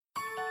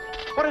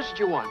What is it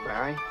you want,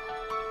 Barry?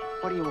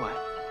 What do you want?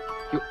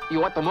 You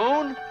want the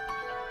moon?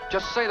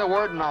 Just say the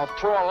word and I'll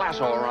throw a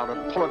lasso around it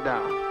and pull it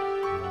down.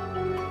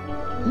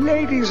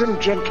 Ladies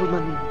and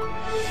gentlemen,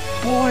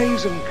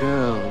 boys and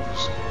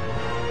girls,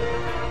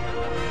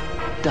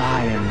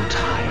 dying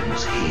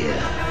times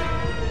here.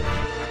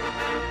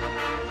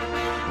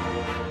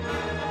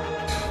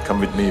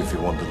 Come with me if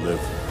you want to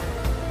live.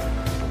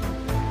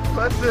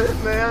 That's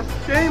it, man.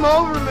 Game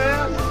over,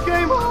 man.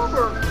 Game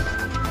over.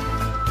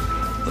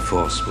 The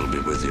Force will be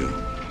with you,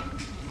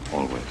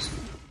 always.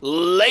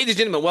 Ladies and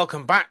gentlemen,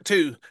 welcome back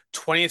to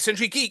 20th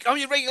Century Geek. I'm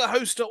your regular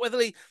host, Scott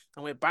Weatherly,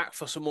 and we're back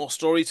for some more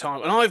story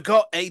time. And I've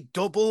got a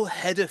double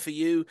header for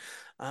you.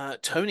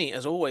 Tony,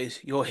 as always,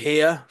 you're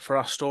here for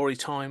our story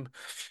time.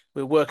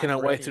 We're working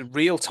our way through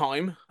real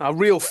time, our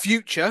real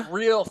future.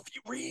 Real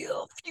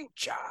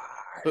future.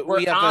 But We're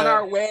we have on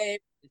our way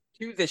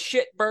to the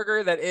shit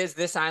burger that is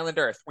this island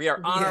Earth. We are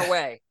on our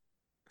way.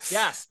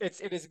 Yes,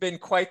 it has been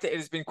quite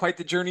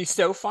the journey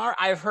so far.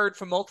 I've heard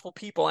from multiple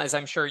people, as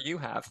I'm sure you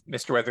have,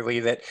 Mr.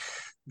 Weatherly, that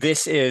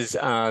this is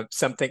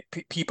something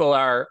people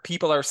are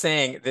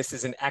saying this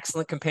is an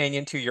excellent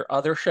companion to your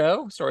other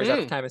show, Stories Out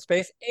of Time and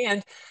Space,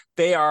 and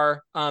they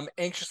are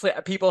anxiously.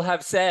 People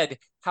have said,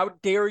 "How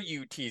dare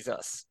you tease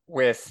us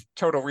with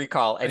Total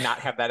Recall and not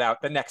have that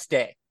out the next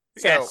day?"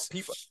 So Yes.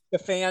 the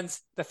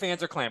fans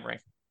are clamoring.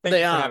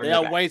 They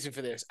are waiting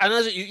for this. And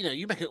as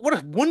you make it, what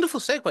a wonderful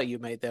segue you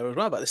made there as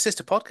well about the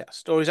sister podcast,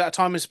 Stories Out of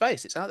Time and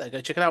Space. It's out there.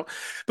 Go check it out.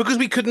 Because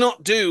we could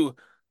not do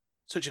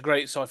such a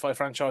great sci-fi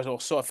franchise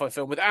or sci-fi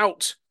film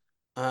without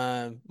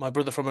my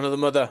brother from another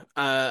mother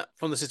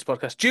from the sister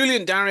podcast.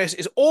 Julian Darius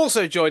is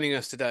also joining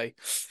us today.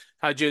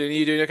 Hi, Julian. Are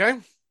you doing okay?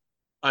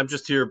 I'm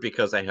just here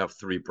because I have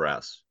 3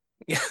 breasts.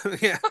 Yeah,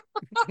 yeah.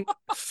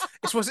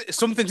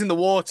 Something's in the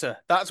water.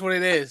 That's what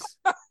it is.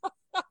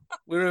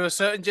 We're of a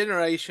certain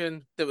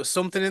generation. There was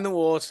something in the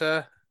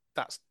water.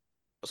 That's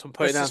I'm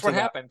putting down. That's what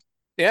happened.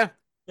 Yeah.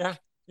 I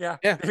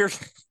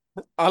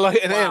like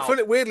it. Wow.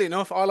 And weirdly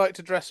enough, I like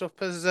to dress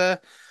up as a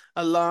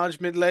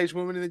large middle-aged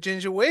woman in a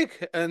ginger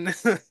wig, and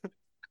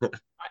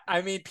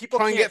I mean, people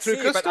try and can't get through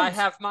see, customs. but I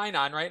have mine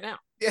on right now.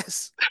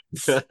 yes.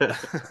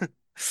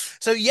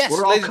 So yes,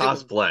 We're all ladies and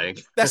gentlemen,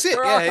 cosplaying. that's it.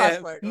 We're all Yeah.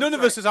 cosplaying, None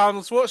of that's us is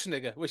Arnold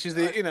Schwarzenegger, which is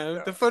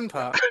the the fun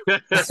part.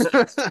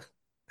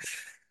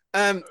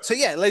 So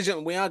yeah, ladies and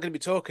gentlemen, we are going to be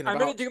talking I'm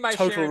about going to do my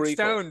Total Sharon Recall.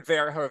 Stone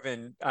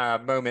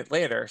Verhoeven moment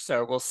later,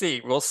 so we'll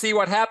see. We'll see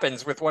what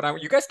happens with what I'm.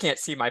 You guys can't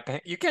see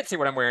you can't see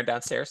what I'm wearing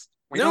downstairs.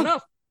 We don't know.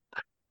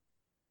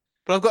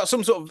 But I've got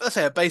some sort of, let's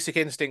say, a basic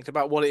instinct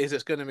about what it is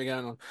that's going to be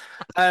going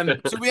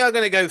on. So we are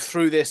going to go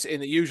through this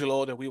in the usual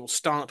order. We will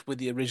start with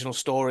the original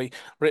story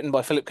written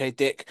by Philip K.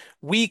 Dick.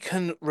 We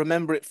Can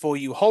Remember It For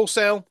You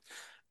Wholesale,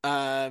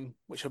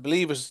 which I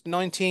believe was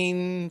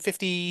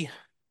 1950.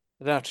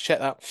 I don't have to check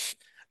that.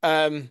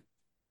 And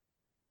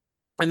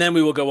then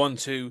we will go on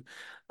to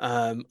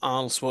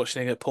Arnold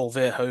Schwarzenegger, Paul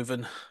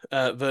Verhoeven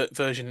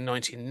version in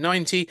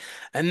 1990,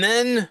 and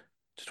then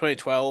to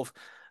 2012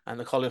 and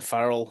the Colin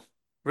Farrell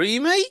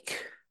reimagining.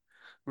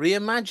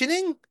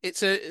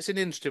 It's an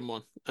interesting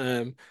one,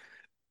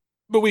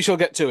 but we shall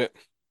get to it.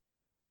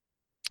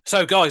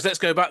 So, guys, let's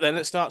go back then.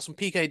 Let's start some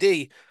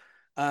PKD.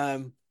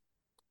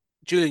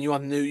 Julian, you are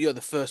new. You're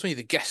the first one. You're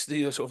the guest.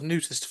 You're sort of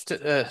new to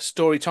the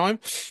story time.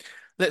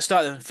 Let's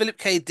start then. Philip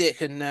K.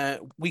 Dick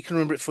and We Can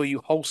Remember It For You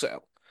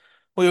Wholesale.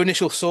 What are your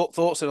initial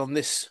thoughts then on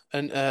this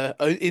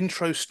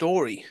intro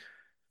story?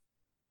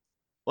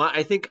 Well,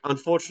 I think,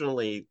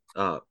 unfortunately,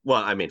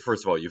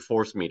 first of all, you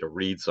forced me to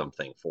read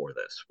something for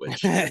this,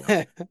 which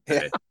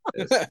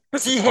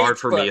is hard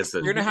for me as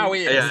you know how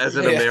he is. As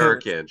an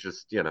American,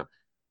 just no,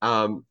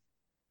 I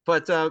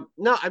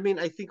mean,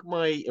 I think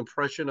my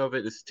impression of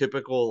it is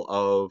typical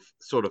of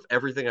sort of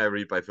everything I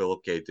read by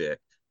Philip K. Dick.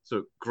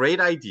 So great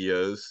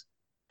ideas,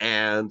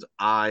 and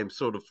I'm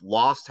sort of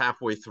lost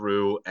halfway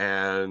through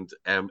and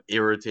am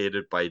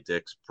irritated by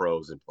Dick's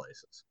prose in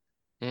places.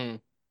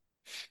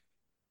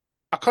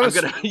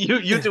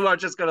 You two are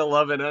just gonna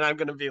love it, and I'm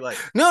gonna be like,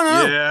 no.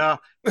 Yeah,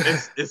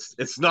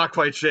 it's not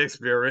quite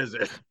Shakespeare, is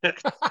it?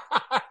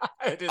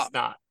 It is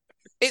not.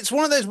 It's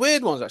one of those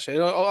weird ones, actually.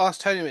 I'll ask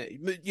Tony a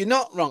minute. You're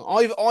not wrong.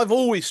 I've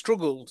always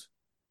struggled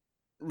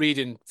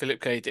reading Philip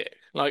K. Dick.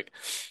 Like,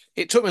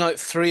 it took me like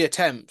 3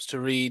 attempts to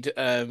read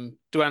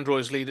Do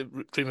Androids Lead a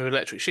Dream of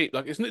Electric Sheep?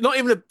 Like, it's not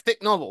even a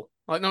thick novel,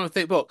 like not a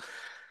thick book.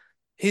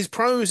 His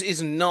prose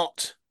is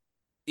not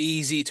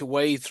easy to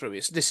wade through.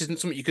 This isn't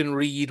something you can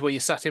read where you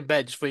sat in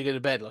bed just before you go to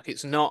bed. Like,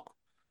 it's not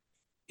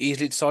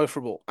easily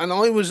decipherable. And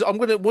one of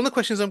the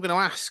questions I'm gonna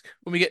ask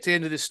when we get to the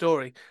end of this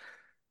story.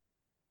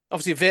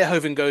 Obviously,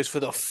 Verhoeven goes for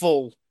the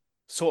full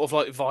sort of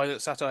like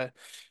violent satire.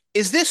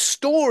 Is this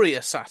story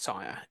a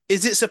satire?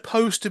 Is it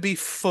supposed to be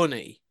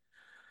funny?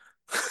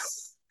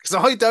 Because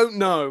I don't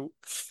know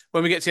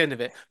when we get to the end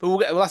of it. But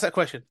we'll ask that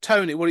question.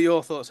 Tony, what are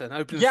your thoughts then?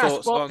 Opening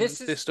thoughts on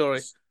this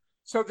story.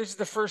 So this is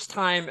the first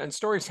time in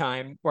story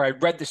time where I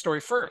read the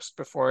story first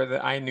before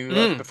I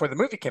knew before the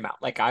movie came out.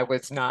 Like, I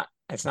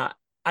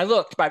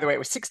looked, by the way, it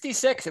was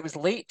 66. It was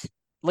late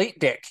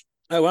Dick.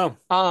 Oh,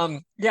 wow.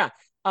 Yeah.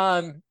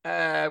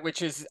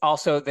 which is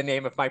also the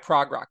name of my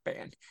prog rock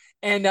band.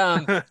 And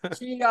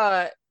he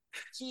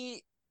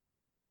he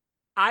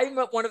I'm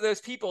one of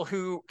those people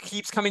who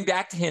keeps coming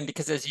back to him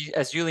because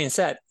as Julian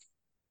said,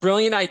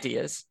 brilliant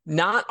ideas,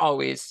 not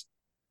always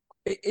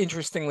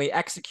interestingly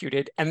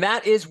executed. And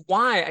that is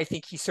why I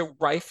think he's so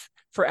rife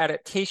for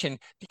adaptation,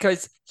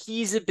 because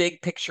he's a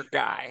big picture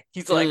guy.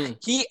 He's like,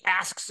 he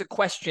asks a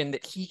question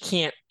that he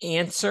can't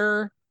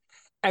answer.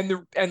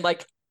 And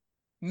like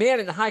Man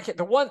in the High Castle,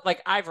 the one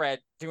like I've read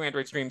Do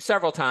Androids Dream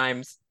several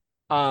times.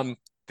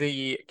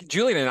 The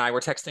Julian and I were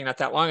texting not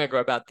that long ago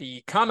about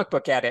the comic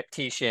book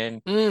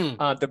adaptation,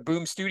 the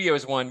Boom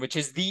Studios one, which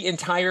is the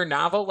entire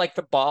novel, like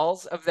the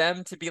balls of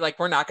them to be like,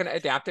 we're not going to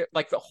adapt it.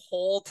 Like the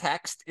whole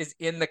text is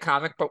in the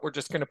comic, but we're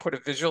just going to put a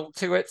visual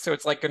to it. So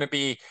it's like going to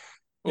be,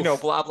 blah,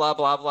 blah,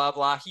 blah, blah,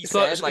 blah. He It's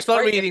said, like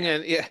right reading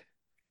in,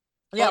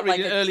 like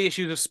reading early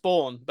issues of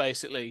Spawn,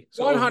 basically.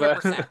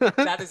 100%.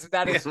 That is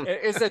Yeah.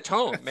 it is a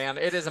tone, man.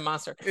 It is a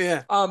monster.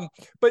 Yeah.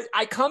 But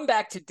I come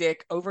back to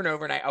Dick over and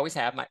over, and I always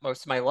have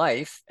most of my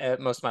life,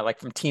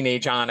 from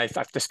teenage on.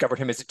 I've discovered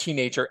him as a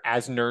teenager,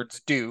 as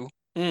nerds do.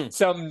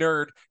 Some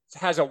nerd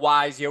has a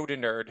wise Yoda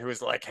nerd who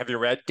is like, "Have you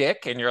read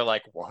Dick?" And you're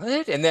like,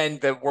 "What?" And then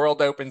the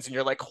world opens, and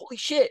you're like, "Holy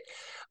shit!"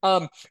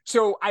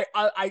 So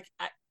I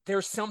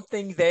there's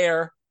something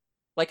there,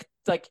 like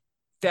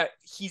that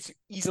he's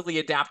easily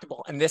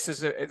adaptable, and this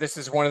is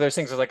one of those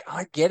things. I was like, oh,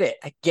 I get it,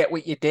 I get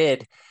what you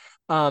did.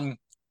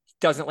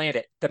 Doesn't land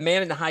it. The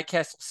Man in the High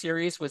Castle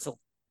series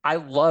I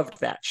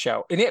loved that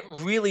show, and it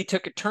really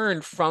took a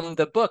turn from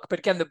the book. But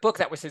again, the book,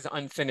 that was his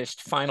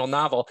unfinished final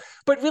novel.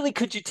 But really,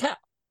 could you tell?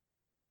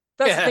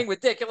 That's the thing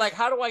with Dick. You're like,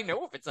 how do I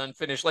know if it's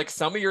unfinished? Like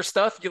some of your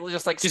stuff, you'll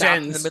just like stop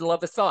in the middle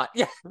of a thought.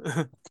 Yeah,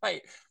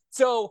 right.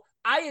 So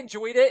I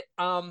enjoyed it.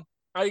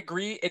 I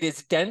agree. It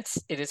is dense.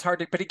 It is hard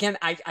to, but again,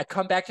 I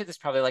come back to this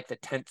probably like the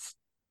 10th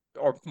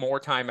or more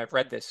time I've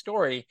read this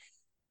story.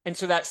 And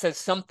so that says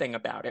something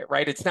about it,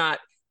 right? It's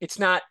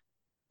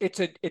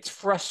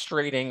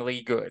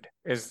frustratingly good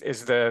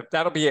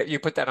that'll be it. You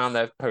put that on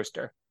the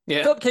poster.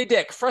 Yeah. Philip K.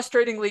 Dick,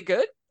 frustratingly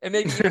good. And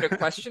maybe even a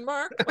question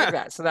mark like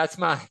that. So that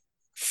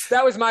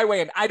was my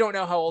way. And I don't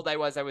know how old I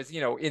was. I was,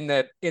 in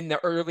the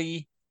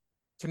early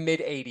to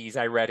mid 80s,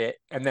 I read it.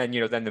 And then,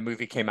 then the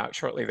movie came out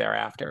shortly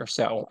thereafter.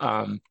 So,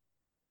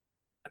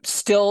 I'm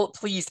still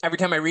pleased every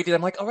time I read it.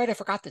 I'm like, all right, I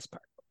forgot this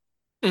part.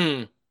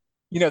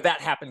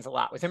 That happens a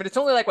lot with him. And it's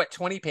only like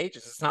 20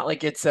 pages. It's not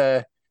like it's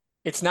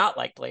not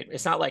like Blade.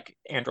 It's not like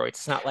Androids.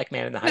 It's not like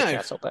Man in the High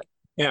Castle, but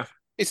yeah.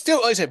 It's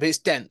still, like I said, but it's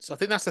dense. I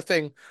think that's the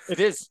thing. It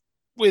is.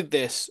 With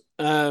this.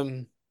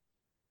 And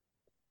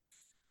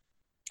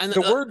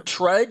the word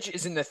trudge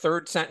is in the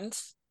third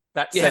sentence.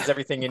 That says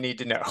everything you need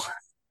to know.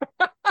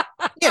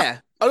 Yeah.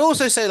 I'd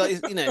also say,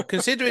 like,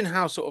 considering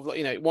how sort of like,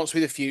 it wants to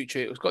be the future,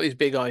 it's got these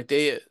big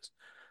ideas.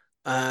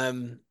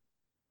 It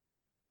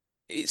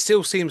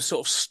still seems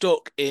sort of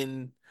stuck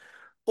in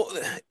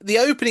the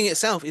opening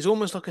itself is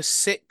almost like a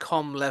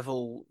sitcom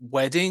level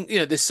wedding,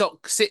 this sort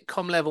of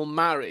sitcom level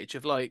marriage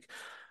of like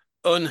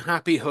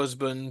unhappy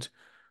husband,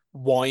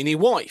 whiny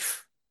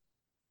wife.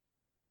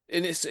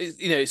 And it's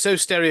so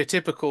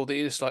stereotypical that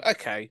you're just like,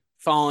 okay,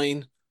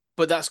 fine,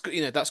 but that's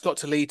got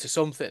to lead to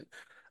something.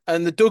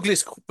 And the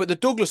Douglas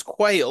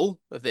Quayle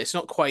of this,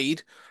 not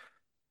Quaid,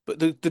 but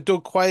the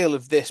Doug Quayle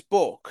of this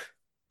book,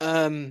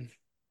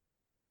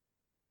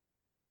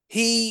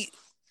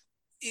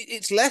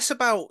 it's less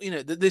about,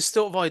 this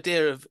sort of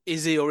idea of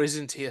is he or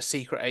isn't he a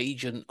secret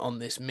agent on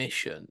this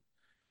mission.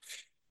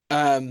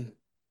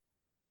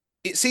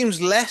 It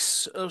seems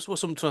less.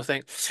 What's I'm trying to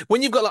think.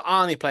 When you've got like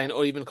Arnie playing,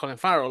 or even Colin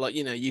Farrell, like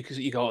you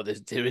go, oh,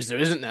 there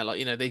isn't there?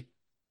 Like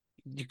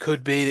you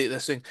could be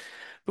this thing,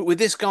 but with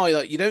this guy,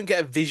 like you don't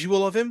get a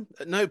visual of him.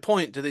 At no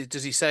point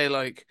does he say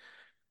like,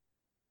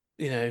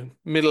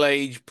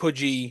 middle-aged,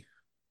 pudgy,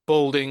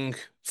 balding,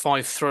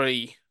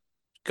 5'3"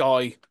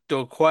 guy,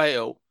 Doug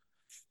Quayle.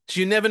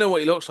 So you never know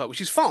what he looks like,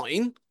 which is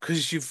fine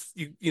because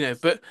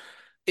but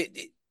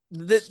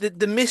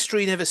the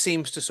mystery never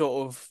seems to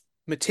sort of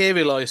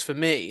materialize for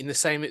me with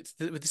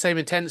the same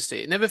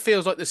intensity. It never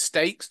feels like there's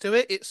stakes to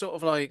it. It's sort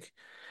of like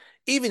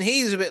even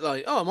he's a bit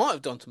like, oh, I might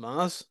have done to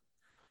Mars,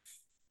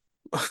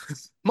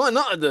 might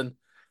not have done.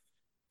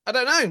 I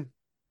don't know.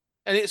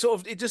 And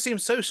it just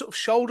seems so sort of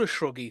shoulder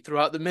shruggy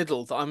throughout the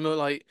middle that I'm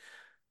like,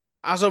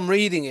 as I'm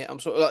reading it, I'm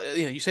sort of like,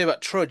 you say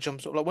about Trudge, I'm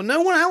sort of like,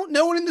 well,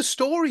 no one in the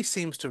story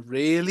seems to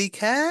really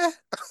care.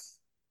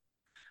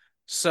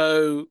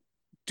 So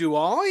do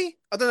I?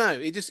 I don't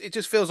know. It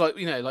just feels like,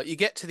 like you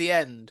get to the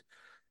end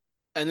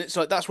and it's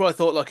like, that's where I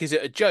thought, like, is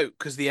it a joke?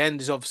 Because the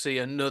end is obviously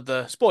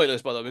another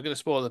spoilers, by the way, we're going to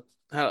spoil the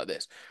hell out of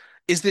this.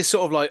 Is this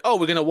sort of like, oh,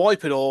 we're going to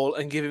wipe it all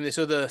and give him this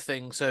other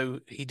thing so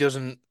he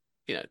doesn't,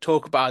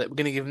 talk about it. We're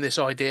going to give him this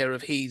idea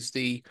of he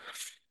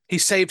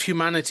saved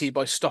humanity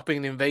by stopping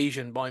an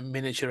invasion by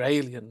miniature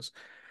aliens.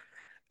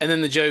 And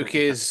then the joke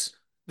is,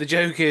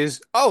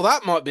 oh,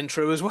 that might have been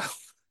true as well.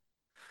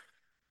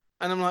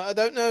 And I'm like, I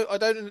don't know. I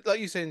don't, like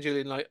you saying,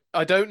 Julian, like,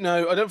 I don't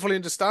know. I don't fully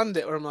understand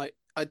it. Or I'm like,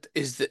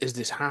 is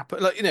this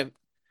happen? Like,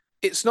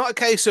 it's not a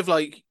case of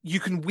like you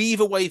can weave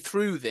a way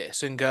through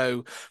this and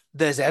go,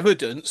 there's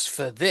evidence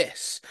for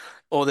this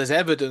or there's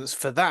evidence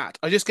for that.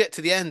 I just get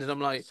to the end and I'm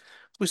like,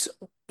 was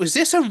was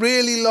this a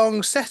really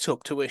long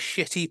setup to a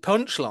shitty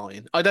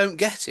punchline? I don't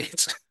get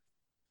it.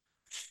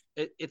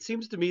 It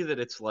seems to me that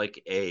it's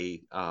like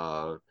a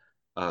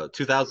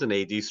 2000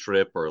 AD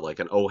strip or like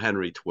an O.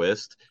 Henry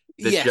twist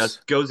that Yes.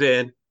 just goes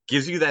in,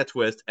 gives you that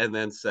twist, and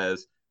then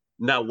says,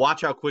 "Now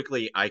watch how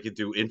quickly I could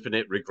do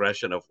infinite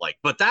regression of like,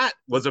 but that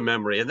was a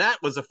memory, and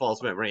that was a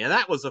false memory, and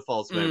that was a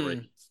false memory."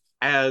 Mm.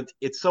 And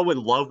it's so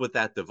in love with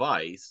that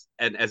device,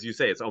 and as you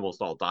say, it's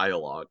almost all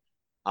dialogue.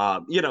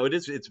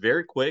 It's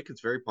very quick,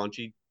 it's very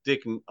punchy.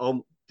 Dick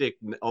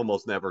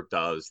almost never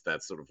does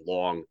that sort of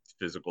long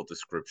physical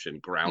description No.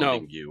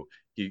 grounding you.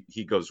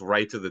 He goes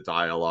right to the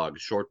dialogue,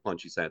 short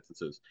punchy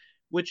sentences,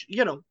 which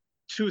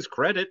to his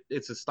credit,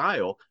 it's a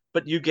style.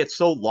 But you get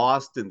so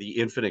lost in the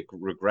infinite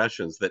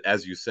regressions that,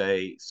 as you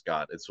say,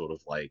 Scott, it's sort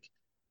of like,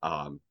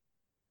 am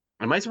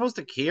I supposed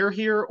to care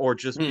here or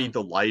just be Mm.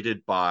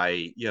 delighted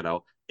by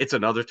it's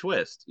another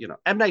twist?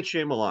 M. Night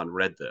Shyamalan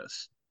read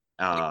this.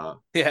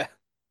 Yeah.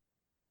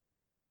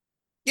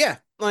 Yeah,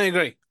 I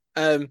agree.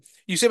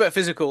 You say about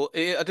physical,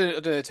 I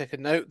don't take a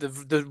note.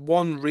 The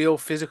one real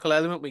physical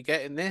element we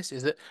get in this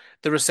is that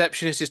the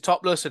receptionist is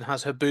topless and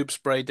has her boobs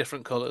sprayed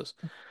different colors.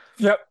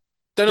 Yep.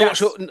 Don't know what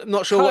Yes.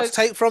 not sure what to Because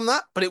take from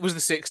that, but it was the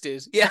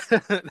 60s. Yeah,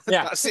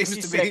 yeah, that seems to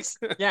be. 66.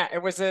 Yeah,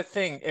 it was a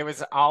thing. It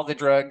was all the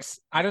drugs.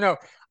 I don't know.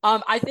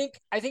 I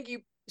think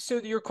you so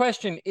your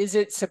question, is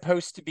it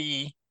supposed to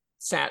be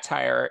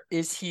satire?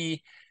 Is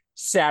he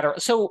satire?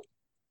 So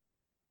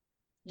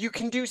you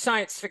can do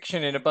science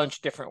fiction in a bunch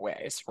of different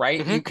ways,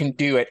 right? Hmm. You can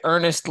do it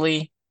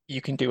earnestly,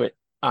 you can do it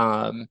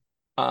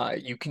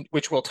you can,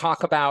 which we'll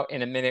talk about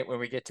in a minute when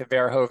we get to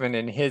Verhoeven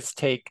and his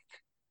take,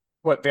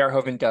 what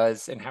Verhoeven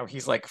does and how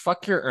he's like,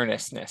 fuck your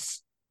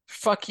earnestness.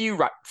 Fuck you,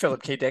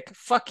 Philip K. Dick.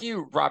 Fuck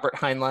you, Robert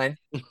Heinlein.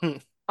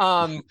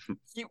 Um,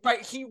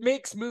 he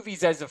makes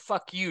movies as a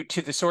fuck you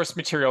to the source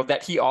material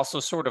that he also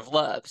sort of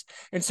loves.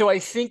 And so I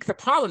think the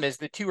problem is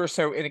the two are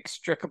so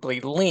inextricably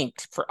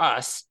linked for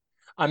us.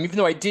 Even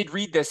though I did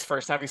read this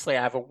first, obviously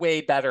I have a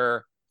way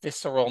better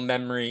visceral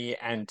memory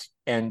and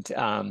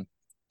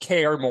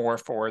care more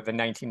for the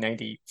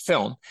 1990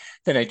 film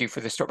than I do for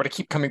the story. But I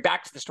keep coming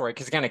back to the story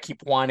because again, I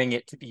keep wanting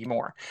it to be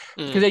more.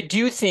 Because Mm. I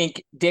do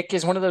think Dick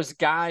is one of those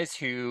guys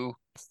who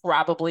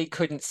probably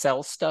couldn't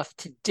sell stuff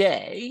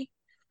today,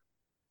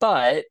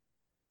 but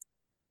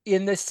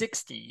in the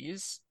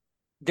 60s,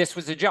 this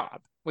was a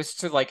job, was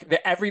to like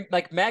every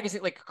like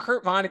magazine, like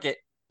Kurt Vonnegut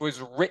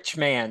was rich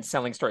man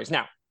selling stories.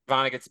 Now,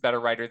 Vonnegut's a better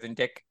writer than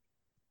Dick,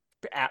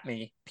 at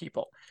me,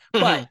 people.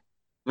 But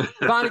because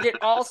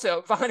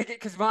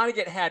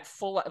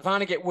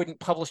Vonnegut wouldn't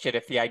publish it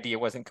if the idea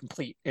wasn't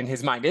complete in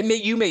his mind.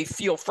 You may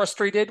feel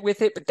frustrated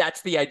with it, but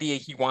that's the idea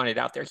he wanted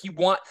out there.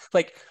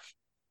 Like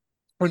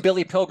when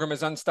Billy Pilgrim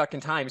is unstuck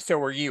in time,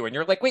 so are you. And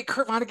you're like, wait,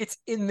 Kurt Vonnegut's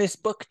in this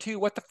book too.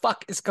 What the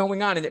fuck is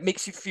going on? And it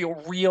makes you feel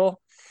real.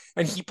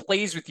 And he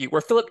plays with you,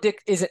 where Philip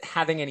Dick isn't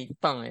having any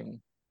fun.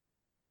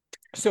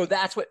 So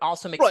that's what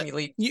also makes Right. me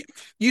leave.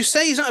 You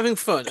say he's not having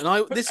fun, and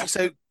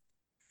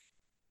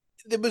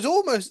there was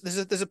almost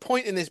there's a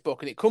point in this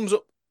book, and it comes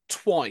up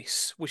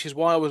twice, which is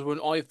why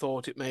I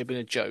thought it may have been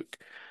a joke.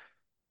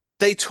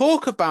 They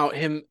talk about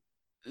him,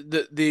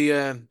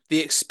 the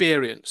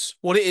experience,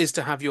 what it is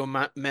to have your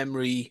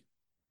memory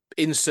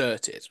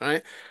inserted,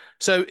 right?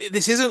 So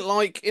this isn't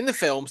like in the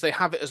films they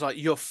have it as like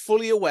you're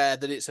fully aware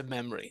that it's a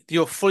memory.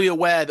 You're fully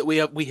aware that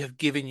we have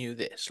given you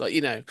this, like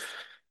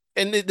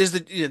and there's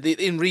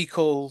in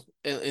Recall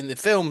in the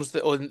films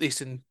that, or at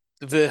least in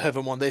the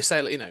Verhoeven one, they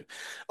say like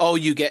oh,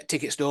 you get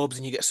ticket stubs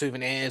and you get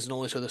souvenirs and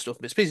all this other stuff,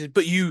 bits pieces,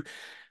 but you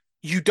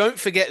don't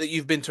forget that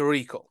you've been to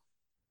Recall.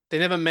 They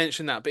never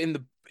mention that, but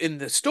in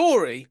the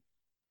story,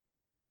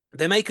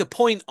 they make a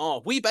point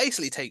of we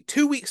basically take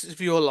 2 weeks of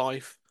your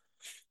life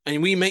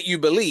and we make you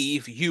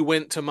believe you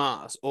went to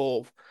Mars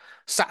or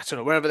Saturn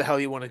or wherever the hell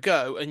you want to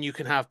go, and you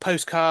can have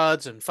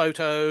postcards and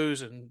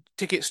photos and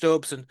ticket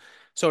stubs and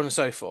so on and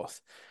so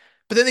forth.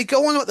 But then they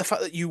go on about the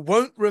fact that you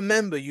won't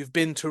remember you've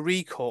been to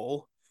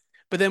Recall.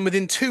 But then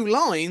within 2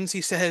 lines,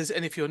 he says,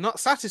 and if you're not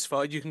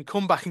satisfied, you can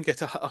come back and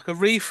get a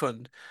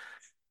refund.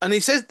 And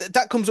he says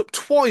that comes up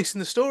twice in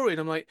the story.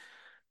 And I'm like,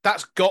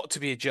 that's got to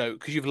be a joke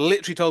because you've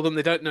literally told them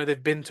they don't know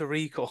they've been to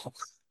Recall.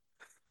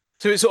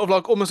 So it's sort of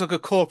like almost like a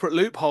corporate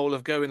loophole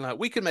of going like,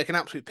 we could make an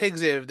absolute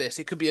pig's ear of this.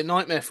 It could be a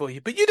nightmare for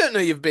you, but you don't know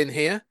you've been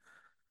here.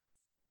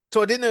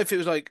 So I didn't know if it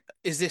was like,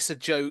 is this a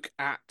joke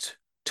at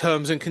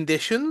terms and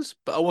conditions?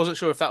 But I wasn't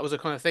sure if that was a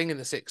kind of thing in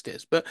the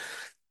 60s. But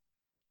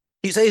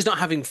you say he's not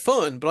having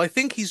fun, but I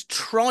think he's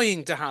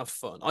trying to have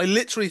fun. I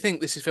literally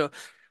think this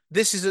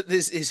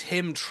is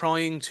him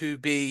trying to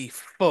be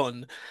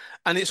fun.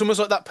 And it's almost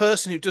like that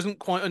person who doesn't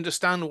quite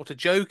understand what a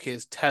joke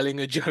is telling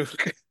a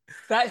joke.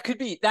 That could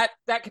be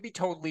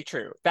totally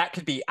true. That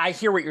could be. I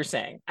hear what you're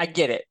saying. I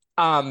get it.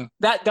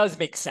 That does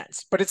make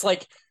sense. But it's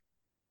like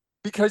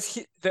because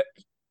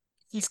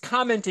he's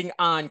commenting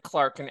on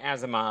Clark and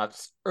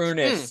Asimov's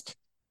earnest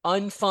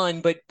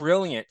unfun but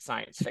brilliant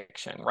science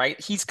fiction, right?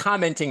 He's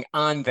commenting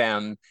on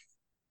them.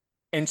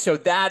 And so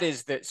that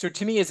is so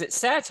to me, is it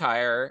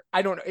satire?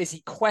 I don't know. Is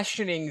he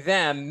questioning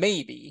them?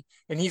 Maybe.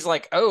 And he's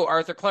like, oh,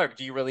 Arthur Clarke,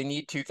 do you really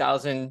need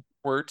 2,000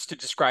 words to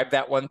describe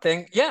that one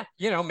thing? Yeah,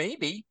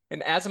 maybe.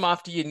 And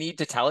Asimov, do you need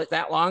to tell it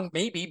that long?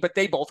 Maybe, but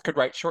they both could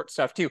write short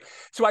stuff too.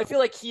 So I feel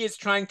like he is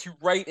trying to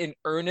write an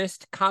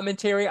earnest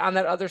commentary on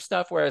that other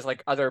stuff, whereas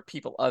like other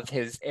people of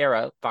his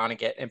era,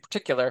 Vonnegut in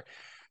particular,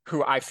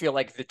 who I feel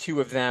like the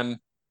two of them,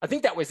 I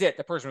think that was it.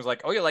 The person was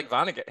like, oh, you like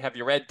Vonnegut? Have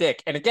you read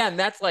Dick? And again,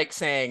 that's like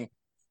saying,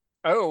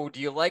 oh, do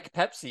you like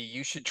Pepsi?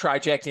 You should try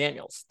Jack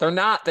Daniels. They're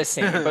not the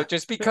same, but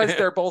just because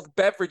they're both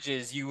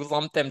beverages, you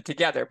lump them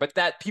together. But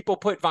that people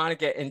put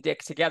Vonnegut and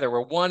Dick together,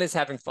 where one is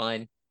having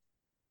fun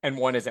and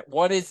one isn't.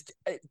 One is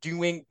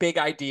doing big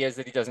ideas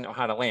that he doesn't know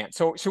how to land.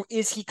 So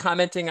is he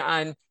commenting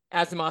on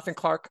Asimov and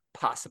Clarke?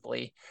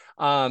 Possibly.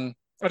 I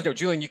don't know,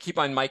 Julian, you keep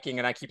on miking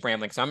and I keep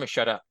rambling, so I'm gonna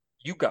shut up.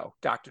 You go,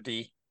 Dr.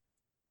 D.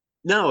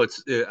 No,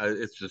 it's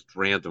just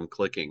random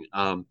clicking.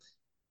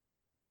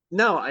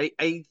 No,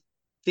 I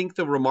think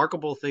the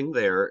remarkable thing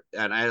there,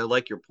 and I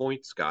like your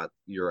point, Scott,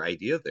 your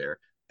idea there.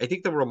 I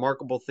think the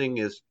remarkable thing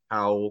is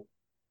how,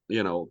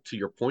 to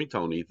your point,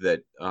 Tony,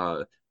 that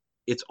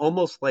it's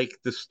almost like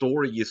the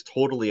story is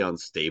totally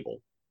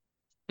unstable.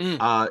 And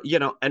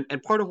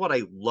part of what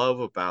I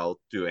love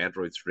about Do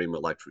Androids Dream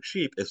Electric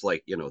Sheep is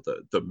like,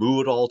 the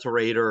mood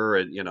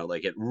alterator, and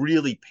like it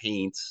really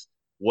paints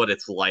what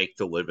it's like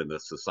to live in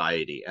this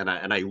society. And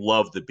I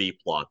love the B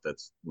plot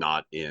that's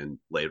not in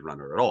Blade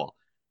Runner at all.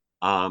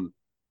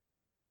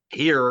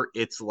 Here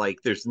it's like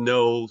there's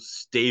no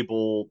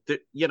stable,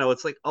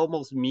 it's like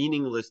almost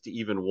meaningless to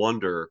even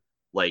wonder,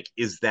 like,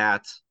 is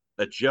that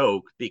a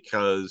joke?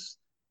 Because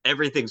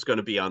everything's going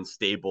to be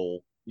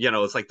unstable.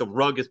 It's like the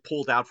rug is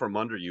pulled out from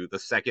under you the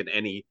second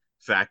any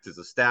fact is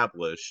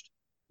established.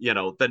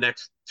 The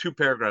next two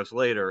paragraphs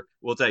later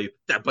will tell you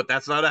that, but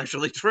that's not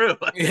actually true.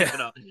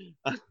 Yeah.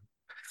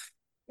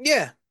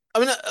 Yeah. I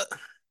mean,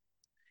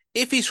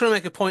 if he's trying to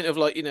make a point of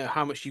like,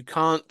 how much you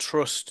can't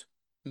trust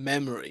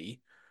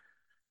memory,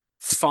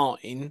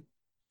 fine.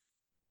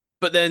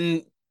 But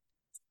then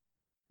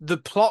the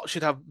plot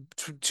should have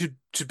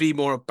to be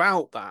more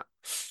about that.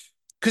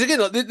 Because again,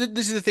 like,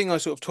 this is the thing I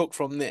sort of took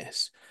from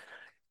this.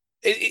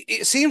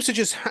 It seems to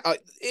just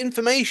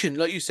information,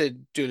 like you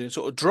said, Julian,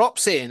 sort of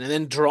drops in and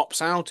then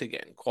drops out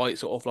again, quite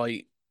sort of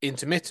like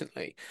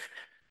intermittently.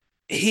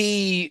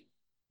 He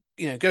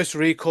goes to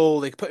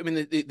recall. They put him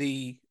in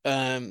the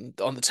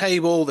on the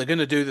table. They're going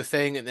to do the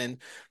thing, and then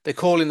they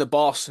call in the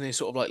boss, and he's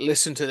sort of like,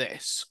 "Listen to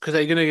this," because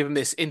they're going to give him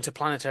this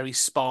interplanetary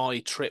spy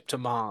trip to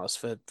Mars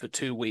for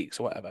 2 weeks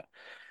or whatever.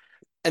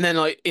 And then,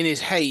 like in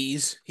his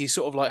haze, he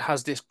sort of like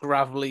has this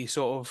gravelly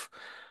sort of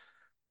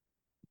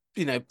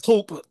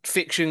pulp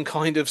fiction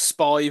kind of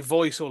spy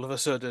voice all of a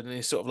sudden, and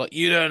he's sort of like,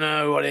 "You don't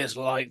know what it's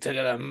like to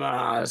go to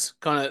Mars,"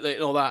 kind of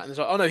all that. And it's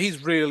like, "Oh no,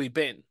 he's really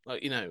been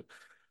like."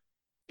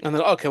 And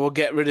then, okay, we'll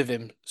get rid of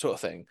him, sort of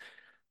thing.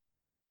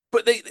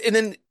 And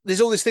then there's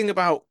all this thing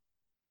about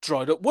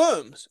dried up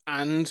worms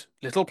and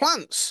little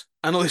plants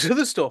and all this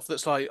other stuff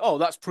that's like, oh,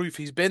 that's proof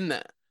he's been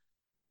there.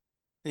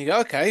 And you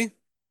go, okay.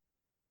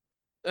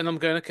 And I'm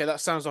going, okay,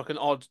 that sounds like an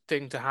odd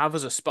thing to have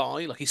as a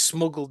spy. Like he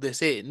smuggled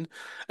this in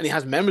and he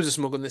has memories of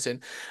smuggling this in.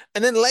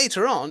 And then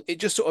later on, it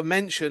just sort of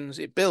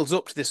it builds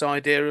up to this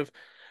idea of,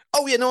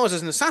 oh, yeah, no, I was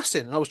as an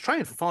assassin and I was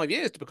trained for 5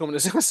 years to become an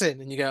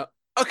assassin. And you go,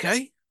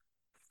 okay,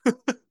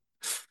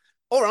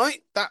 all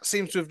right, that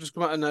seems to have just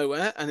come out of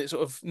nowhere and it's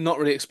sort of not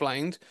really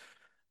explained.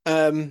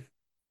 And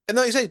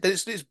like you say,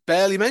 it's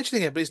barely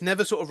mentioning it, but it's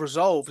never sort of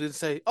resolved and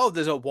say, oh,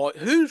 there's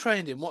who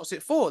trained him? What's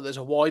it for? There's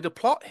a wider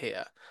plot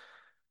here.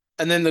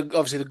 And then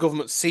obviously the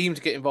government seemed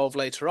to get involved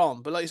later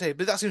on. But like you say,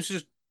 but that seems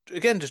to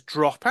just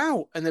drop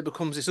out. And there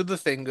becomes this other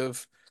thing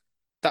of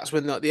that's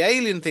when like the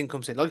alien thing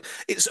comes in. Like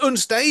it's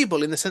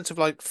unstable in the sense of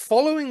like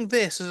following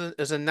this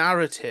as a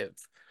narrative.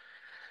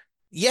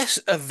 Yes,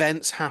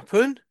 events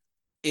happen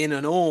in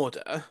an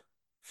order.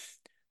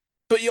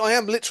 But I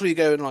am literally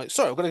going like,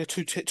 sorry, I've got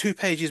to go two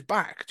pages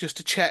back just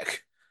to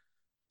check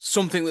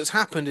something that's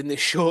happened in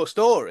this short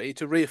story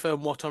to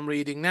reaffirm what I'm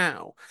reading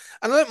now.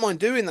 And I don't mind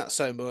doing that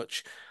so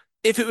much.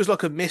 If it was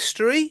like a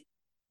mystery,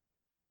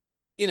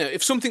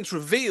 if something's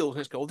revealed and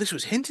it's go, oh, this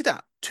was hinted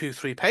at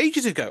 2-3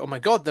 pages ago. Oh my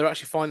God, they're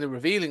actually finally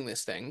revealing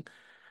this thing.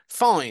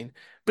 Fine.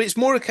 But it's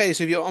more a case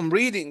of I'm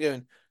reading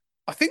going,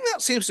 I think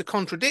that seems to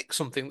contradict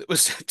something that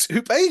was said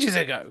 2 pages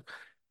ago.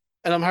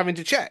 And I'm having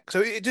to check. So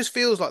it just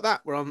feels like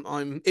that where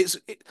is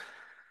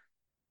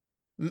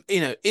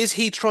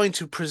he trying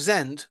to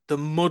present the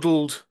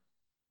muddled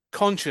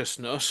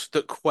consciousness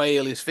that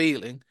Quayle is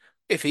feeling?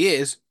 If he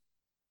is,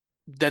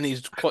 then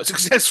he's quite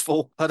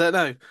successful. I don't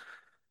know.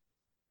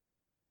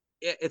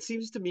 It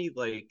seems to me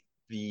like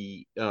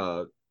the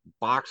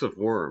box of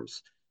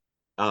worms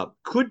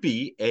could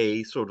be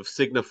a sort of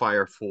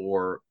signifier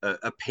for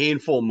a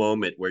painful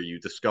moment where you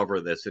discover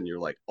this and you're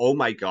like, oh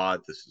my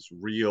God, this is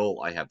real.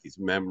 I have these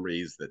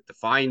memories that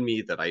define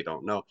me that I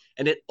don't know.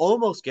 And it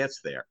almost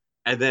gets there.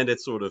 And then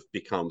it sort of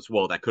becomes,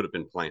 well, that could have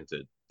been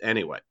planted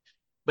anyway.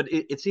 But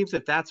it seems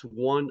that that's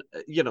one,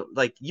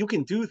 like you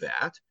can do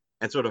that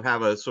and sort of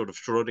have a sort of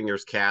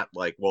Schrodinger's cat,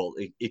 like, well,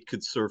 it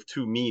could serve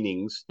two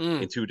meanings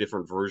in two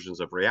different versions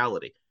of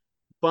reality.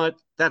 But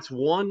that's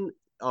one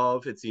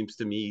of, it seems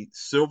to me,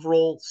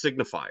 several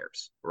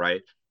signifiers,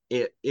 right?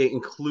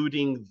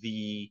 Including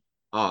the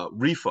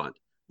refund.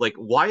 Like,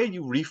 why are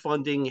you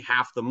refunding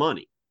half the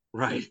money?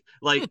 Right.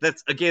 Like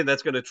that's going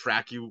to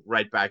track you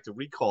right back to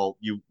recall.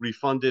 You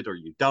refund it or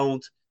you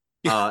don't.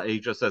 And he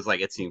just says,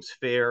 like, it seems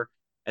fair.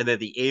 And then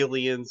the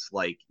aliens,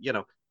 like,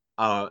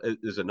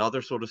 is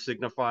another sort of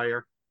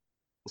signifier.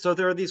 So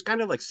there are these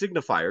kind of like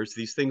signifiers,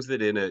 these things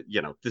that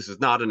this is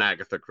not an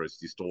Agatha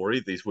Christie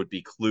story. These would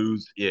be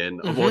clues in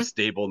a more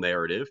stable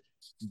narrative.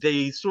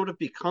 They sort of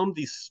become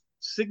these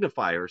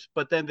signifiers,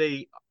 but then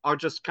they are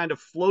just kind of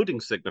floating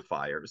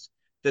signifiers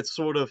that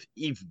sort of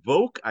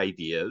evoke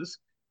ideas,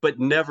 but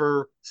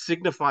never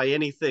signify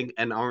anything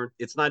and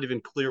it's not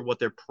even clear what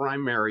their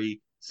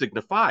primary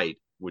signified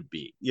would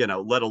be,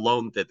 let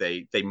alone that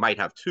they might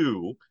have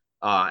two,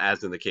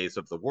 as in the case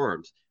of the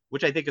worms,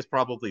 which I think is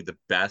probably the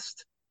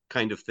best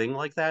kind of thing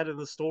like that in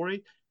the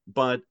story.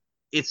 But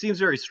it seems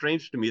very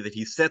strange to me that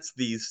he sets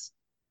these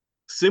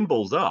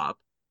symbols up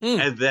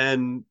and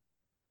then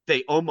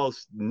they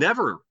almost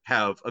never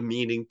have a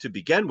meaning to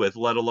begin with,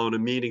 let alone a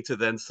meaning to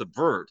then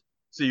subvert.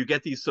 So you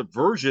get these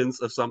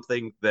subversions of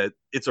something that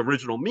its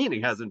original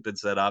meaning hasn't been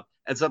set up,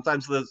 and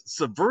sometimes the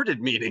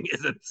subverted meaning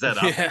isn't set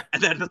up,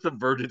 and then it's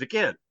subverted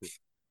again.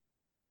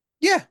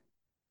 Yeah.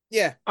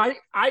 Yeah.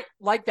 I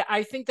like that.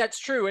 I think that's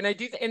true. And I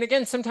do. And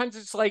again, sometimes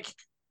it's like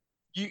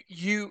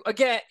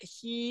again,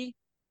 he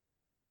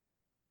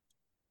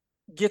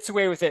gets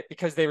away with it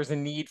because there's a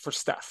need for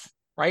stuff,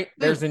 right?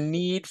 There's a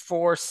need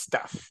for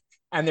stuff.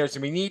 And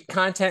we need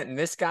content, and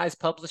this guy's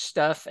published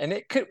stuff, and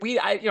it could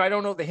I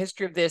don't know the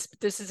history of this, but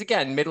this is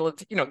again middle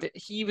of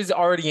he was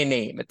already a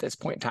name at this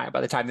point in time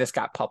by the time this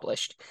got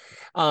published,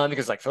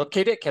 because like Philip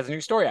K. Dick has a new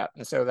story out,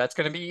 and so that's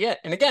going to be it.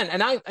 And again,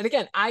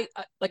 I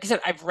like I said,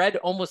 I've read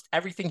almost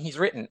everything he's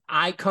written.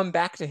 I come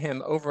back to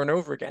him over and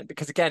over again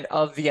because again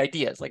of the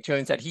ideas, like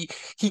Julian said,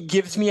 he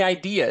gives me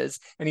ideas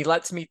and he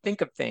lets me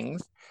think of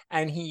things,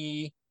 and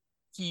he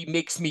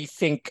makes me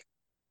think.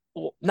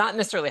 Well, not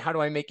necessarily how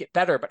do I make it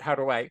better, but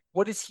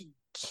what is he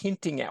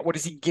hinting at? What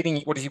is he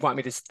getting? What does he want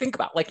me to think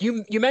about? Like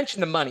you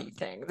mentioned the money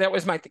thing. That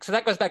was my thing. So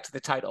that goes back to the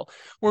title.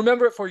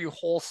 Remember it for you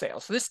wholesale.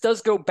 So this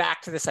does go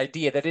back to this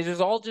idea that it is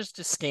all just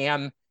a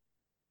scam.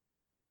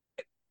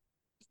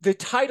 The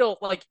title,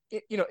 like,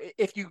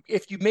 if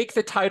you make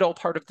the title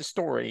part of the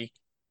story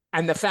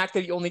and the fact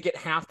that you only get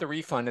half the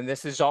refund and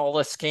this is all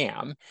a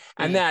scam,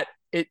 and that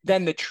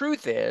then the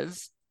truth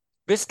is,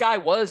 this guy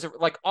was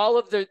like all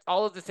of the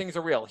things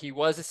are real. He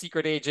was a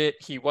secret agent.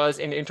 He was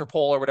in Interpol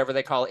or whatever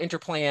they call it,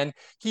 Interplan.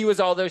 He was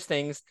all those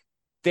things.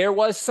 There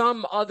was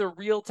some other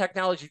real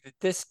technology that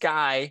this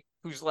guy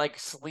who's like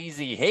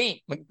sleazy,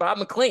 hey, Bob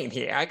McLean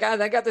here. I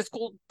got this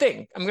cool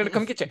thing. I'm gonna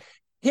come get you.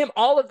 Him,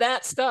 all of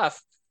that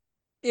stuff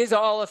is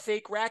all a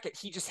fake racket.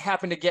 He just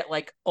happened to get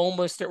like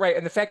almost it right.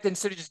 And the fact that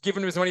instead of just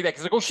giving him his money back,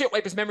 he's like, oh shit,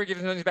 wipe his memory, give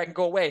his money back and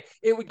go away.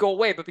 It would go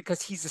away, but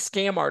because he's a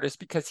scam artist,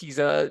 because he's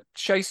a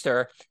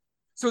shyster.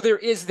 So there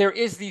is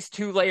these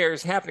two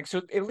layers happening.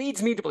 So it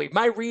leads me to believe,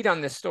 my read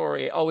on this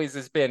story always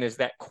has been is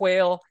that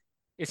Quayle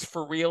is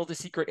for real the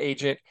secret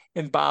agent,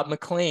 and Bob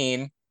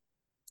McLean,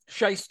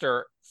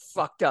 shyster,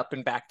 fucked up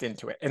and backed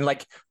into it. And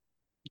like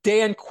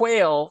Dan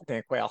Quayle,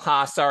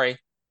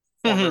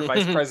 former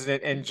vice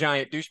president and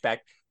giant douchebag,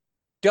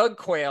 Doug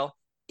Quayle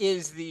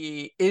is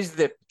the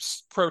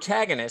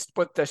protagonist,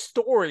 but the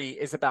story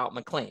is about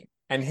McLean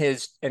and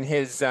his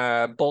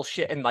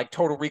bullshit and like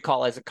Total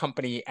Recall as a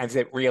company. Is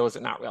it real? Is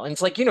it not real? And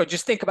it's like,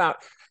 just think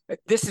about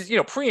this is,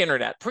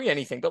 pre-internet,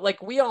 pre-anything, but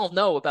like we all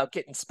know about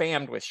getting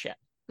spammed with shit,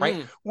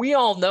 right? We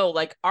all know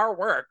like our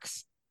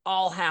works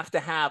all have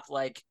to have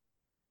like,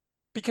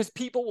 because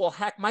people will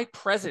hack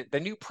the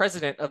new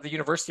president of the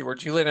university where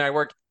Julian and I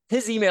work,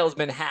 his email has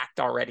been hacked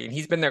already and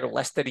he's been there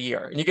less than a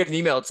year. And you get an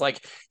email, it's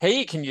like,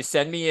 hey, can you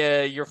send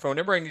me your phone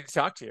number? I need to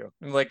talk to you.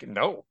 I'm like,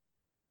 no.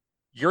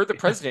 You're the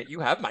president. You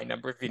have my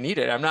number if you need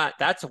it. I'm not.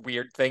 That's a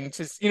weird thing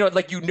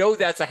to,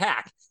 that's a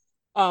hack.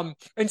 And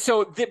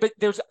so, but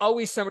there's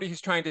always somebody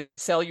who's trying to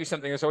sell you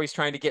something. There's always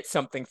trying to get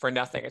something for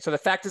nothing. And so the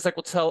fact is, like,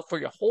 we'll sell it for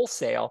you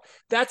wholesale.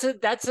 That's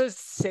a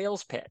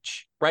sales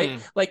pitch, right?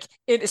 Like,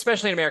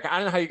 especially in America. I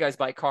don't know how you guys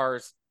buy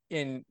cars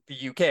in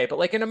the UK, but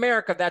like in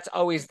America, that's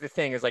always the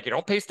thing. Is like, you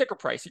don't pay sticker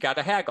price. You got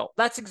to haggle.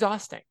 That's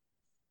exhausting.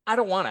 I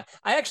don't want to.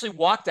 I actually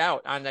walked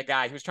out on a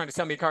guy who was trying to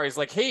sell me a car. He's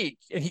like, hey,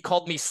 and he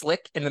called me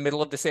slick in the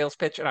middle of the sales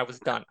pitch, and I was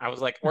done. I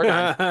was like, we're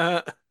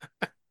done.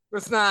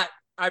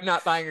 I'm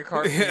not buying a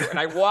car for you. And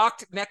I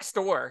walked next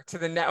door to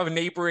the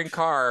neighboring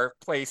car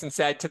place and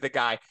said to the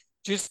guy,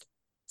 just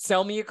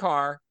sell me a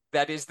car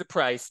that is the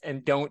price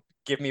and don't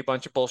give me a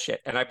bunch of bullshit.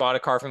 And I bought a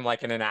car from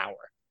like in an hour.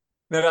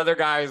 That other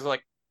guy was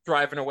like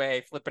driving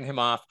away, flipping him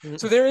off.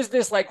 So there is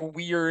this like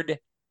weird,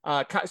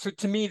 so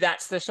to me,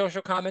 that's the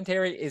social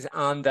commentary is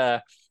on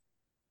the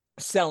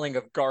selling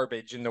of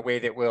garbage in the way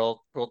that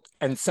will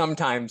and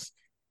sometimes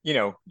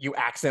you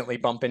accidentally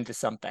bump into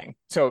something.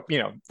 So,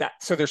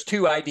 so there's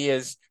two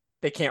ideas.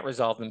 They can't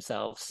resolve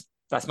themselves.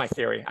 That's my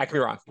theory. I could be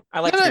wrong.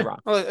 I like to be wrong.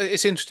 Oh,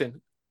 it's interesting.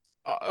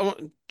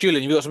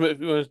 Julian, you got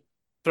something you want to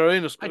throw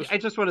in? I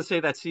just want to say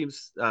that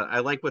seems. I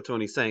like what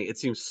Tony's saying. It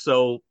seems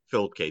so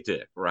Philip K.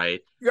 Dick, right?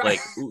 Like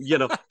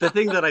the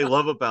thing that I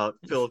love about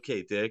Philip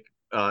K. Dick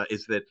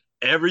is that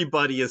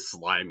everybody is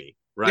slimy,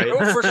 right?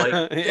 For sure.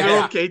 Like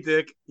Philip K.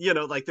 Dick,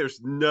 like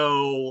there's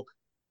no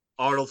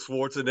Arnold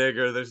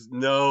Schwarzenegger, there's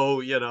no,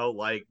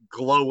 like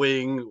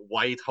glowing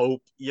white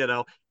hope,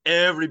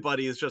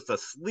 everybody is just a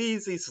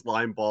sleazy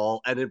slime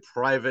ball, and in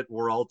private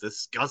we're all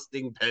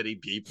disgusting petty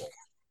people.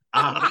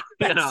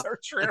 That's so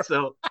true. And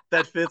so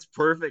that fits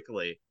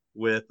perfectly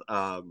with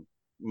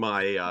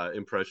my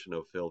impression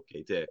of Phil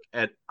K. Dick.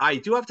 And I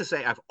do have to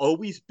say, I've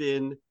always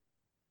been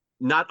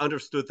not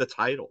understood the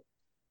title.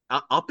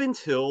 Up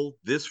until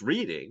this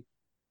reading,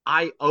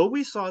 I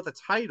always saw the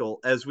title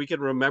as We Can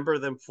Remember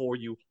Them For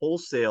You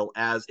Wholesale,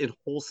 as in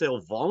wholesale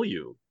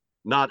volume,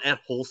 not at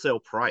wholesale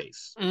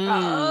price.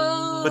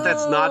 But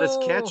that's not as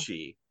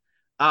catchy.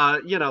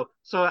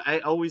 So I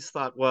always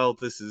thought, well,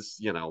 this is,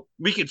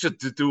 we could just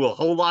do a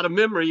whole lot of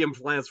memory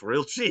implants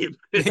real cheap.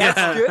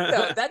 That's good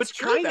though. That's which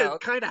true,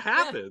 kind of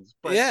happens.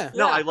 But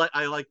no,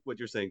 I like what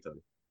you're saying,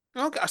 Tony.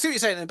 Okay, I see what you're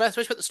saying,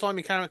 especially with the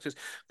slimy characters,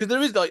 because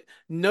there is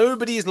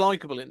nobody is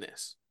likable in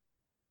this,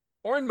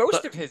 or in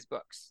most of his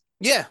books.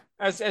 Yeah,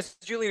 as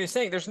Julian is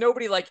saying, there's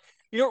nobody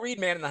you don't read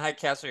Man in the High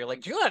Castle. You're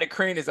like, Juliana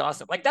Crane is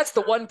awesome. Like, that's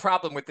the one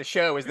problem with the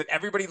show, is that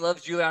everybody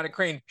loves Juliana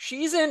Crane.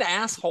 She's an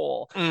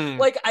asshole.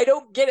 Like, I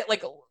don't get it.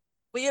 Like,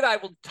 Lee and I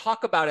will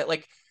talk about it.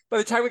 Like, by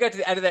the time we got to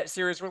the end of that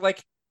series, we're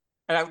like,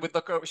 and I would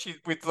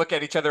we'd look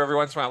at each other every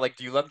once in a while, like,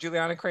 do you love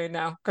Juliana Crane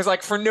now? Because,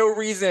 like, for no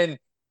reason,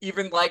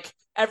 even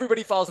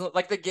everybody falls in love,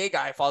 like the gay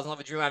guy falls in love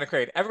with Juliana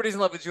Crane. Everybody's in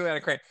love with Juliana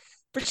Crane.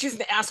 But she's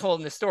an asshole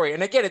in this story.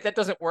 And I get it, that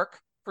doesn't work.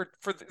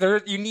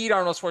 You need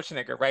Arnold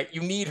Schwarzenegger, right?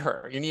 You need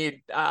her. You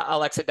need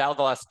Alexa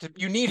Dalvelas.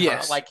 You need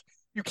her. Like,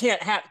 you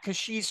can't have, because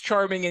she's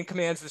charming and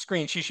commands the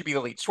screen. She should be the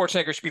lead.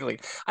 Schwarzenegger should be the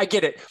lead. I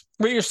get it.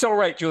 But you're so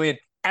right, Julian.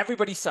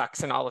 Everybody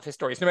sucks in all of his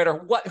stories, no matter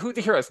who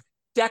the heroes.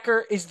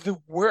 Decker is the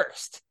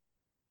worst.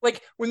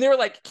 Like, when they were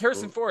like,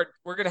 Harrison Ford,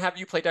 we're going to have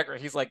you play Decker.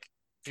 He's like,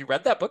 if you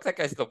read that book, that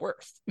guy's the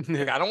worst.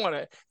 Like, I don't want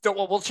to.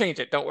 We'll change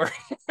it. Don't worry.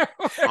 I'm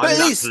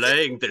not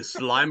playing this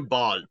slime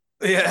ball.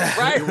 Yeah.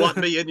 Right. You want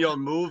me in your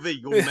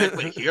movie? You make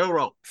me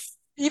hero.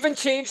 Even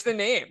change the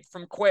name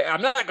from Quail.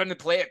 I'm not going to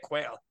play a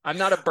quail. I'm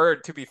not a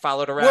bird to be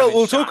followed around. Well, we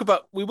will talk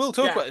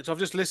about it. So I've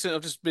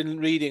just been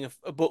reading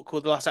a book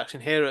called The Last Action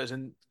Heroes,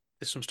 and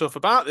there's some stuff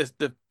about this,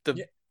 the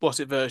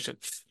what's it version.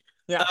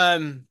 Yeah.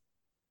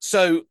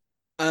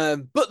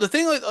 But the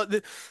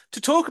thing, to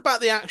talk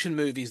about the action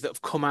movies that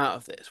have come out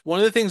of this, one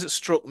of the things that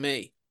struck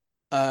me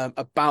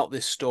about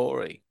this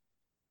story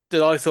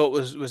that I thought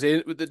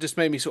that just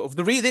made me sort of,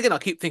 the reading, I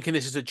keep thinking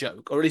this is a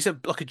joke, or at least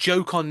like a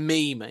joke on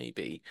me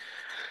maybe,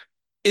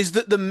 is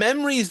that the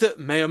memories that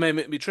may or may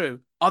not be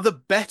true are the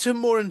better,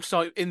 more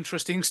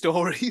interesting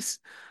stories.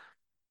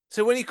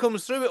 So when he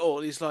comes through it all,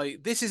 he's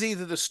like, this is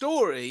either the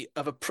story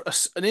of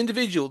an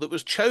individual that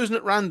was chosen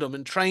at random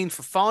and trained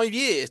for 5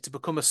 years to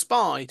become a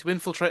spy, to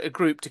infiltrate a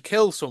group, to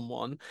kill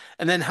someone,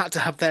 and then had to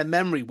have their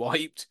memory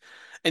wiped.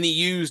 And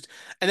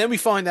then we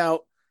find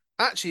out,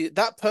 actually,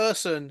 that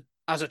person,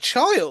 as a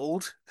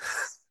child,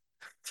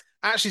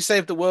 actually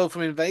saved the world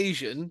from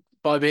invasion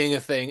by being a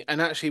thing, and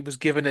actually was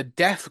given a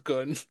death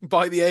gun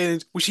by the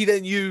aliens, which he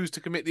then used to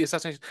commit the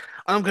assassination.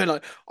 And I'm going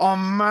like, oh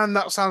man,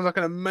 that sounds like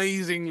an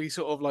amazingly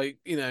sort of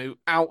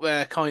out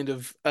there kind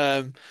of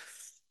thing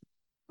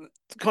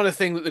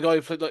that the guy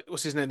who played, like,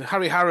 what's his name,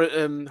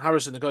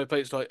 Harrison, the guy who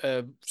plays like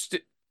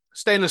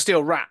Stainless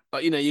Steel Rat.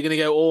 Like, you're going to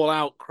go all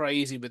out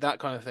crazy with that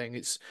kind of thing.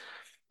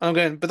 I'm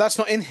going, but that's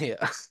not in here.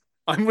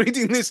 I'm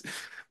reading this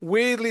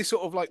weirdly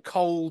sort of like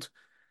cold,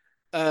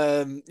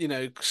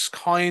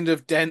 kind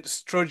of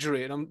dense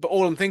drudgery, but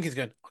all I'm thinking is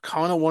going, I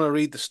kind of want to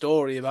read the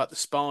story about the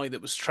spy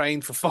that was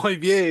trained for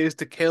 5 years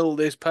to kill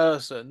this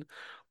person,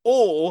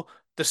 or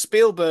the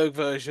Spielberg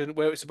version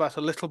where it's about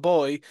a little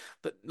boy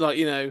that,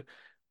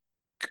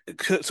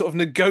 sort of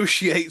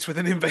negotiates with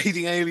an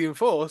invading alien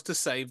force to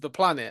save the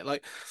planet.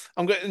 Like,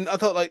 I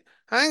thought, like,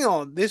 hang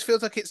on, this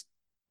feels like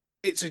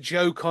it's a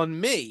joke on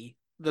me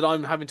that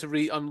I'm having to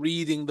read. I'm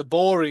reading the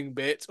boring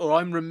bit, or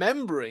I'm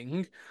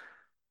remembering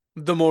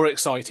the more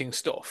exciting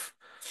stuff.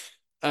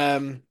 So I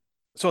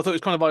thought it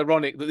was kind of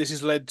ironic that this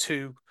has led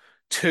to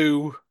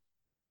two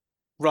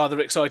rather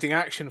exciting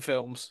action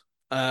films,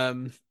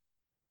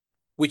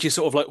 which is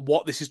sort of like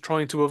what this is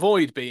trying to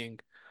avoid being.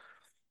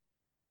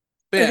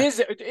 Yeah.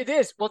 It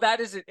is. Well, that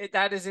is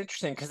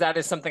interesting, because that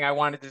is something I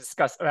wanted to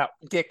discuss about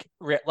Dick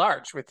writ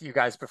large with you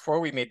guys before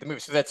we made the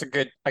move. So that's a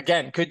good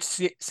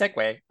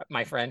segue,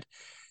 my friend.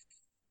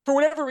 For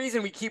whatever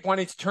reason, we keep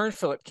wanting to turn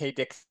Philip K.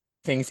 Dick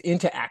things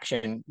into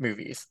action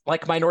movies.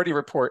 Like Minority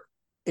Report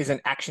is an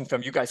action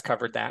film. You guys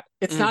covered that.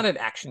 It's not an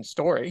action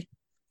story.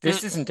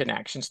 This isn't an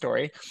action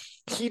story.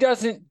 He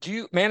doesn't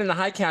do Man in the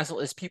High Castle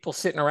is people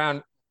sitting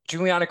around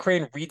Juliana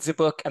Crane reads a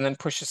book and then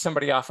pushes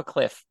somebody off a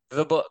cliff.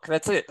 The book.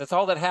 That's it. That's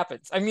all that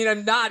happens. I mean,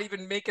 I'm not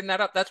even making that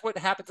up. That's what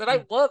happens. And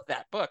I love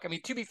that book. I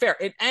mean, to be fair,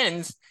 it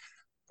ends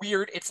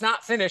weird. It's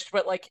not finished,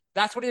 but like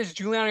that's what it is.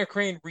 Juliana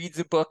Crane reads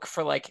a book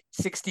for like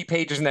 60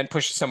 pages and then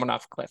pushes someone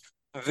off a cliff.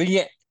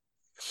 The end.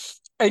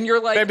 And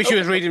you're like, Maybe she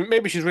was reading.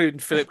 Maybe she's reading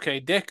Philip K.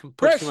 Dick and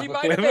bro, pushed him she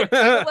off a might have cliff.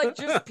 been, like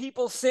just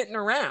people sitting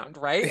around,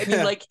 right? I mean,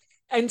 Yeah. like,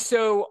 and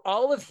so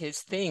all of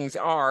his things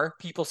are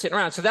people sitting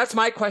around. So that's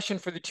my question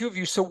for the two of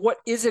you. So what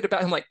is it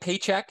about him? Like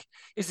Paycheck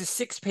is a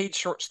 6-page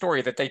short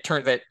story that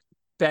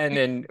Ben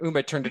and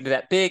Uma turned into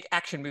that big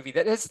action movie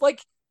that is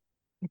like,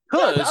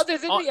 Because other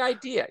than the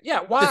idea. Yeah,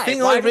 the why?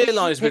 thing I Why do we keep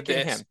realized with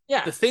picking this, him?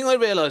 Yeah. the thing I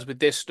realized with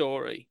this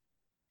story,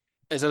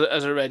 as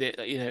I read it,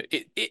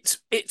 it's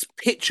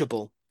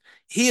pitchable.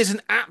 He is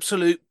an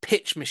absolute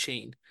pitch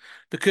machine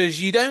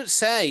because you don't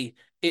say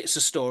it's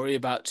a story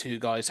about two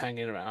guys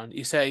hanging around.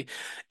 You say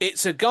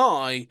it's a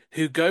guy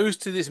who goes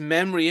to this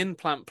memory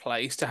implant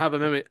place to have a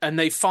memory, and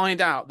they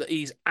find out that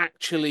he's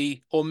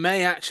actually or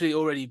may actually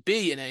already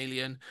be an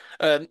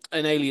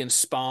alien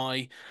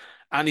spy,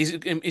 and he's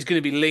going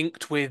to be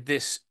linked with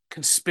this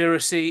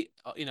conspiracy,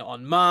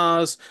 on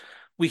Mars.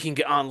 We can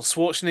get Arnold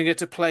Schwarzenegger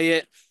to play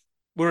it.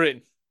 We're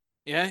in.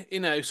 Yeah,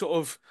 sort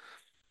of.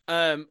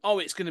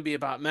 It's going to be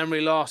about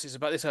memory loss. It's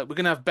about this. We're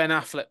going to have Ben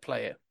Affleck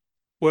play it.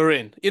 We're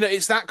in.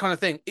 It's that kind of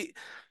thing.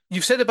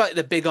 You've said about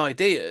the big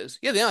ideas.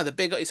 Yeah, they are the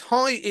big. It's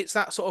high. It's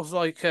that sort of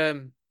like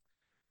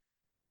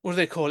what do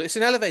they call it? It's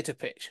an elevator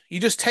pitch. You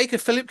just take a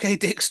Philip K.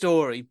 Dick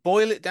story,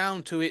 boil it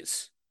down to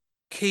its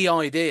key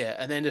idea,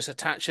 and then just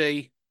attach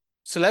a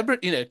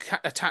celebrity.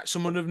 Attach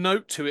someone of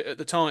note to it at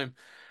the time.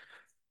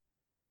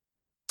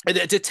 A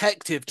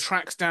detective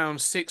tracks down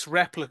six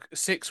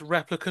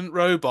replicant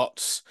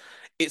robots.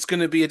 It's going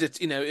to be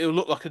it'll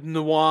look like a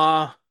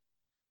noir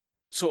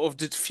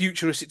sort of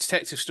futuristic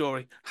detective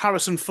story.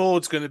 Harrison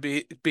Ford's going to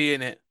be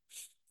in it.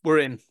 We're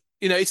in.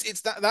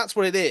 It's that's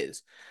what it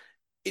is.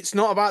 It's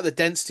not about the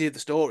density of the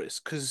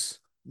stories because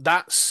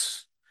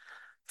that's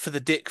for the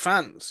Dick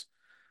fans.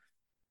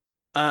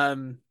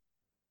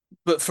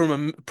 But from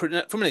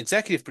an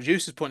executive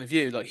producer's point of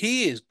view, like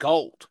he is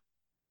gold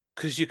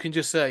because you can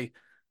just say,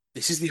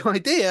 "This is the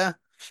idea.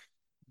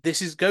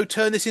 This is go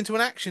turn this into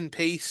an action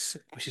piece,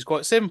 which is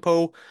quite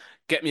simple.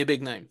 Get me a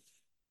big name."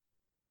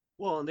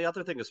 Well, and the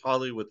other thing is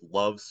Hollywood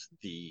loves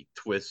the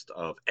twist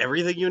of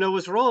everything you know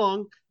is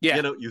wrong.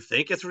 Yeah. You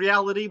think it's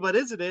reality, but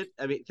isn't it?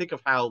 I mean, think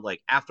of how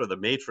like after the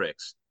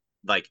Matrix,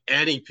 like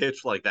any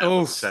pitch like that was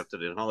Oh,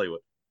 accepted in Hollywood.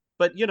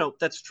 But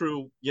that's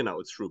true.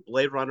 It's true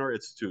Blade Runner.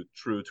 It's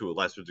true to a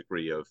lesser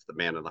degree of The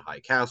Man in the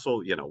High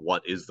Castle.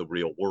 What is the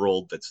real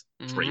world that's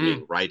mm,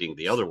 framing, writing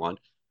the other one.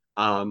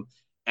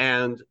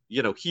 And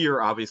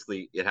here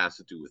obviously it has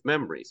to do with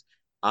memories.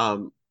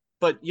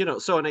 But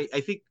so and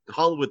I think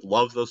Hollywood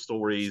loves those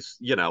stories.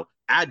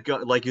 Add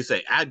gun, like you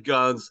say, add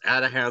guns,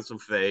 add a handsome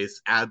face,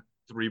 add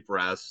 3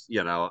 breasts,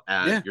 and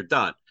yeah, you're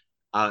done.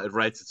 It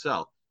writes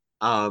itself.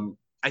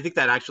 I think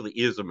that actually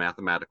is a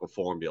mathematical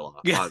formula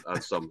yeah.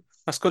 on some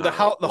That's called the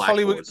blackboard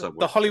Hollywood the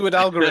somewhere. Hollywood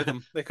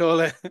algorithm they call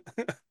it.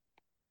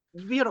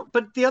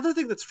 But the other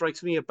thing that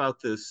strikes me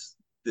about this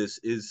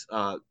is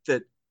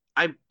that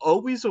I'm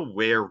always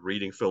aware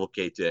reading Philip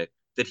K. Dick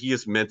that he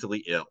is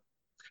mentally ill.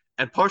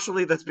 And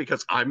partially that's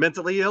because I'm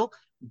mentally ill,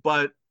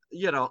 but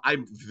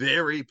I'm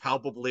very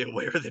palpably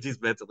aware that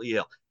he's mentally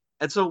ill.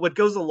 And so what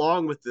goes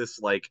along with this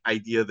like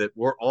idea that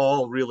we're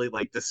all really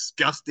like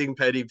disgusting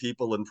petty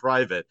people in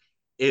private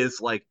is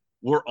like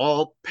we're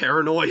all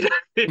paranoid.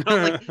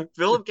 Like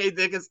Philip K.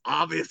 Dick is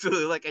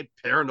obviously like a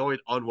paranoid,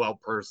 unwell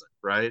person,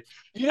 right?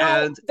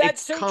 And it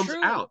That's so comes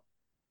true. out.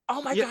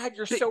 Oh my Yeah, God,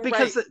 you're so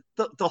because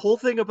right. the whole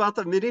thing about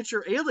the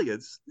miniature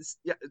aliens,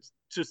 yeah,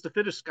 just to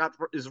finish, Scott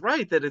is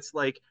right that it's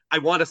like I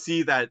want to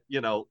see that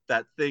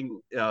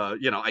thing.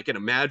 I can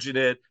imagine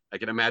it. I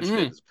can imagine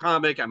it Mm, as a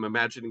comic. I'm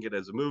imagining it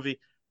as a movie.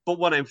 But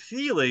what I'm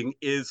feeling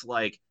is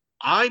like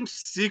I'm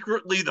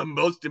secretly the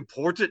most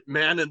important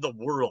man in the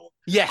world.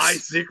 I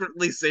yes.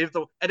 secretly saved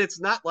and it's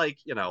not like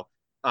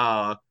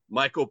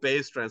Michael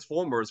Bay's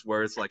Transformers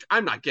where it's like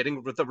I'm not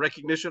getting the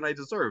recognition I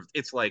deserved.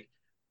 It's like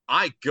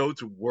I go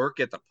to work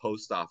at the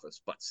post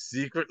office, but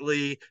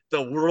secretly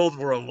the world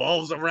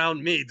revolves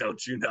around me,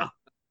 don't you know? Well,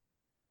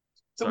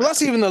 Sorry.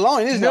 that's even the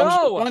line, isn't it? I'm just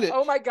going to No. find it.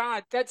 Oh my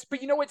God.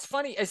 But you know what's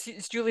funny? As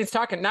Julian's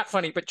talking, not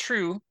funny, but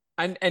true.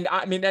 And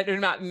I mean, I'm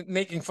not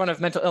making fun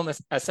of mental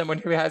illness as someone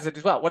who has it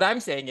as well. What I'm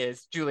saying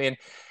is, Julian,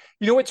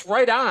 you know what's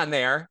right on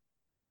there?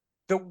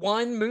 The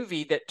one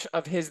movie that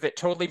of his that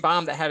totally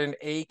bombed that had an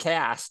A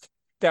cast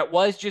that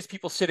was just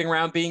people sitting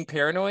around being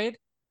paranoid,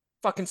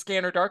 fucking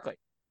Scanner Darkly,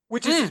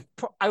 which is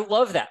Mm. I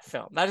love that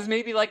film. That is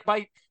maybe like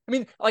I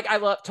mean, like I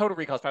love Total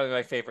Recall is probably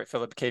my favorite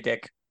Philip K.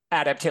 Dick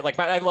adaptation. Like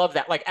I love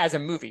that like as a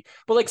movie,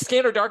 but like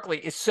Scanner Darkly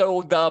is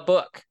so the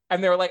book,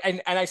 and they're like,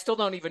 and I still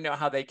don't even know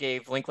how they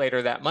gave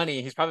Linklater that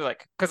money. He's probably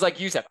like, because like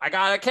you said, I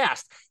got a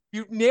cast.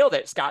 You nailed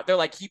it, Scott. They're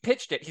like, he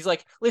pitched it. He's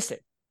like, listen,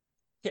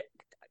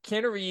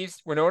 Keanu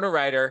Reeves, Winona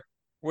Ryder,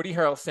 Woody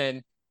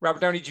Harrelson, Robert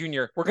Downey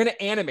Jr., we're going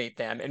to animate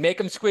them and make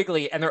them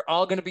squiggly, and they're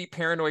all going to be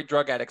paranoid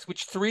drug addicts,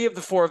 which 3 of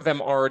the 4 of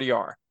them already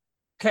are.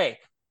 Okay,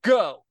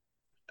 go.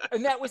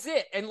 And that was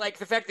it. And like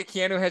the fact that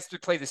Keanu has to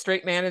play the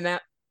straight man in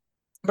that,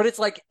 but it's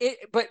like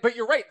but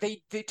you're right,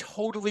 they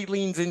totally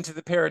leans into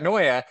the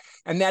paranoia,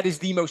 and that is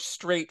the most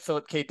straight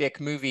Philip K.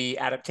 Dick movie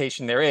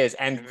adaptation there is,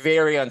 and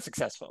very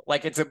unsuccessful.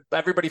 Like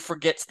everybody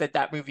forgets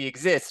that movie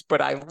exists,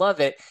 but I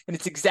love it, and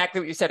it's exactly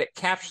what you said. It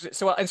captures it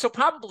so well. And so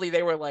probably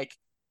they were like,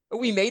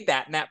 we made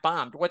that and that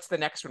bombed. What's the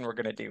next one we're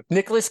going to do?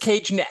 Nicolas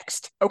Cage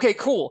next. Okay,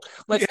 cool.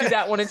 Let's do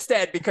that one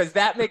instead, because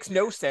that makes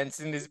no sense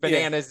and is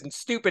bananas and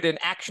stupid and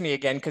actiony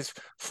again, because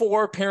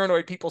 4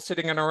 paranoid people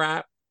sitting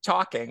around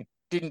talking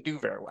didn't do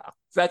very well.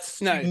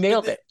 You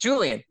nailed it.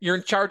 Julian, you're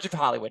in charge of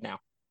Hollywood now.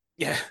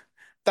 Yeah,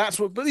 that's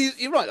what. But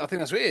you're right. I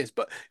think that's what it is.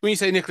 But when you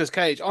say Nicolas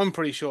Cage, I'm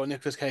pretty sure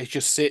Nicolas Cage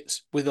just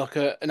sits with like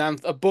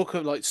a book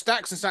of like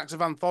stacks and stacks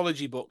of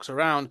anthology books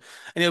around,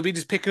 and he'll be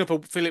just picking up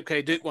a Philip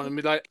K. Dick one and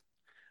be like,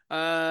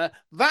 that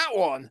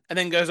one, and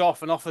then goes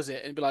off and offers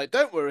it and be like,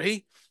 don't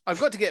worry, I've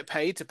got to get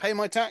paid to pay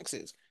my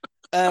taxes.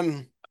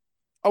 I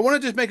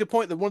want to just make a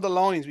point that one of the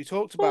lines we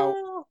talked about,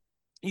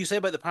 you say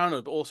about the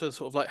paranoid, but also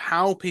sort of like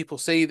how people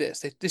see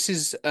this. This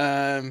is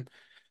when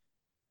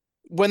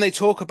they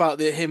talk about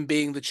him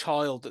being the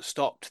child that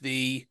stopped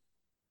the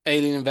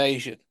alien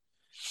invasion.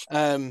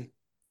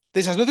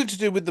 This has nothing to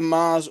do with the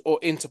Mars or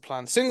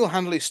Interplan,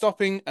 single-handedly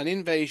stopping an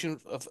invasion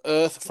of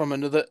Earth from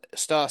another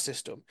star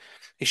system.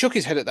 He shook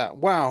his head at that.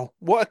 Wow,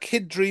 what a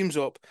kid dreams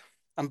up,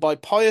 and by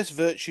pious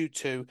virtue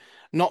too,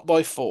 not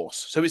by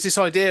force. So it's this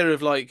idea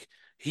of like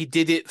he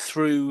did it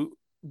through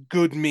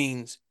good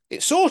means.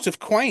 It's sort of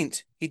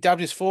quaint. He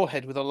dabbed his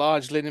forehead with a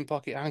large linen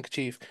pocket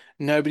handkerchief.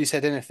 Nobody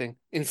said anything.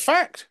 In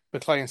fact,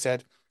 McLean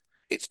said,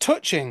 it's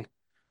touching,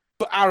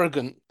 but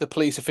arrogant, the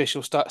police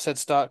official said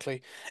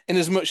starkly,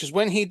 inasmuch as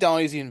when he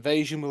dies, the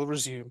invasion will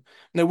resume.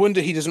 No wonder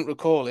he doesn't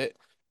recall it.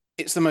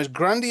 It's the most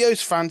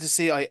grandiose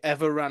fantasy I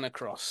ever ran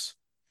across.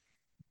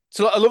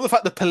 So I love the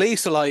fact the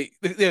police are like,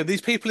 these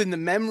people in the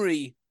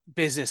memory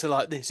business are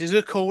like, this is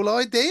a cool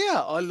idea.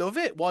 I love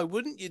it. Why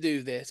wouldn't you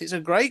do this? It's a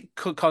great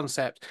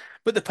concept.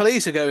 But the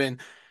police are going,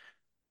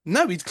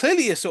 no, he's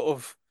clearly a sort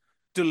of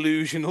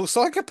delusional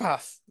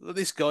psychopath.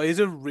 This guy is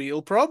a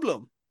real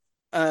problem.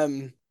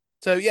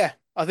 So yeah,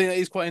 I think that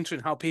is quite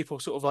interesting how people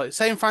sort of like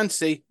same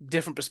fantasy,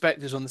 different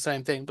perspectives on the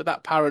same thing, but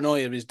that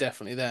paranoia is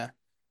definitely there.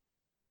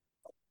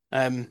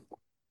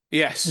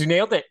 Yes. You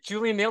nailed it.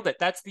 Julian nailed it.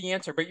 That's the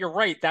answer. But you're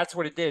right. That's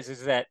what it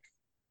is that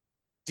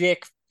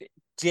Dick,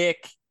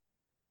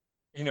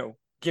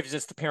 gives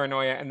us the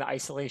paranoia and the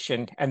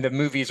isolation, and the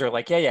movies are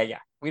like, yeah.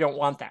 We don't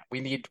want that. I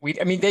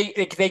mean,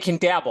 they can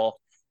dabble.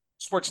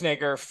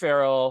 Schwarzenegger,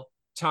 Farrell,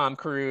 Tom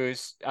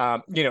Cruise,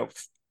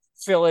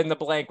 fill in the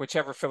blank,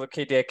 whichever Philip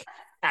K. Dick,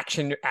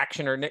 action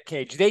or Nick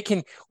Cage. They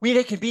can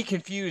be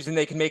confused and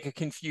they can make a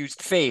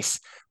confused face,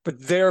 but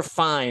they're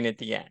fine at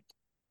the end,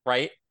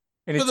 right?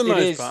 And for the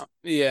most part,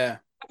 yeah.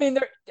 I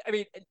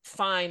mean,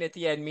 fine at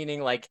the end,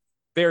 meaning like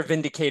they're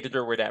vindicated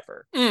or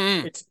whatever.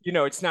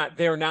 Mm-hmm.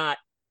 They're not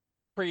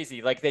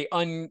crazy. Like they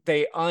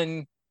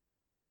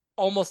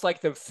almost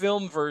like the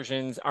film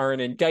versions are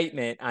an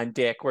indictment on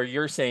Dick, where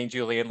you're saying,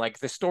 Julian, like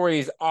the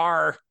stories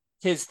are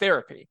his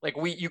therapy. Like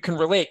you can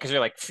relate because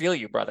you're like, feel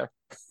you, brother.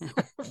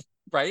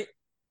 Right?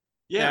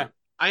 Yeah.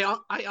 I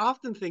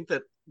often think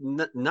that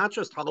not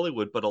just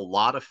Hollywood, but a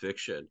lot of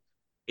fiction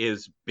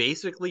is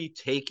basically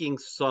taking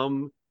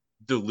some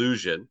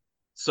delusion,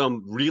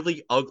 some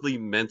really ugly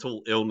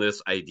mental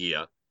illness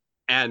idea,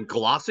 and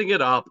glossing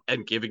it up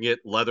and giving it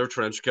leather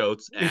trench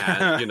coats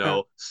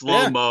and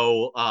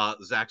slow-mo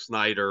Zack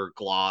Snyder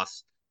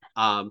gloss.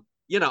 I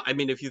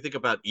mean, if you think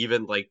about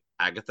even like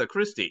Agatha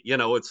Christie,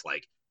 it's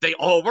like they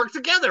all work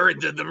together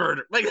and did the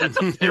murder. Like that's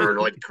a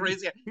paranoid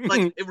crazy.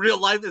 Like in real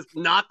life is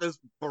not this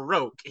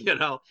baroque,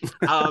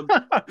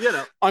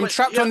 I'm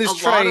trapped on this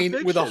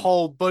train with a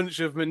whole bunch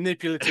of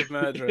manipulative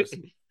murderers.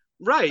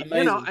 Right.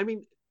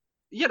 Amazing.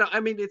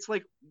 It's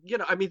like,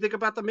 think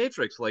about the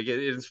Matrix. Like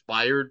it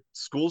inspired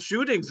school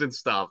shootings and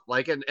stuff,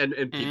 like, and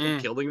people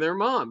killing their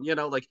mom,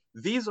 like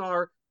these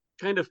are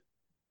kind of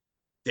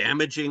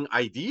damaging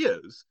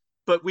ideas,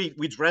 but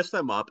we dress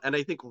them up. And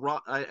I think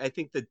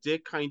that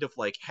Dick kind of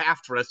like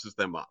half dresses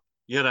them up,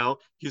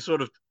 he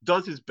sort of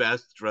does his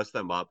best to dress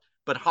them up,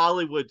 but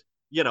Hollywood,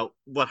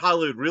 what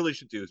Hollywood really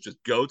should do is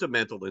just go to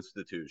mental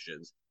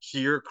institutions,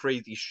 hear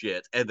crazy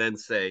shit, and then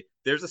say,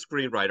 there's a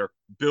screenwriter,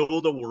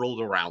 build a world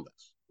around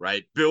us.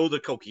 Right? Build a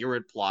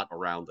coherent plot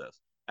around this.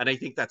 And I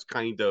think that's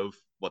kind of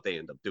what they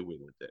end up doing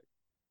with it.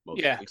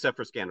 Mostly, except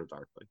for Scanner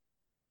Darkly.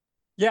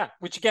 Yeah,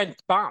 which again,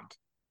 bombed.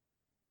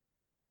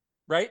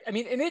 Right? I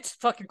mean, and it's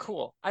fucking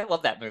cool. I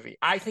love that movie.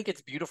 I think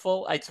it's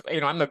beautiful.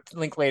 I'm a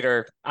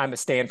Linklater. I'm a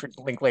stand for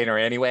Linklater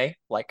anyway.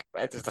 Like,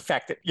 it's the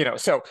fact that,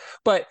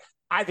 but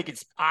I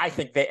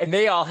think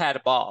they all had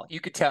a ball.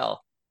 You could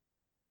tell.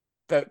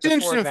 It's an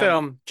interesting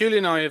film. Julie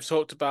and I have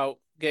talked about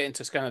getting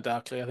to Scanner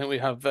Darkly. I think we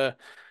have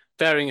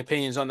varying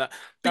opinions on that.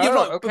 But you're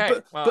Oh, right. But okay.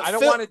 but Well, but I don't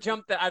Phil, want to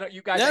jump that. I don't.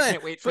 You guys, no, I no,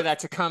 can't wait for but that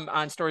to come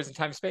on Stories in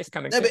Time Space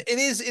coming no, but soon.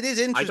 it is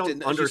I don't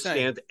interesting, as you say.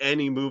 understand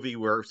any movie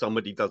where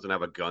somebody doesn't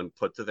have a gun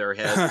put to their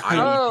head. I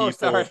need Oh,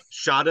 sorry. people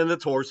shot in the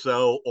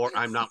torso, or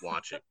I'm not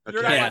watching.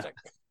 You're not Okay. Yeah, watching,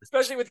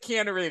 especially with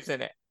Keanu Reeves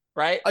in it,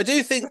 right? I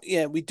do think,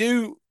 yeah, we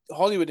do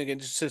Hollywood again.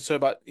 Just so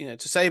about to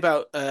say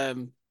about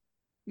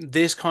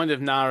this kind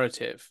of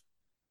narrative,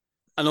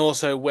 and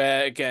also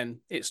where again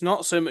it's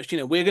not so much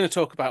we're going to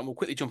talk about and we'll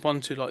quickly jump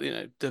onto like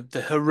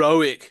the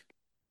heroic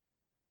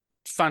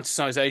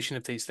fantasization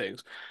of these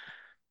things.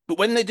 But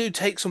when they do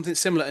take something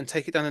similar and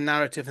take it down a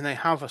narrative, and they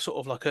have a sort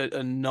of like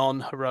a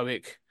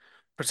non-heroic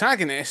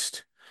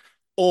protagonist,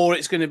 or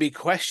it's going to be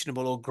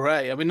questionable or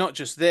grey. I mean, not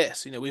just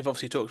this. We've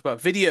obviously talked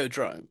about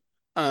Videodrome,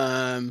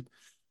 um,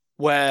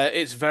 where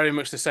it's very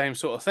much the same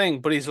sort of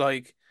thing. But he's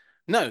like,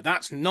 no,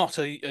 that's not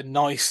a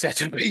nice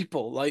set of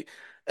people. Like,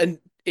 and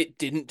it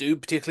didn't do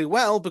particularly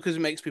well because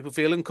it makes people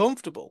feel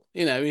uncomfortable.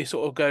 You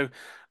sort of go,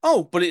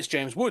 oh, but it's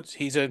James Woods.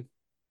 He's a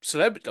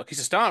celebrity. Like, he's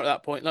a star at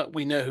that point. Like,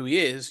 we know who he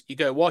is. You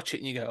go watch it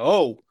and you go,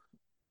 oh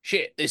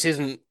shit, this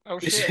isn't Oh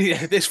this. shit.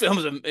 Yeah, this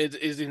film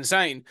is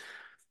insane.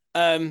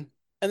 Um,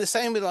 and the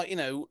same with like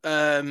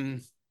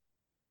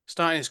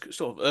starting his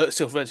sort of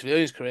still relatively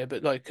early in his career,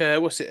 but like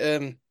what's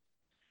it?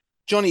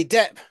 Johnny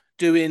Depp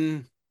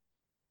doing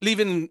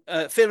leaving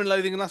Fear and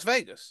Loathing in Las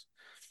Vegas.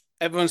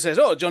 Everyone says,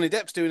 "Oh, Johnny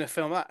Depp's doing a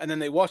film that," and then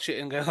they watch it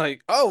and go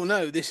like, "Oh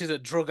no, this is a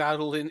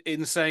drug-addled,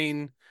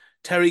 insane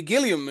Terry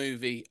Gilliam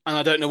movie," and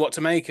I don't know what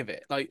to make of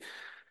it. Like,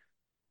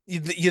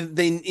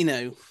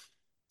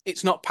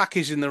 it's not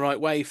packaged in the right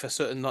way for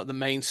certain like the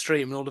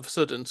mainstream, and all of a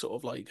sudden, sort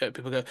of like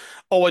people go,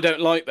 "Oh, I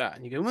don't like that,"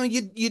 and you go, "Well,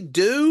 you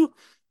do,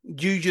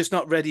 you just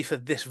not ready for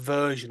this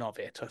version of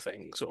it." I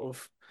think sort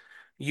of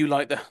you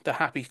like the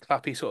happy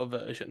clappy sort of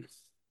version.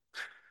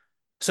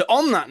 So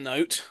on that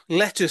note,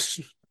 let us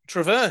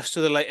traverse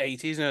to the late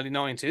 80s and early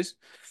 90s.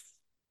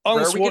 Where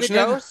Arnold are we going to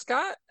go, Schwarzenegger.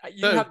 Scott?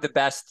 You So have the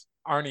best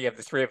Arnie of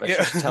the three of us. You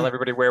yeah, should tell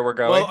everybody where we're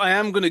well, going. I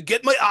am going to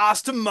get my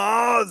ass to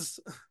Mars.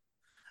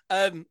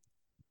 Um,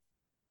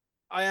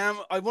 I am.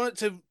 I wanted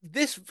to.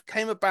 This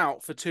came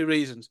about for two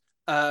reasons.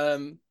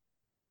 Um,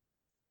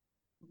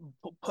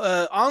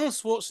 Arnold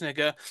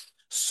Schwarzenegger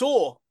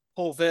saw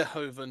Paul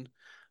Verhoeven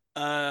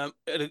at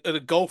a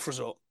golf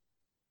resort,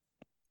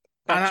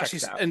 and That actually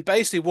checks out. and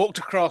basically walked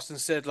across and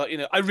said like,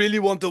 I really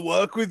want to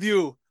work with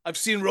you. I've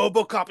seen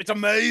RoboCop. It's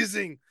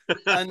amazing.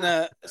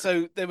 And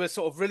so they were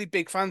sort of really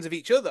big fans of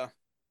each other.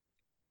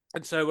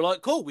 And so we're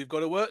like, cool, we've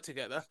got to work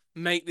together,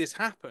 make this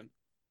happen.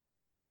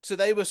 So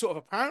they were sort of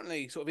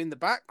apparently sort of in the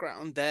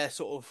background, their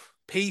sort of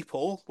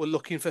people were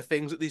looking for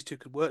things that these two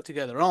could work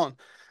together on.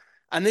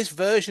 And this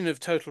version of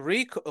Total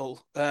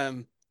Recall,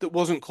 that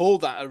wasn't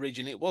called that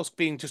originally, it was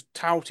being just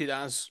touted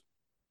as,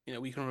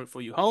 we can run it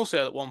for you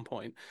wholesale at one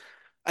point.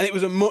 And it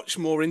was a much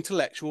more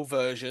intellectual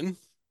version.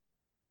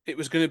 It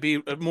was going to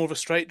be more of a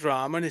straight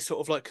drama and it's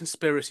sort of like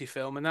conspiracy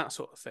film and that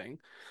sort of thing.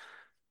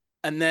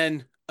 And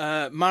then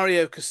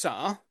Mario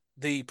Casar,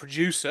 the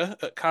producer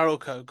at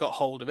Carolco, got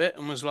hold of it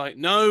and was like,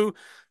 "No,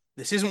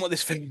 this isn't what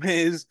this film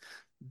is.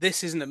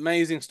 This is an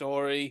amazing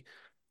story."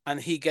 And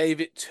he gave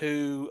it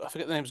to, I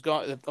forget the name's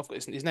guy. I've got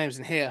his name's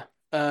in here.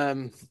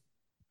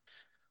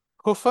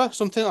 Huffer,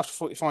 something. That's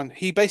fine.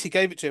 He basically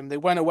gave it to him. They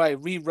went away,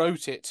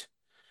 rewrote it,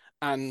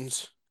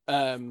 and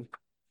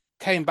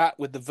came back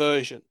with the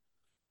version.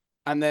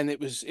 And then it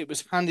was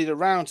handed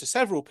around to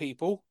several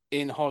people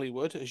in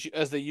Hollywood,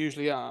 as they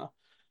usually are.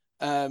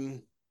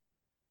 Um,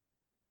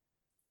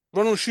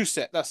 Ronald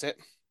Shusett, that's it.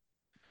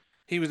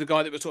 He was the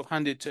guy that was sort of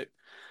handed to.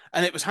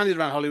 And it was handed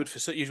around Hollywood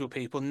for usual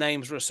people.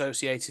 Names were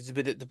associated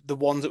with it, the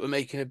ones that were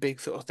making a big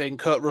sort of thing.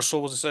 Kurt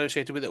Russell was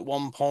associated with it at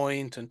one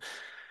point, and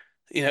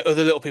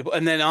other little people.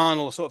 And then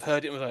Arnold sort of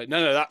heard it and was like, "No,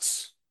 no,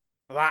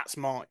 that's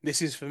mine.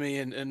 This is for me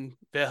and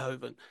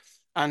Verhoeven."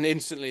 And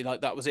instantly,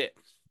 like that was it.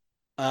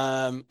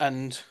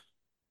 And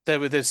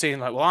they're seeing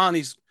like, well,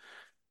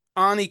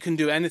 Arnie can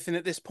do anything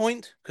at this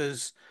point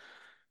because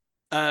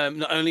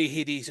not only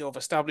had he sort of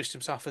established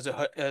himself as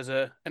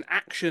an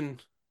action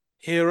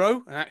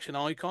hero, an action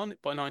icon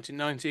by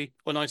 1990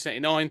 or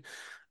 1989.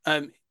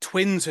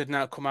 Twins had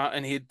now come out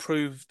and he had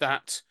proved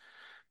that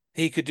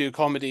he could do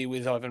comedy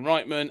with Ivan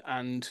Reitman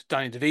and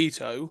Danny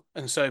DeVito,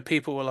 and so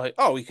people were like,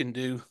 "Oh, he can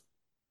do,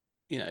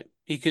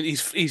 he can.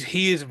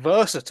 He is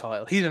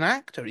versatile. He's an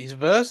actor. He's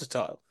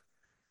versatile."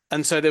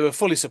 And so they were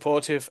fully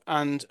supportive,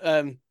 and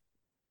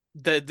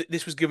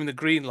this was given the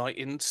green light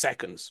in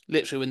seconds,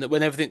 literally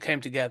when everything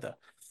came together.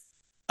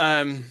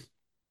 Um,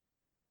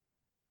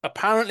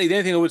 Apparently, the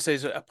only thing I would say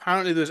is that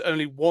apparently there's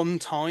only one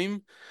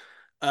time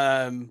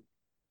um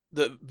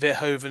that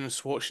Verhoeven and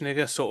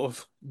Schwarzenegger sort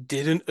of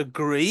didn't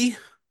agree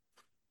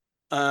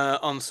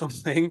on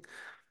something.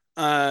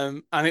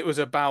 And it was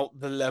about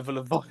the level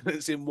of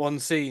violence in one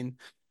scene.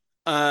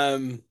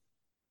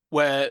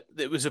 Where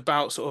it was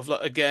about sort of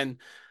like again,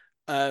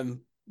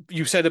 um,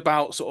 you said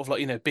about sort of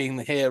like being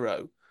the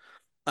hero.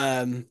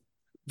 Um,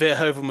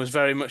 Verhoeven was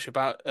very much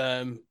about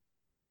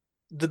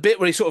the bit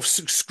where he sort of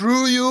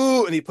screw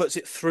you and he puts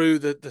it through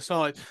the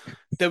side.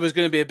 there was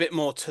going to be a bit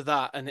more to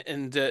that,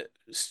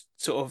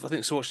 sort of I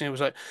think Schwarzenegger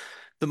was like,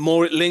 the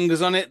more it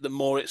lingers on it, the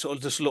more it sort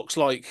of just looks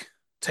like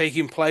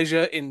taking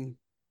pleasure in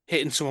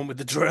hitting someone with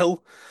the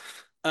drill.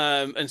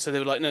 And so they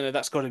were like, no,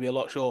 that's got to be a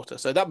lot shorter.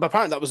 So that, but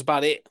apparently that was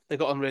about it. They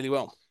got on really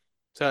well.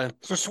 So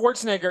So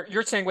Schwarzenegger,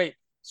 you're saying, wait,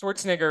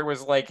 Schwarzenegger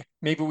was like,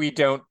 maybe we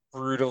don't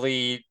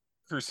brutally yeah,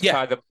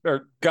 crucify the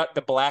or gut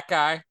the black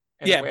guy,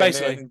 yeah,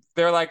 basically. and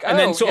they're like, And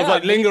then oh sort of yeah,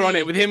 like linger on it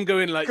maybe with him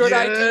going like, good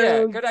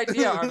yeah,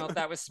 idea, Arnold.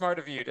 That was smart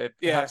of you to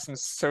yeah, have some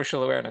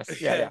social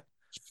awareness. Yeah, yeah.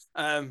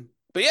 yeah.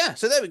 But yeah,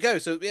 so there we go.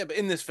 So yeah, but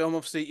in this film,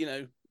 obviously,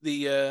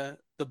 the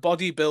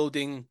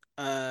bodybuilding,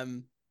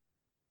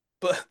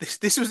 but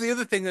this was the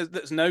other thing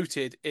that's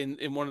noted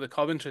in one of the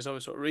commentaries I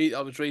was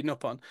reading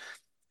up on.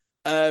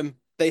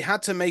 They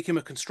had to make him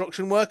a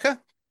construction worker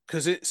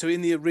because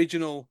in the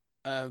original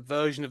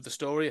version of the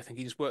story, I think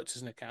he just worked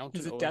as an He's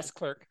accountant a or desk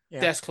clerk.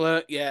 Yeah. desk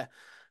clerk, yeah.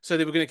 So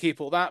they were going to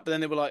keep all that, but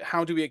then they were like,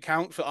 how do we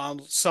account for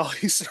Arnold's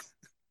size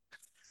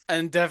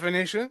and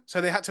definition? So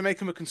they had to make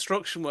him a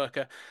construction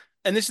worker.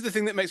 And this is the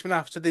thing that makes me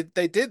laugh. So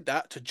they did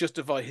that to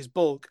justify his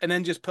bulk and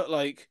then just put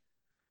like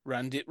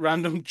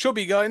random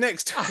chubby guy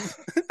next to him.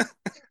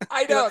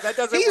 I You're know like, that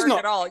doesn't he's work not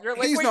at all. You're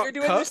like, he's wait, you're not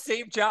doing the cut.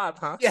 same job,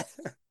 huh? Yeah.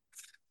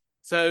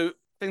 So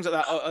things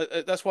like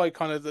that. That's why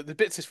kind of the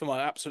bits of this film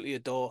I absolutely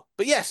adore.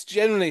 But yes,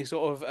 generally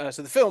sort of.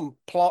 So the film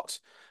plot.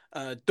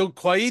 Doug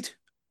Quaid.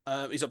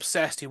 He's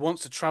obsessed. He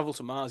wants to travel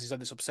to Mars. He's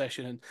had this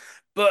obsession,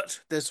 but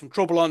there's some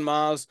trouble on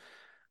Mars.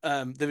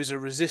 There is a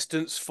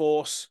resistance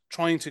force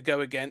trying to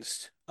go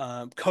against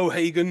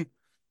Cohagen,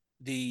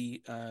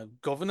 the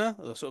governor,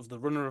 or sort of the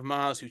runner of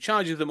Mars, who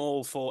charges them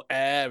all for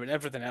air and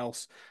everything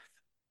else.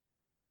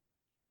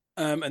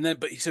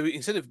 So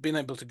instead of being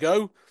able to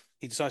go,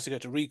 he decides to go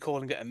to recall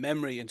and get a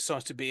memory and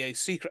decides to be a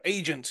secret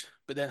agent,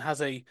 but then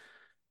has a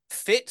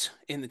fit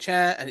in the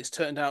chair, and it's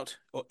turned out,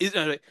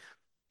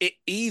 it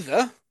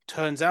either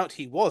turns out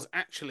he was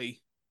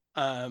actually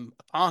a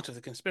part of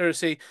the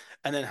conspiracy,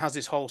 and then has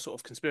this whole sort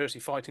of conspiracy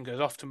fight and goes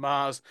off to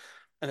Mars,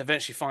 and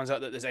eventually finds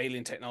out that there's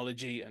alien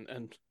technology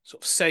and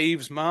sort of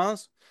saves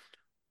Mars,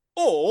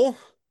 or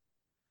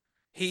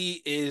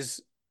he is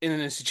in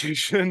an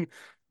institution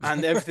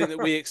and everything that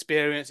we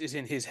experience is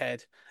in his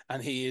head,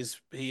 and he has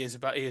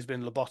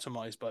been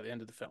lobotomized by the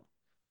end of the film.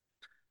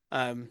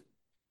 Um,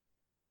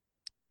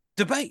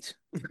 Debate.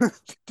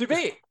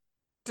 Debate.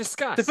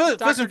 Discuss.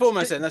 First and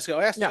foremost, then let's go.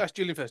 Yeah. Ask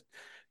Julian first.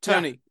 Yeah.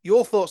 Tony,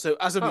 your thoughts though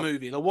as a Oh.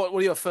 movie? Like, what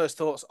are your first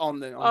thoughts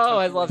on Oh,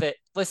 I Tokyo love Drift? it.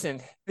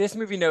 Listen, this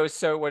movie knows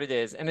so what it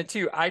is. And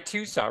I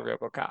too saw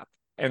RoboCop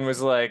and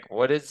was like,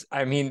 what is,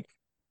 I mean,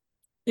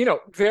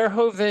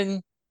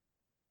 Verhoeven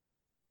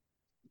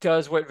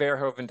does what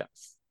Verhoeven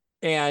does.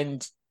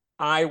 And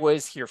I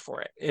was here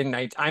for it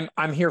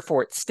I'm here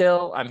for it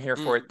still. I'm here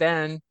for it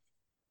then.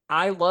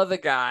 I love a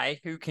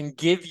guy who can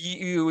give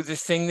you the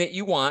thing that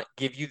you want,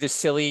 give you the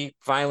silly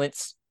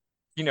violence,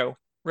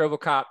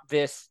 RoboCop,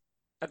 this,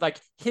 like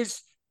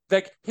his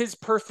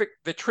perfect,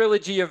 the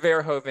trilogy of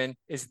Verhoeven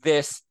is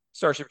this,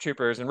 Starship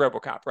Troopers and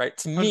RoboCop, right?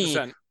 To me,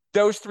 100%.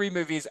 those three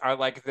movies are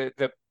like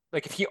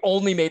like if he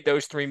only made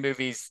those three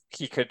movies,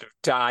 he could have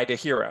died a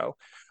hero.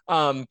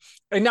 And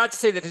not to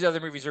say that his other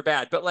movies are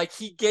bad, but like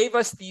he gave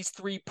us these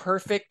three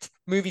perfect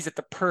movies at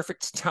the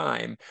perfect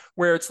time,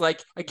 where it's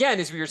like, again,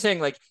 as we were saying,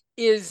 like,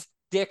 is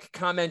Dick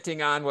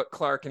commenting on what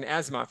Clark and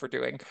Asimov are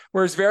doing,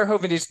 whereas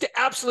Verhoeven is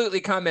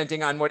absolutely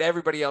commenting on what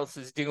everybody else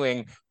is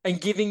doing and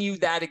giving you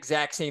that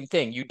exact same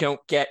thing. You don't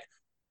get,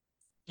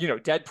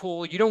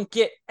 Deadpool. You don't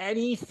get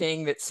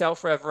anything that's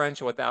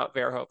self-referential without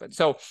Verhoeven.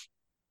 So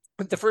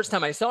the first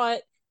time I saw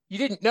it, I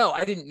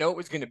didn't know it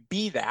was going to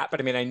be that, but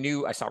I mean,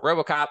 I saw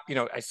RoboCop,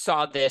 I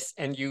saw this,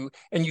 and you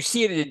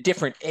see it at a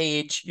different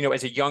age,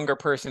 as a younger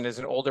person, as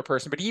an older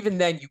person, but even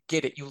then you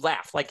get it, you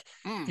laugh. Like,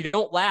 if you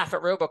don't laugh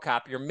at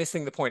RoboCop, you're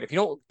missing the point. If you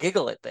don't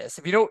giggle at this,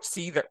 if you don't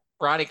see that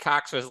Ronnie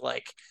Cox was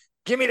like,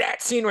 give me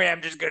that scene where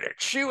I'm just going to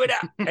chew it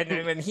up. And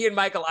then when he and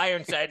Michael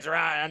Ironsides are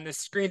on the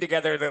screen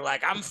together, they're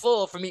like, I'm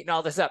full from eating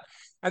all this up.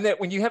 And that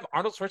when you have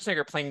Arnold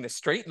Schwarzenegger playing the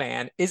straight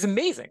man is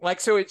amazing.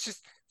 Like, so it's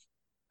just,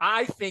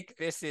 I think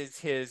this is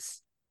his.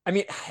 I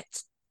mean,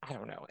 I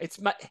don't know.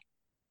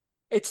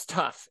 It's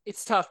tough.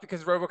 It's tough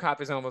because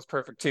RoboCop is almost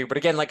perfect too. But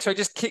again, like, so I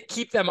just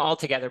keep them all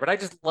together. But I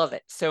just love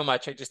it so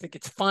much. I just think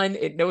it's fun.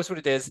 It knows what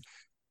it is.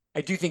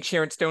 I do think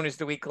Sharon Stone is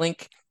the weak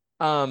link,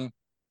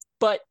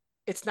 but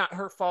it's not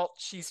her fault.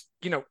 She's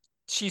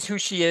who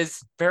she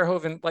is.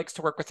 Verhoeven likes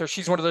to work with her.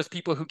 She's one of those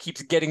people who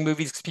keeps getting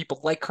movies because people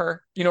like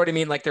her. You know what I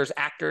mean? Like, there's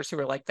actors who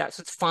are like that, so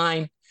it's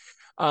fine.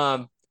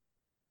 I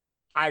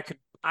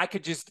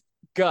could just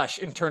gush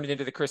and turn it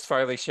into the Chris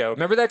Farley show.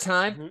 Remember that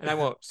time? And I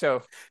won't.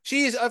 So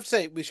She is, I have to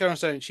say, with Sharon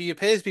Stone, she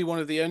appears to be one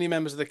of the only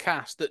members of the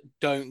cast that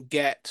don't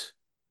get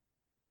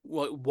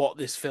what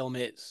this film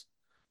is.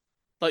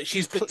 Like,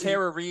 she's the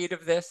Tara Reid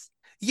of this.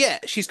 Yeah,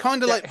 she's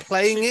kind of like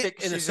playing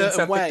it in a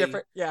certain way.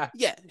 Different. Yeah.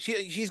 Yeah,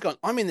 she's gone,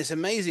 I'm in this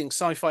amazing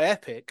sci-fi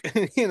epic,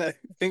 and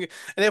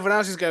everyone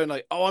else is going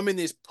like, oh, I'm in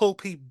this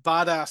pulpy,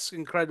 badass,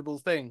 incredible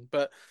thing.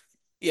 But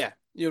yeah,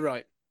 you're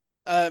right.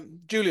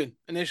 Julian,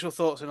 initial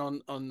thoughts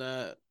on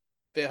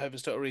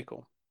Verhoeven's Total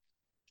Recall.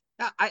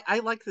 Yeah, I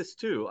like this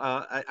too.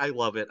 I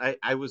love it.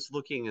 I was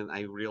looking and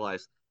I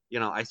realized,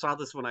 I saw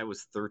this when I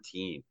was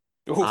 13.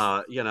 Oof. And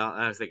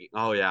I was thinking,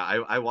 oh yeah,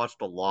 I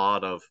watched a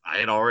lot of. I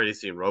had already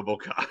seen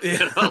RoboCop.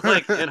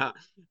 Yeah.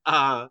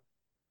 uh,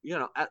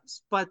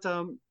 but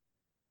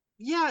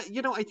yeah,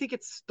 I think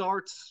it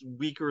starts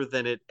weaker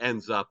than it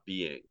ends up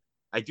being.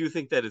 I do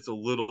think that it's a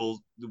little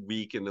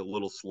weak and a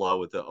little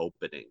slow at the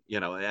opening.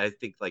 I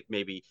think like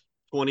maybe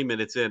 20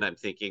 minutes in, I'm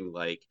thinking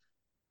like,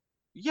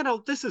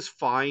 this is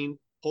fine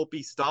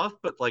pulpy stuff,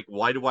 but like,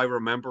 why do I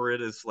remember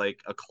it as like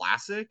a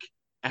classic?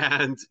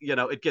 And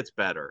it gets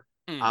better.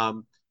 Mm.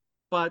 Um,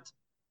 but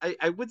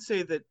I would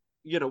say that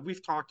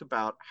we've talked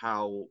about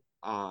how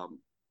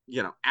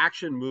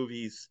action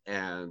movies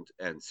and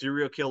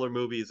serial killer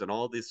movies and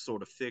all this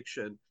sort of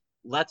fiction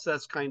lets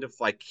us kind of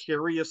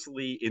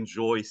vicariously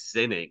enjoy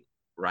sinning,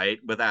 right,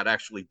 without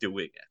actually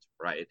doing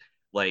it, right?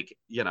 Like,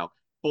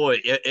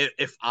 boy,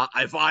 if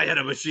I had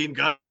a machine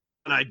gun,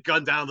 and I'd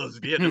gun down those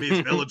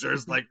Vietnamese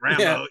villagers like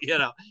Yeah.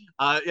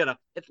 Rambo.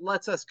 It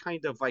lets us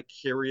kind of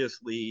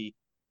vicariously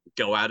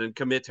go out and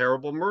commit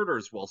terrible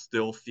murders while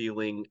still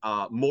feeling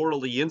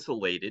morally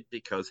insulated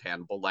because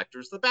Hannibal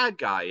Lecter's the bad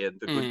guy and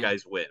the good Mm.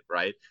 guys win,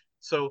 right?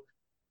 So,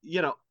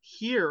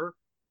 here,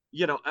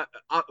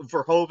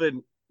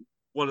 Verhoeven,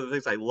 one of the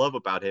things I love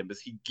about him is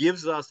he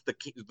gives us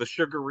the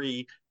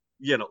sugary,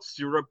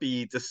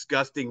 syrupy,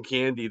 disgusting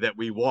candy that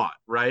we want,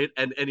 right?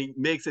 And he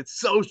makes it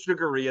so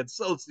sugary and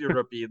so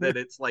syrupy that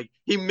it's like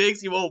he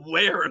makes you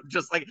aware of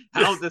just like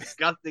how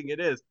disgusting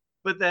it is.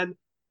 But then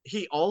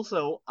he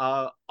also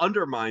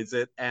undermines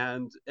it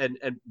and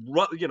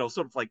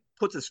sort of like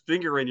puts his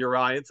finger in your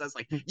eye and says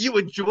like, you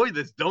enjoy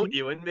this, don't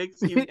you? And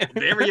makes you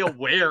very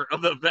aware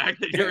of the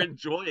fact that you're Yeah.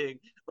 enjoying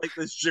like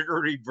this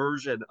sugary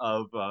version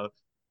of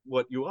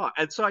what you are.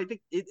 And so I think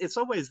in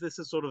some ways this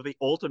is sort of the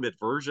ultimate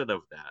version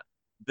of that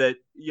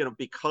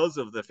because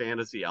of the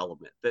fantasy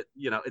element that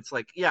it's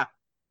like, yeah,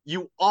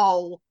 you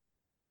all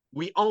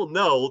we all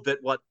know that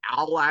what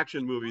all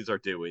action movies are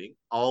doing,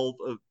 all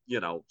of,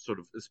 sort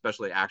of,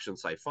 especially action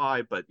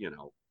sci-fi, but,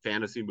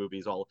 fantasy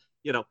movies, all,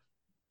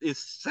 is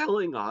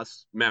selling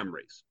us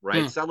memories,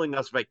 right? Mm. Selling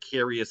us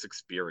vicarious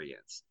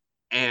experience.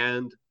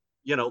 And,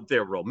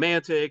 they're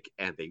romantic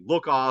and they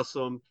look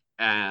awesome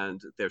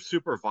and they're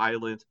super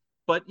violent.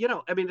 But,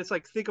 I mean, it's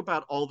like, think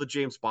about all the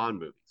James Bond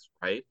movies,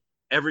 right?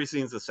 Every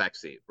scene's a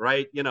sex scene,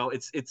 right?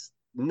 It's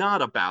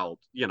not about,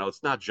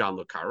 it's not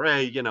Jean-Luc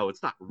Carré,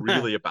 it's not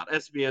really about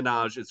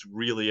espionage. It's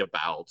really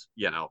about,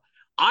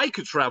 I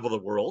could travel the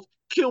world,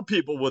 kill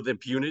people with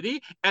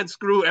impunity, and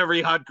screw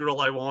every hot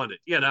girl I wanted,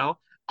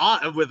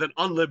 with an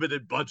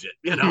unlimited budget,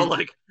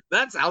 like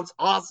that sounds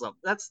awesome.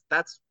 That's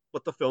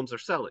what the films are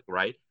selling,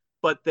 right?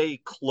 But they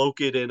cloak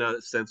it in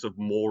a sense of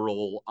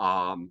moral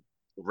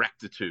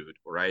rectitude,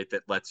 right?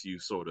 That lets you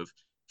sort of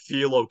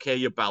feel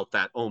okay about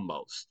that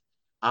almost.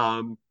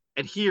 And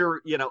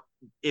here,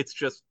 it's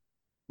just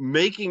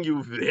making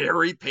you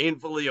very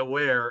painfully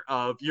aware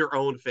of your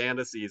own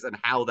fantasies and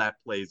how that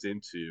plays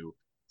into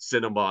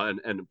cinema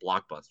and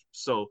blockbusters.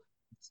 So,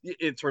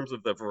 in terms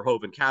of the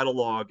Verhoeven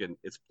catalog and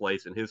its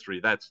place in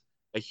history, that's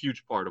a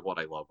huge part of what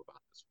I love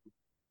about this.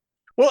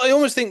 Well, I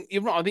almost think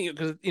you're right. I think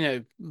because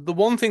the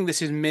one thing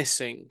this is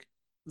missing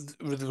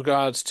with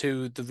regards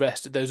to the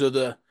rest of those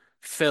other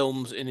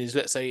films in his,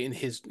 let's say, in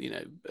his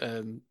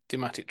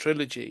thematic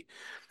trilogy,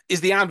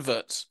 is the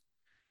adverts.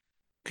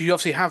 Because you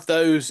obviously have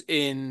those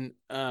in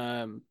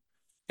RoboCop,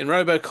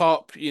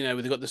 where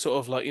they've got the sort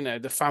of like,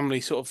 the family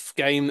sort of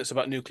game that's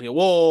about nuclear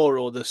war,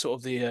 or the sort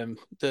of the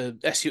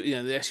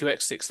the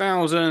SUX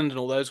 6000 and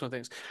all those kind of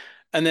things.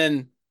 And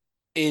then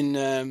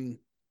in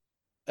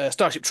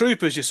Starship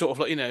Troopers, you're sort of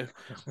like,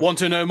 want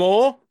to know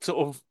more,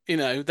 sort of,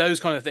 those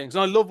kind of things.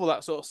 And I love all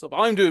that sort of stuff.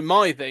 I'm doing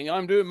my thing,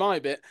 I'm doing my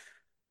bit,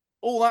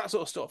 all that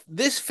sort of stuff.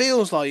 This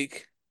feels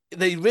like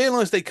they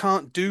realize they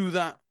can't do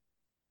that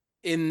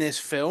in this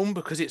film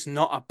because it's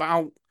not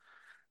about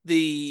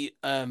the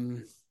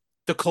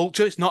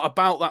culture. It's not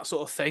about that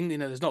sort of thing.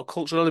 There's not a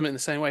cultural element in the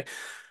same way.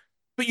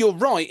 But you're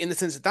right in the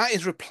sense that that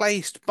is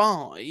replaced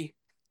by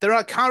there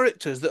are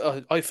characters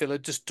that I feel are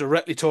just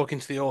directly talking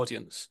to the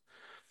audience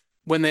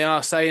when they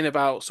are saying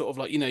about sort of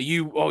like,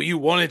 you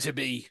wanted to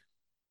be,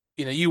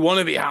 you want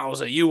to be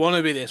Hauser, you want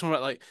to be this.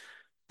 Like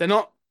they're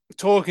not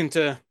talking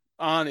to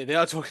Arnie, they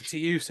are talking to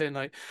you, saying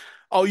like,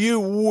 oh, you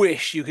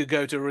wish you could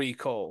go to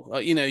recall.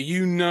 Like,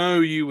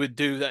 you would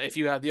do that if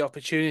you had the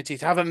opportunity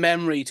to have a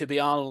memory to be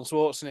Arnold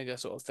Schwarzenegger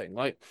sort of thing.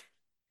 Like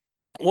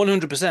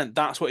 100%,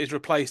 that's what is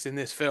replaced in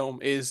this film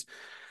is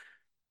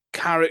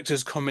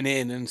characters coming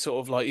in and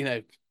sort of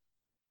like,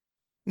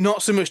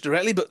 not so much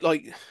directly, but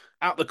like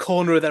out the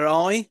corner of their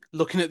eye,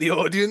 looking at the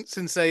audience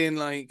and saying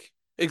like,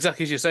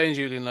 exactly as you're saying,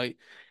 Julian, like,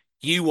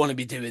 you want to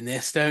be doing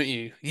this, don't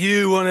you?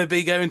 You want to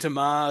be going to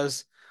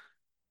Mars.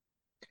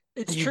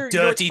 It's You true. It's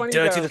dirty, funny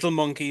dirty though. little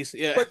monkeys.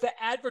 Yeah. But the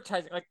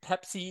advertising, like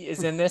Pepsi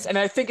is in this. And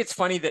I think it's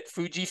funny that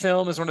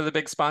Fujifilm is one of the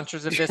big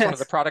sponsors of this, one of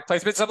the Yes. product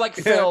placements. I'm like,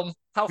 Yeah. film.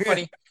 How Yeah.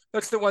 funny.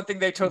 That's the one thing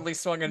they totally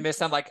swung and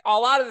missed on. Like a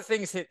lot of the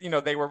things hit,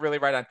 they were really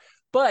right on.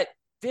 But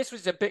this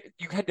was a big,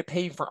 you had to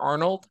pay for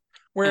Arnold,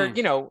 where, Mm.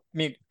 you know, I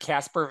mean,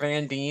 Casper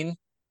Van Dien,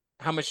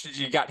 how much did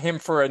you got him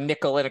for a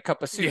nickel and a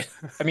cup of soup?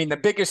 Yeah. I mean, the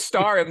biggest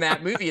star in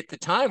that movie at the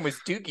time was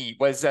Doogie,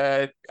 was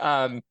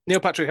Neil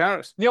Patrick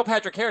Harris. Neil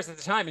Patrick Harris at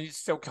the time, and he's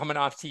still coming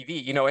off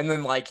TV, you know. And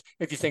then, like,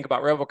 if you think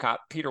about RoboCop,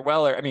 Peter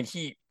Weller, I mean,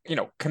 he, you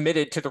know,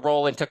 committed to the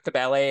role and took the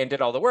ballet and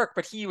did all the work,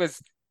 but he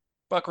was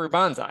Buckaroo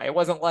Banzai. It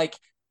wasn't like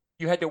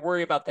you had to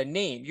worry about the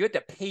name. You had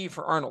to pay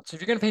for Arnold. So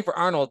if you're going to pay for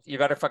Arnold, you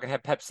better fucking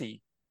have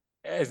Pepsi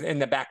as in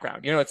the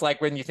background. You know, it's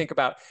like when you think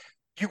about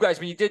you guys,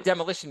 when you did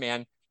Demolition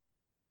Man,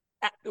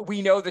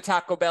 we know the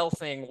Taco Bell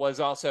thing was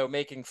also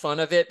making fun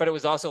of it, but it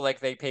was also like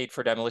they paid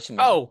for Demolition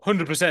Man. Oh,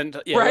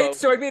 100%. Yeah, right. well,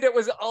 So I mean, it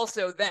was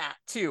also that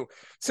too.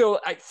 So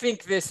I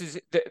think this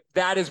is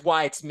that is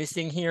why it's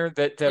missing here,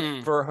 that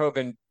the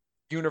Verhoeven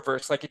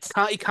universe, like it's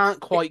he can't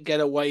quite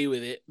get away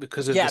with it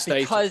because of the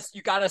status. because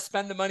you got to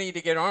spend the money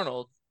to get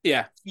Arnold.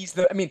 Yeah, he's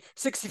the. I mean,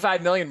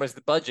 65 million was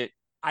the budget.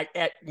 And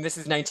this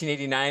is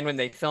 1989 when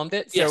they filmed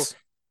it. So yes.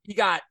 he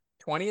got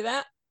 20 of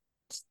that.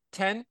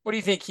 10. What do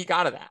you think he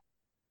got of that?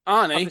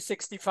 Arnie? Of the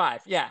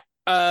 65. Yeah.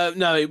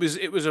 No, it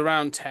was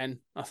around 10,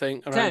 I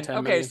think. Around 10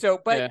 okay, million. So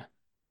but yeah.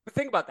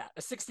 think about that.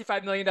 A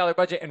 $65 million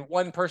budget and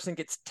one person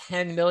gets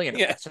 10 million.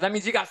 Yeah. So that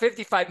means you got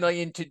 55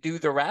 million to do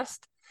the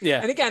rest.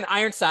 Yeah. And again,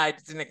 Ironside,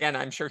 and again,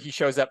 I'm sure he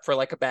shows up for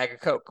like a bag of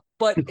Coke,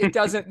 but it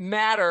doesn't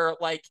matter.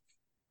 Like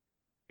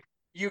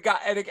you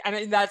got,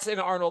 and that's an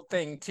Arnold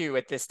thing too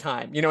at this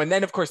time, you know. And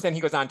then of course, then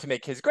he goes on to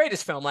make his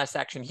greatest film, Last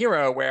Action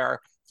Hero, where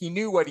he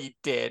knew what he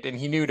did and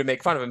he knew to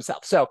make fun of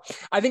himself. So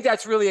I think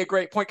that's really a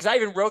great point, because I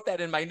even wrote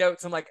that in my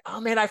notes. I'm like,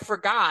 oh man, I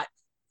forgot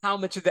how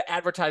much of the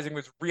advertising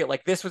was real.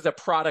 Like this was a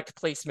product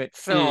placement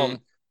film,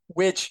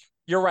 which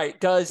you're right,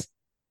 does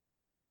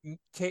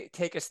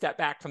take a step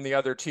back from the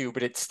other two,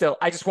 but it's still,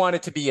 I just want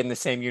it to be in the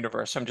same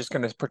universe. I'm just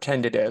going to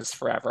pretend it is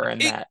forever,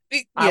 and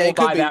I will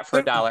buy that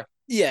for $1.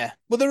 Yeah.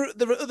 Well, there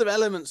are other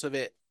elements of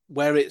it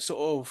where it's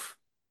sort of,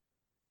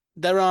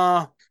 there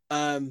are,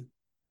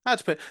 how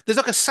to put it, there's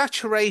like a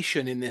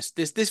saturation in this.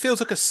 This feels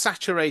like a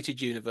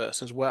saturated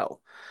universe as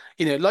well.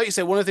 You know, like you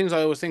said, one of the things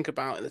I always think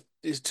about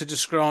is to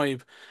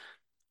describe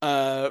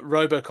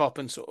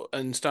RoboCop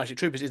and Starship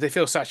Troopers is they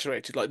feel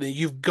saturated. Like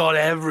you've got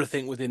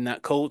everything within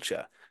that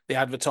culture. The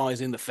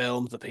advertising, the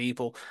films, the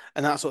people,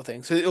 and that sort of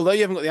thing. So although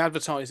you haven't got the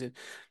advertising,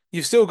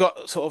 you've still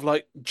got sort of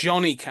like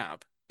Johnny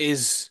Cab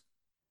is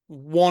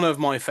one of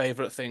my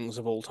favorite things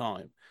of all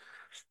time.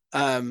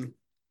 And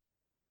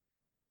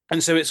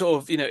so it's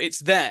sort of, you know, it's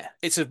there.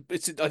 I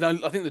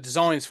think the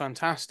design's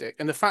fantastic.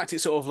 And the fact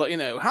it's sort of like, you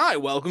know, hi,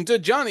 welcome to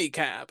Johnny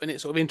Cab. And it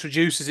sort of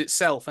introduces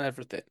itself and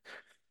everything.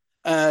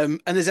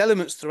 And there's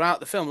elements throughout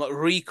the film, like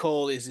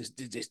Recall is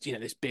this you know,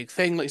 this big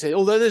thing. Like you say,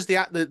 although there's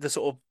the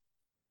sort of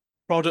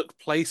product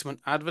placement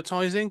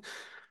advertising,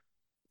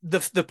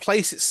 the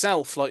place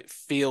itself like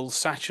feels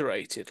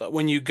saturated. Like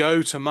when you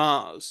go to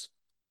Mars,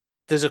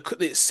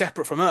 it's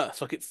separate from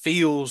Earth. Like it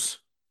feels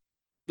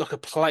like a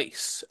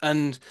place,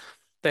 and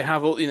they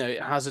have all, you know,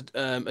 it has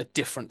a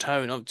different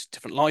tone,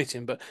 different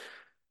lighting. But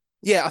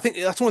yeah, I think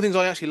that's one of the things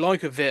I actually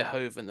like of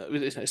Verhoeven. That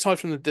aside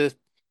from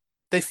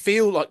they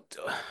feel like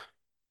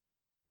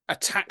a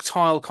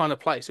tactile kind of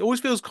place. It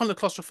always feels kind of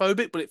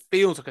claustrophobic, but it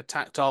feels like a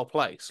tactile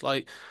place.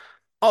 Like,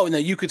 oh no,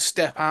 you could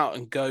step out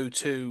and go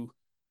to,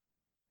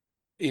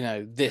 you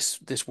know, this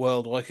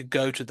world, or I could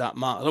go to that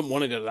Mars. I don't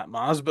want to go to that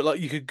Mars, but like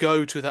you could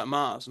go to that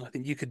Mars, and I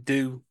think you could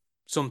do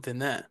something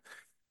there.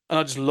 And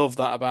I just love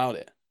that about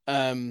it.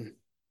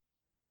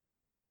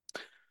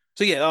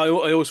 So yeah, I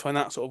always find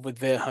that sort of with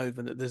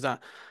Verhoeven that there's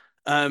that.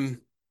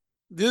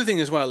 The other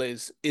thing as well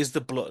is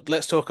the blood.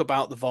 Let's talk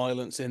about the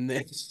violence in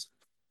this,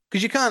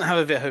 because you can't have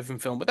a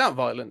Verhoeven film without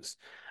violence,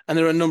 and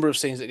there are a number of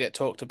scenes that get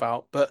talked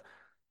about. But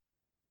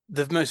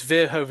the most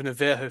Verhoeven of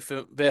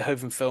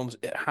Verhoeven films,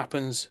 it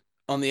happens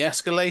on the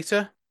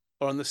escalator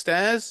or on the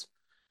stairs.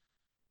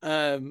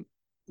 You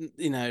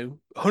know,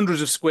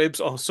 hundreds of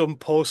squibs on some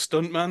poor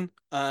stuntman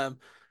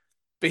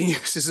being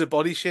used as a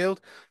body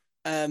shield.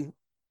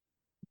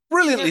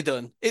 Brilliantly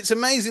done. It's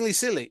amazingly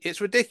silly. It's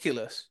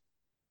ridiculous,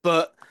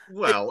 but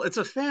it's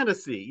a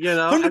fantasy, you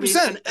know.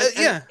 100%.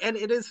 Yeah, and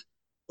it is.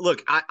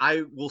 Look,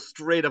 I will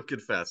straight up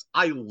confess,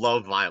 I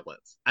love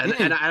violence,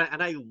 and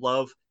I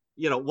love,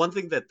 you know, one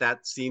thing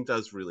that scene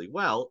does really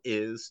well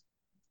is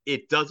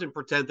it doesn't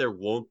pretend there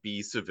won't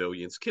be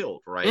civilians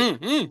killed,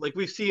 right? Like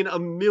we've seen a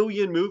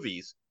million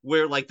movies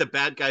where like the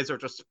bad guys are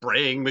just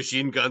spraying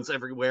machine guns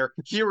everywhere.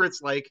 Here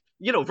it's like,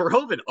 you know,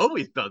 Verhoeven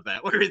always does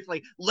that, where it's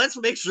like, let's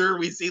make sure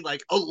we see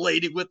like a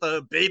lady with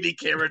a baby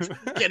carriage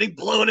getting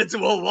blown into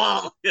a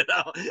wall, you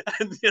know,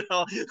 and you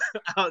know,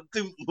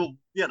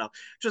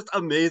 just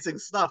amazing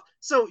stuff.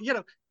 So, you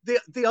know,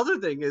 the other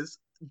thing is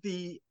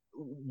the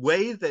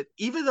way that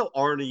even though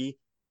Arnie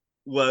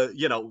was,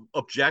 you know,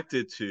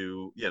 objected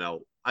to, you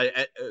know,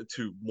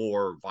 to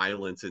more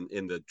violence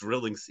in the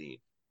drilling scene,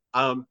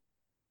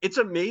 it's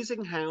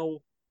amazing how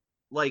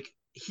like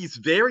he's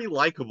very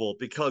likable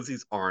because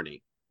he's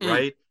Arnie,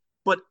 right?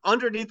 But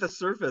underneath the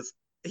surface,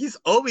 he's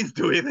always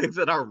doing things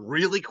that are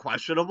really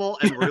questionable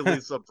and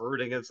really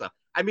subverting and stuff.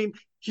 I mean,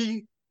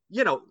 he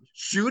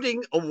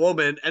shooting a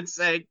woman and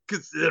saying,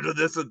 "Consider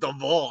this a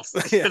divorce."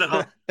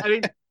 Yeah.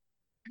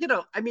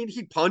 I mean,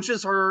 he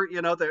punches her.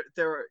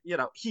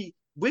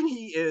 When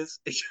he is,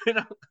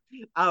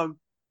 um,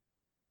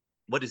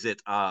 what is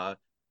it?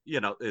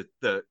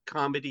 The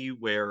comedy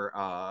where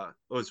it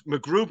was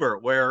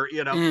MacGruber, where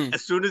Mm.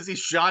 as soon as he's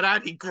shot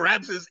at, he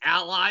grabs his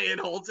ally and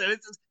holds it and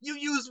says, "You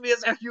use me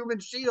as a human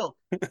shield."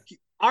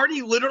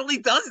 Arnie literally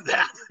does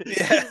that. He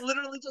Yeah.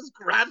 literally just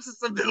grabs a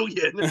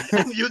civilian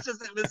and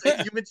uses him as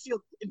a human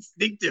shield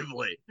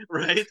instinctively,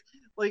 right?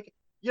 Like,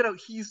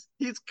 he's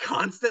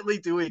constantly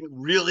doing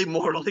really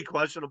morally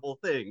questionable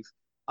things,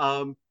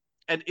 and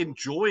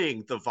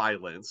enjoying the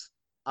violence.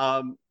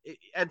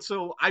 And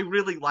so I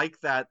really like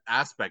that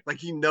aspect. Like,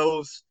 he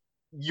knows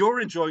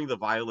you're enjoying the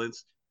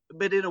violence,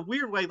 but in a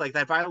weird way, like,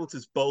 that violence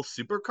is both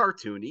super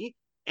cartoony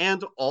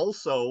and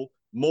also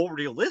more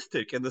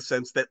realistic in the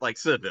sense that, like,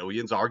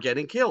 civilians are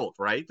getting killed,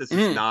 right? This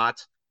is Mm.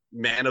 not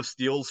Man of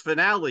Steel's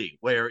finale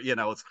where,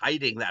 it's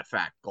hiding that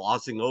fact,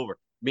 glossing over.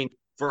 I mean,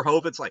 for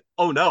Hope, it's like,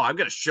 oh no, I'm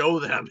going to show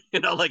them,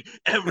 like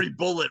every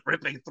bullet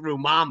ripping through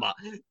Mama,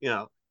 you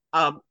know.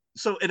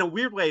 So in a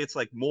weird way, it's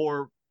like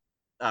more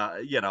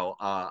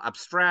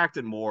abstract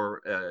and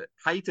more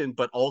heightened,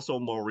 but also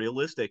more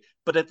realistic.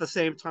 But at the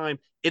same time,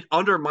 it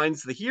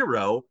undermines the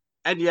hero,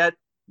 and yet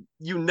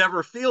you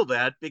never feel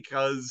that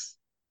because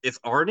it's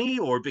Arnie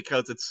or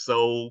because it's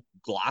so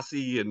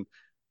glossy and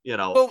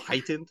Well,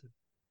 heightened.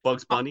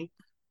 Bugs I, Bunny.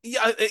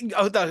 yeah,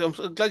 I'm glad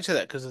you said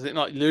that because I think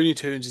like Looney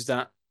Tunes is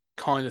that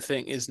kind of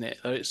thing, isn't it?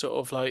 It's sort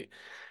of like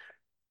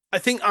I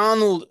think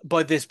Arnold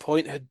by this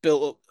point had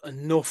built up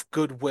enough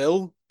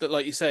goodwill that,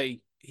 like you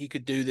say, he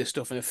could do this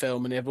stuff in a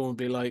film and everyone would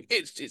be like,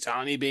 it's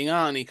Arnie being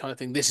Arnie kind of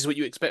thing. This is what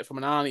you expect from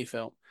an Arnie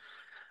film.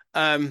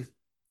 Um,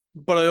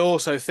 but I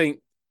also think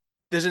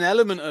there's an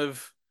element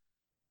of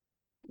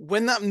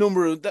when that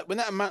number that when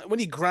that man, when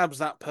he grabs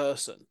that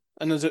person,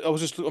 and I'm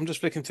just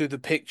flicking through the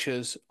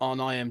pictures on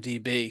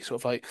IMDb,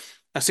 sort of like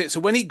that's it. So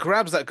when he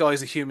grabs that guy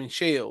as a human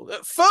shield,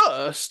 at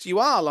first you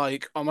are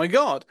like, oh my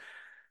God.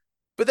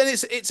 But then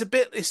it's a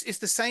bit it's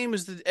the same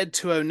as the Ed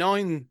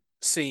 209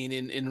 scene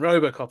in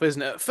RoboCop,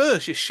 isn't it? At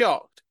first you're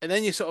shocked, and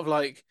then you're sort of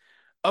like,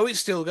 oh, it's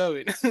still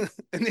going,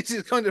 and this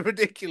is kind of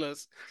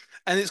ridiculous,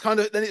 and it's kind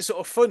of then it's sort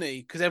of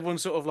funny because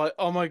everyone's sort of like,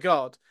 oh my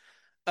God.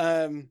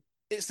 Um,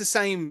 it's the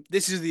same.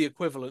 This is the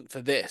equivalent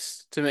for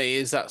this to me.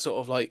 Is that sort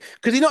of like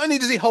because he not only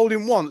does he hold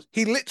him once,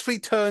 he literally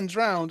turns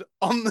round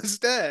on the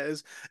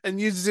stairs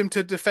and uses him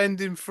to defend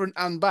him front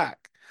and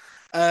back.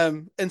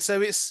 And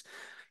so it's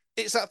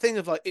that thing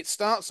of like it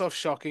starts off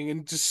shocking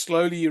and just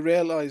slowly you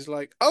realize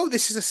like, oh,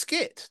 this is a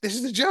skit. This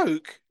is a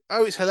joke.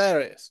 Oh, it's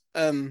hilarious.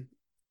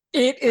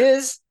 It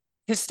is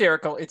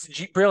hysterical. It's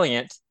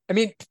brilliant. I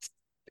mean,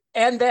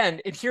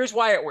 and here's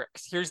why it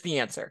works. Here's the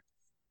answer.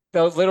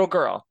 The little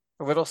girl,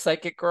 the little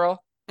psychic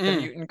girl, the mm,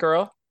 mutant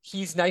girl,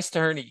 he's nice to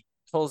her and he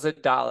pulls a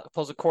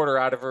quarter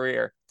out of her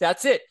ear.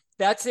 That's it.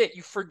 That's it.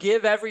 You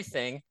forgive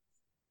everything.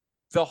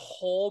 The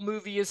whole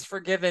movie is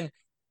forgiven.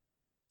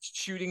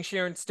 Shooting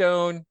Sharon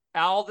Stone,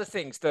 all the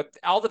things,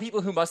 all the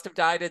people who must have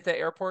died at the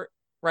airport,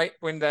 right?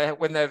 When the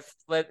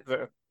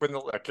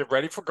get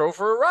ready for go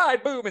for a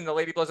ride, boom, and the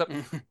lady blows up.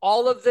 mm.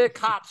 All of the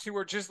cops who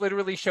were just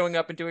literally showing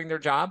up and doing their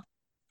job,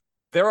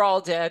 they're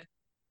all dead.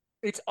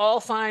 It's all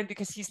fine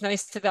because he's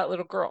nice to that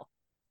little girl.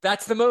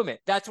 That's the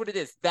moment. That's what it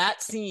is. That Well,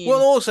 scene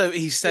also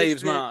he is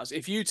saves the Mars.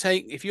 If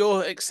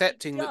you're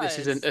accepting that this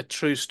is does a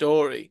true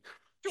story,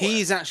 sure.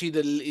 he's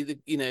actually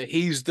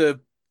he's the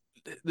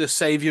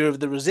savior of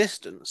the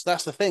resistance.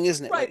 That's the thing,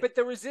 isn't it? Right, Like, but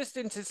the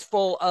resistance is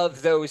full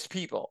of those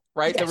people,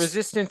 right? The yes,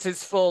 resistance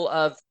is full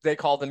of they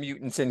call the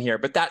mutants in here,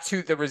 but that's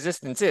who the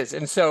resistance is.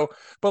 And so,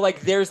 but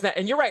like there's that,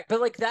 and you're right,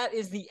 but like that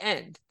is the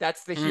end.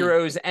 That's the mm,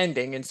 hero's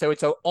ending. And so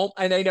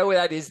and I know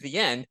that is the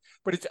end,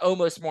 but it's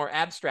almost more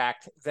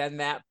abstract than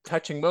that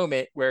touching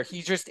moment where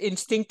he just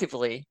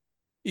instinctively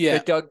the yeah.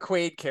 Doug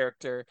Quaid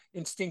character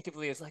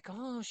instinctively is like,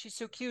 oh, she's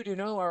so cute,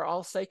 are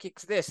all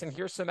psychics this, and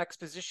here's some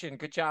exposition.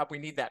 Good job, we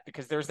need that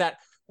because there's that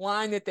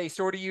line that they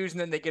sort of use and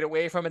then they get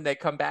away from and they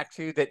come back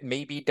to that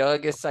maybe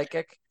Doug is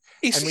psychic,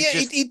 and we Yeah,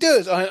 just he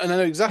does. And I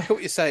know exactly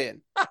what you're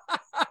saying.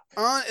 The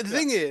yeah.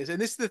 thing is, and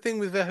this is the thing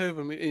with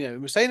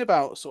Verhoeven, we're saying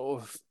about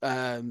sort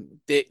of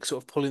Dick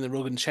sort of pulling the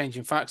rug and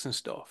changing facts and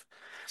stuff.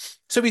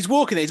 So he's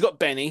walking there. He's got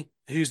Benny,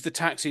 who's the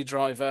taxi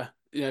driver,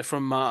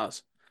 from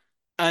Mars,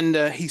 and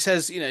he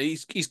says,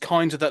 he's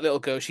kind to that little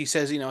girl. She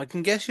says, I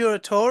can guess you're a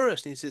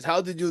tourist. And he says,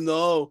 how did you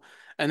know?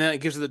 And then it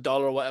gives her the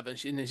dollar or whatever.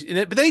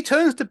 But then he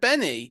turns to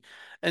Benny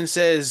and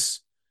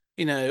says,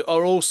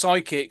 are all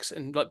psychics?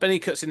 And like Benny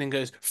cuts in and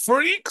goes,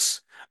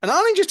 freaks. And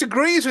Arnie just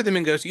agrees with him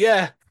and goes,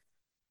 yeah.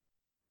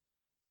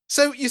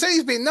 So you say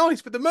he's being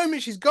nice, but the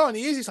moment she's gone,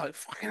 he's like,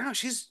 fucking hell,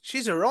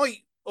 she's a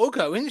right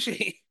Uggo, isn't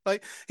she?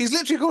 Like he's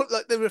literally called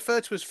like they refer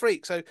to as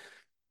freak. So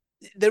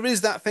there is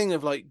that thing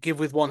of like give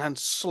with one hand,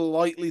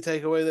 slightly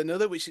take away with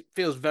another, which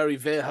feels very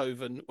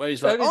Verhoeven, where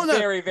he's like, That is oh no,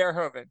 very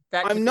Verhoeven.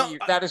 I'm not.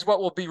 That is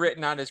what will be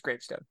written on his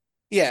gravestone.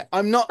 Yeah,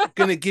 I'm not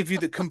gonna give you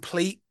the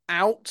complete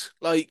out.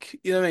 Like,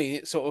 you know what I mean?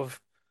 It's sort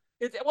of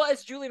Well,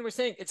 as Julian was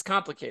saying, it's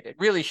complicated.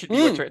 Really should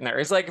be what's written there.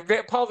 It's like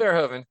Paul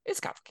Verhoeven. It's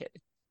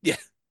complicated. Yeah.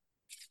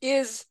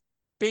 Is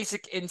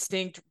Basic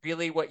Instinct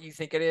really what you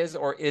think it is,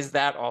 or is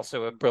that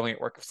also a brilliant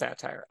work of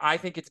satire? I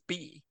think it's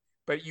B,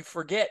 but you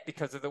forget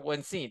because of the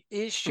one scene.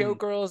 Is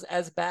Showgirls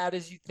as bad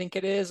as you think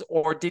it is,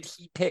 or did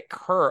he pick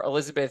her,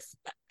 Elizabeth?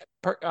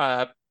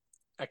 I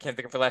can't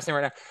think of her last name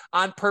right now,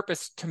 on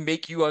purpose to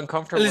make you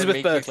uncomfortable.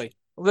 Elizabeth Berkley.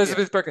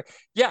 Elizabeth Berkley.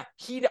 Yeah,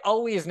 he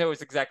always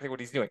knows exactly what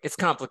he's doing. It's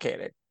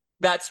complicated.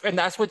 That's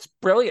what's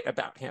brilliant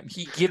about him.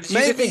 He gives you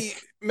the thing.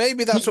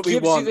 Maybe that's what we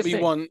want.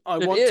 I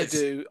want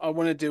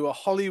to do a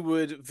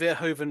Hollywood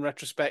Verhoeven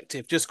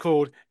retrospective just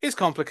called It's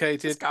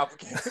Complicated. It's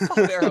complicated.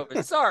 Paul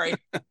Verhoeven. Sorry.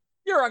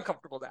 You're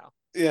uncomfortable now.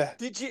 Yeah.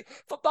 Did you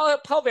Paul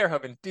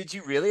Verhoeven, did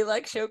you really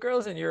like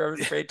Showgirls and you're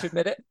afraid to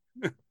admit it?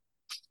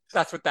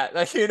 That's what that,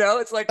 like,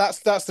 it's like that's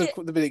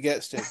the bit it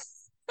gets to.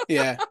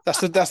 Yeah.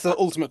 That's the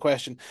ultimate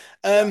question.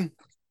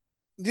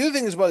 The other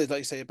thing as well is, like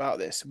you say about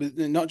this,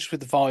 not just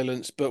with the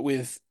violence, but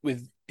with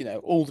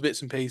all the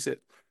bits and pieces.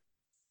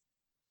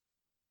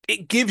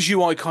 It gives you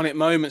iconic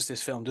moments,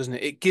 this film, doesn't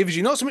it? It gives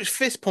you not so much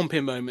fist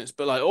pumping moments,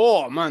 but like,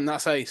 oh man,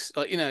 that's ace.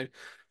 Like,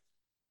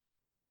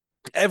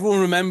 everyone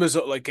remembers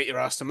like Get Your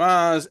Ass to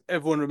Mars.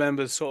 Everyone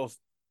remembers sort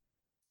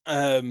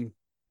of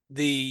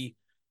the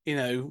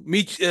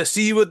meet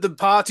see you at the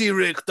party,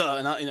 Richter,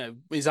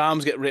 and his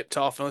arms get ripped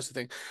off and all this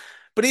thing.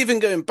 But even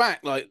going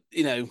back, like,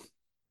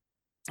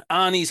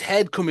 Arnie's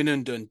head coming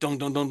undone, dong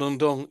dong dong dong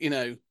dong,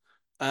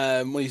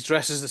 when he's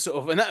dressed as the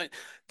sort of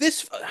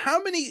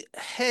how many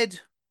head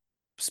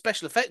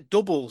special effect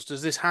doubles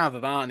does this have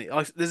of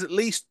Arnie? There's at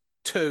least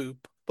two,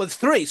 but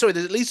three. Sorry,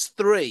 there's at least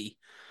three.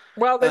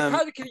 Well, they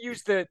probably could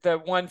use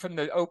the one from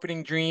the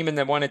opening dream and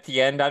the one at the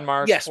end on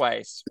Mars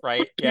twice,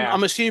 right? Yeah,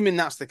 I'm assuming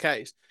that's the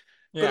case.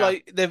 Yeah. But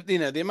like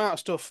the amount of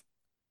stuff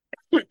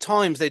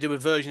times they do a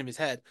version of his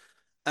head.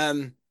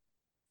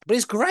 But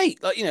it's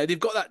great. Like, they've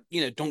got that,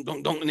 donk,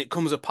 donk, donk, and it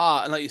comes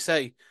apart. And like you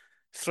say,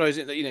 throws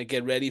it,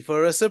 get ready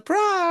for a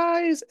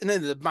surprise. And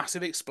then the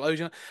massive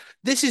explosion.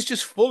 This is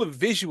just full of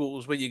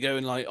visuals where you're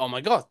going like, oh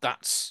my God,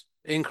 that's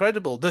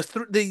incredible.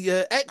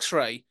 The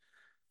X-ray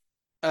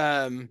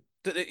that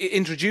it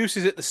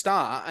introduces at the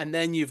start, and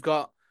then you've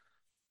got,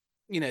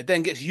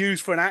 then gets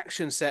used for an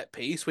action set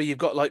piece where you've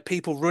got like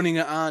people running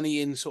at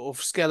Arnie in sort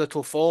of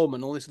skeletal form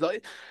and all this.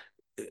 Like,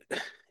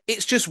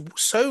 it's just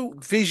so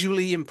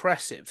visually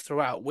impressive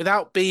throughout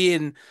without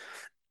being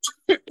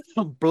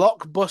a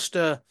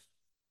blockbuster.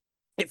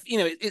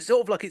 It's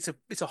sort of like it's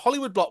a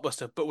Hollywood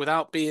blockbuster, but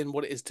without being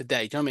what it is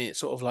today. Do you know what I mean? It's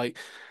sort of like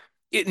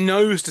it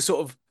knows to sort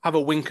of have a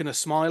wink and a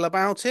smile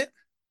about it.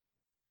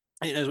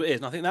 It knows what it is,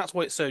 and I think that's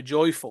why it's so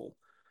joyful.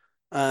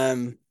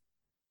 And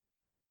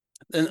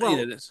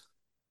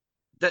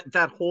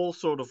that whole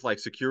sort of like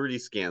security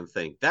scan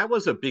thing, that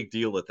was a big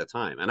deal at the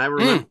time. And I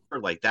remember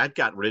like that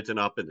got written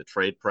up in the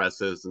trade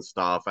presses and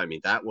stuff. I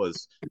mean, that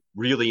was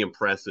really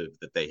impressive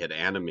that they had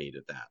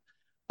animated that.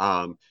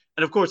 And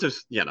of course,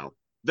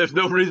 there's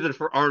no reason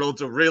for Arnold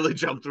to really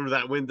jump through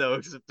that window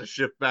except to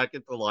shift back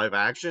into live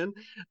action.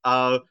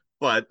 But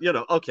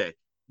okay.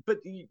 But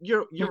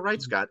you're right,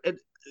 Scott. And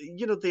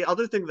the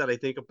other thing that I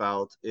think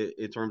about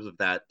in terms of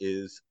that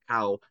is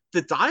how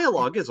the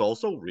dialogue is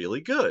also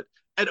really good.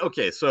 And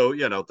okay, so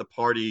the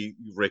party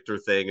Richter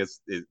thing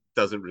it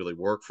doesn't really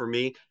work for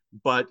me,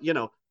 but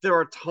there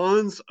are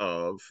tons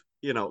of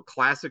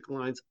classic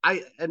lines.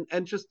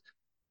 And just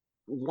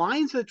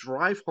lines that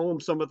drive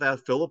home some of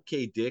that Philip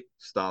K. Dick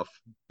stuff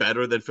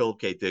better than Philip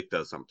K. Dick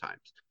does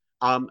sometimes.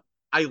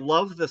 I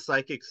love the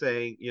psychic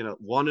saying,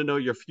 want to know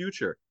your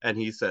future, and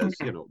he says,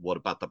 what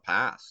about the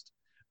past?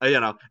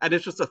 And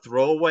it's just a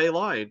throwaway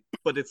line,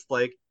 but it's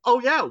like, oh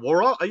yeah,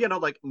 we're all,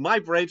 like my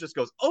brain just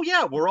goes, oh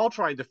yeah, we're all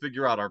trying to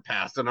figure out our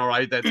past and our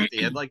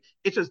identity. And like,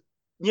 it's just,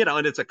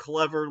 and it's a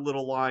clever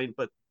little line,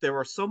 but there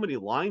are so many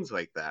lines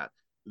like that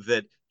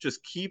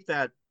just keep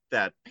that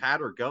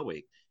patter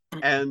going.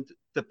 And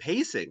the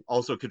pacing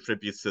also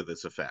contributes to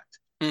this effect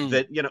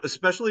that,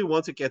 especially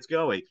once it gets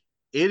going,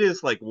 it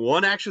is like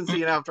one action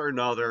scene after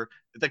another.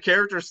 The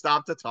characters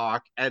stop to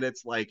talk, and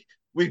it's like,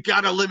 we've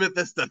got to limit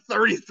this to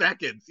 30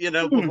 seconds,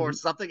 before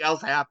something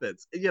else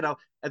happens,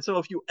 And so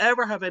if you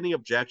ever have any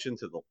objection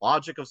to the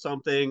logic of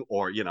something,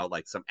 or,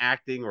 like some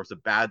acting or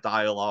some bad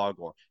dialogue,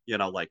 or,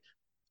 like,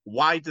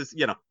 why does,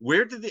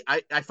 where did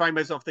I find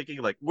myself thinking,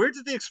 like, where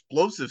did the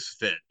explosives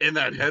fit in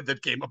that head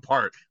that came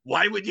apart?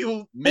 Why would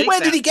you make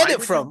Where did he get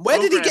it from? Where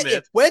did he get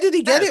it? Where did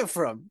he get it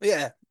from?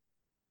 Yeah.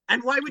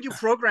 And why would you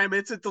program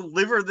it to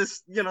deliver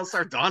this,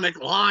 sardonic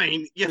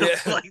line?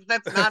 Like,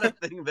 that's not a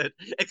thing that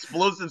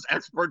explosives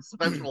experts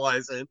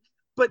specialize in.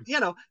 But,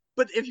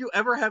 but if you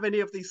ever have any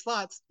of these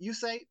thoughts, you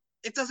say,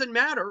 it doesn't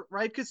matter,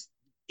 right? Because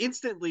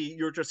instantly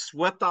you're just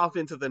swept off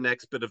into the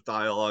next bit of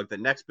dialogue, the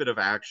next bit of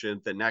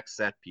action, the next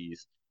set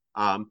piece.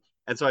 And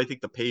so I think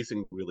the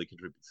pacing really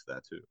contributes to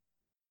that too.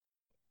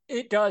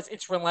 It does.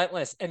 It's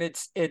relentless. And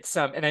it's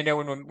and I know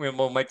when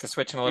we'll make the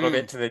switch in a little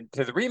bit to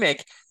the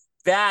remake,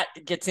 that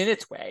gets in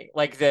its way.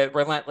 Like the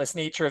relentless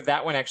nature of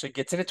that one actually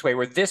gets in its way,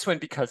 where this one,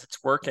 because it's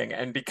working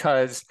and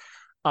because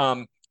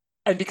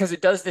And because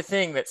it does the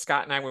thing that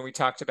Scott and I, when we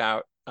talked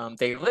about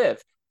They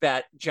Live,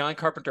 that John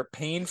Carpenter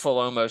painful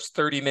almost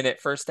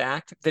 30-minute first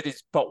act that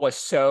is but was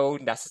so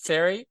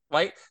necessary,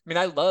 right? I mean,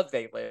 I love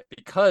They Live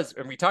because,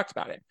 and we talked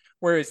about it.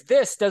 Whereas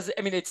this does,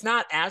 I mean, it's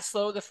not as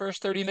slow the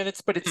first 30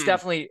 minutes, but it's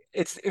definitely,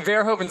 it's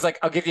Verhoeven's like,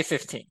 I'll give you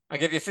 15. I'll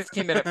give you a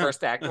 15-minute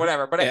first act,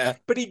 whatever.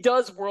 But he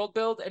does world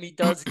build and he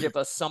does give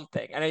us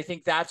something. And I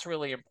think that's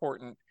really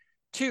important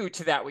too,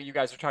 to that what you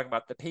guys are talking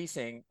about, the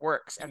pacing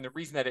works. And the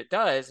reason that it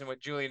does, and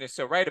what Julian is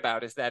so right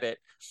about, is that it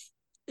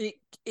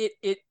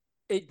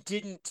it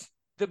didn't,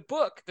 the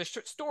book, the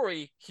short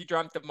story, He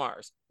Dreamt of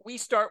Mars. We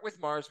start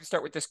with Mars. We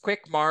start with this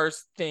quick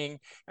Mars thing,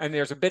 and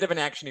there's a bit of an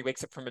action. He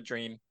wakes up from a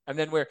dream, and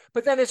then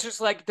but then it's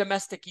just like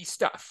domestic-y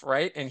stuff,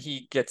 right? And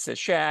he gets a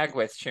shag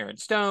with Sharon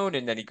Stone,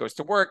 and then he goes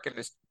to work, and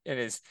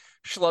his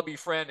schlubby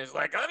friend is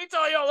like, "Let me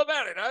tell you all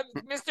about it. I'm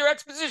Mr.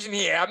 Exposition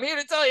here. I'm here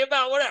to tell you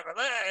about whatever."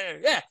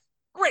 Yeah,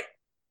 great,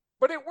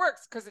 but it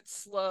works because it's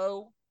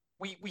slow.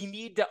 We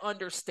need to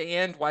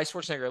understand why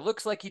Schwarzenegger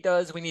looks like he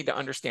does. We need to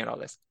understand all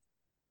this.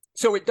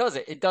 So it does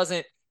it.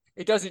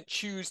 It doesn't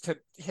choose to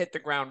hit the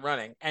ground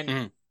running.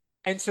 And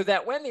so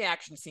that when the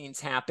action scenes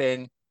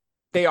happen,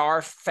 they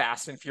are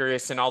fast and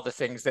furious and all the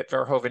things that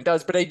Verhoeven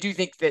does. But I do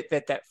think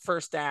that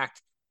first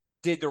act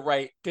did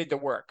the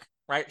work,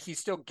 right? He's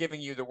still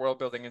giving you the world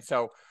building. And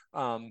so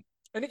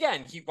and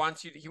again, he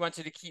wants you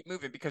to keep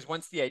moving, because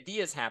once the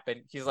ideas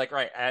happen, he's like,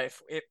 right,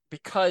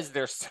 because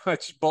there's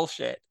such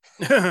bullshit.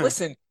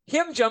 Listen,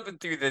 him jumping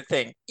through the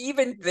thing,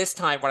 even this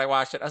time when I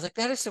watched it, I was like,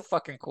 that is so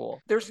fucking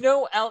cool. There's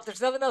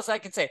nothing else I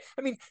can say.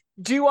 I mean,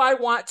 did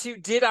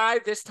I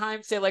this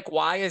time say, like,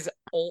 why is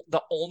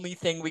the only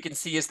thing we can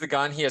see is the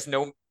gun? He has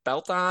no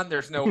belt on.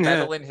 There's no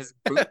metal in his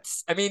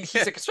boots. I mean,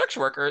 he's a construction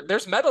worker.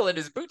 There's metal in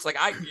his boots. Like,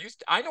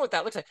 I know what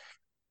that looks like.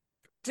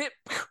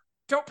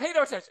 Don't pay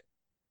no attention.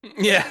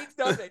 Yeah. It means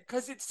nothing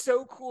because it's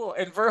so cool.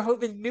 And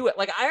Verhoeven knew it.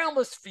 Like, I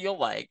almost feel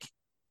like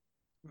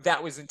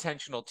that was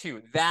intentional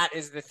too. That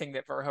is the thing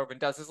that Verhoeven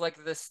does, is like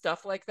this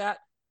stuff like that.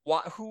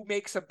 Who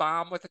makes a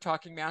bomb with a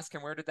talking mask,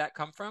 and where did that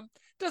come from?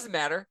 Doesn't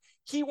matter.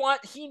 He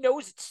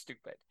knows it's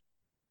stupid,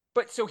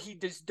 but so he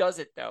just does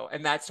it though.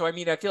 And that's, so I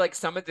mean, I feel like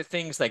some of the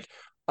things, like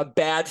a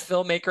bad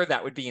filmmaker,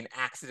 that would be an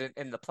accident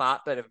in the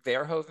plot, but a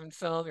Verhoeven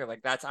film, you're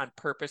like, that's on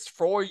purpose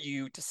for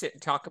you to sit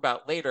and talk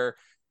about later.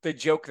 The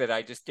joke that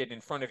I just did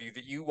in front of you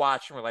that you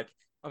watch and we're like,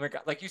 oh my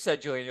God, like you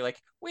said, Julian, you're like,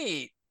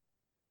 wait,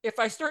 if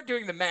I start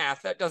doing the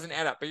math, that doesn't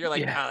add up. But you're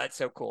like, oh, that's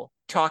so cool.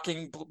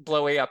 Talking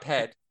blowy up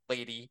head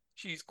lady,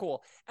 she's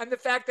cool. And the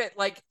fact that,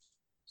 like,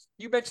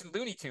 you mentioned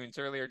Looney Tunes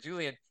earlier,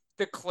 Julian,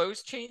 the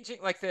clothes changing,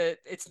 like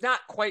it's not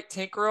quite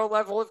Tinkerbell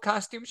level of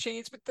costume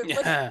change, but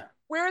like,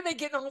 where are they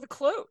getting all the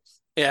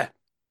clothes? Yeah.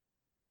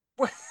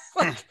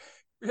 Like,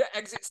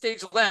 exit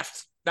stage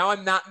left. Now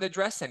I'm not in the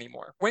dress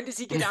anymore. When does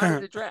he get out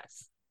of the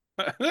dress?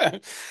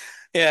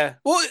 Yeah.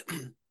 Well,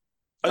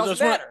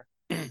 doesn't matter.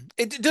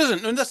 It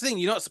doesn't. And that's the thing.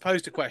 You're not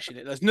supposed to question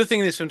it. There's nothing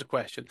in this film to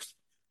question.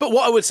 But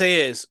what I would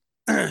say is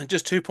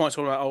just 2 points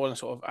I want to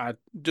sort of add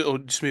or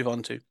just move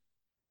on to.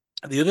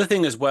 The other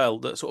thing as well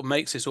that sort of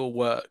makes this all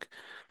work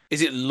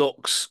is it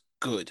looks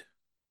good.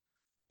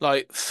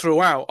 Like,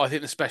 throughout, I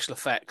think the special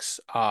effects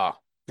are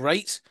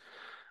great.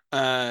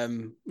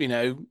 The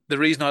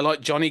reason I like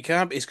Johnny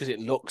Cab is because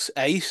it looks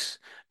ace.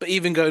 But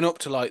even going up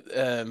to, like,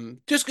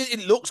 just 'cause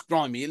it looks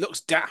grimy, it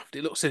looks daft,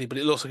 it looks silly, but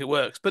it looks like it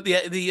works. But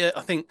the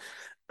I think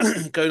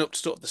going up to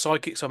sort of the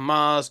psychics on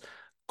Mars,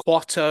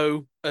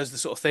 Quato as the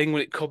sort of thing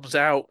when it comes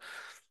out,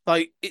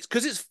 like, it's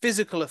because it's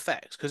physical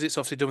effects, because it's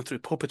obviously done through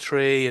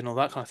puppetry and all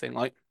that kind of thing.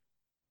 Like,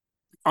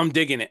 I'm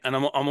digging it and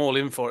I'm all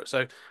in for it.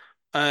 So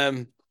I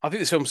think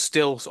this film's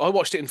still. So I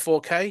watched it in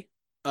 4K,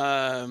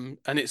 and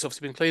it's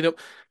obviously been cleaned up,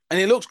 and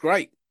it looks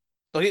great.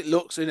 Like, it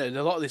looks, a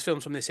lot of these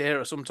films from this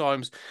era,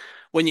 sometimes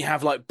when you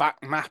have like back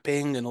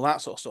mapping and all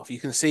that sort of stuff, you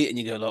can see it and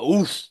you go like,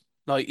 oof,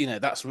 like,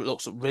 that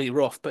looks really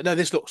rough. But no,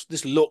 this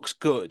looks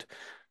good,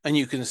 and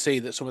you can see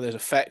that some of those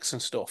effects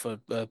and stuff and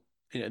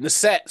the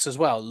sets as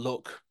well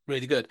look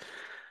really good.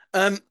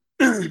 Um,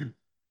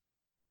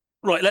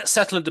 right, let's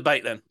settle a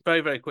debate then,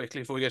 very very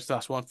quickly before we get to the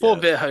last one. For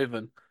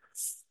Verhoeven,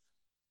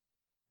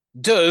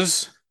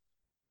 does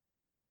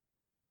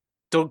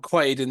Doug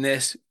Quaid in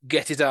this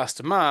get his ass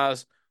to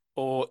Mars,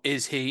 or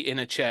is he in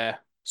a chair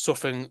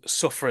suffering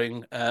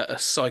a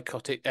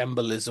psychotic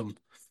embolism,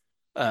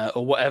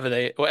 or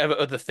whatever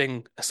other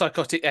thing, a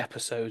psychotic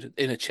episode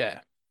in a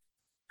chair?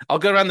 I'll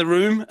go around the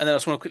room, and then I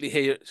just want to quickly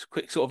hear a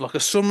quick sort of like a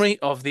summary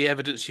of the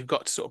evidence you've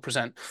got to sort of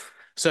present.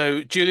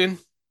 So, Julian,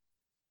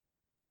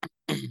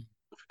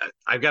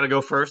 I've got to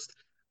go first.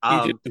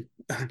 you do.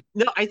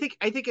 No, I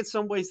think in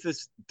some ways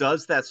this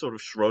does that sort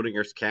of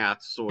Schrodinger's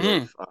cat sort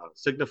of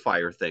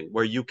signifier thing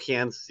where you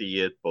can see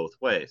it both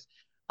ways.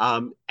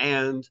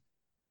 And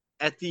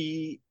at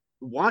the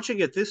watching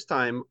it this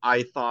time,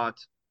 I thought,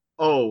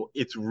 oh,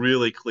 it's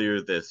really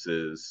clear this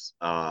is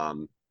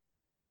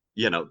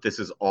this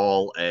is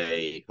all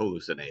a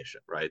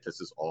hallucination, right?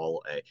 This is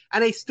all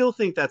and I still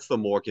think that's the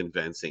more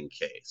convincing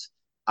case.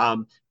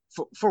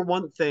 For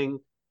one thing,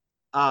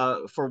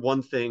 for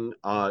one thing,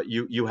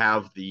 you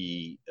have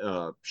the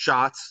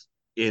shots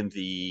in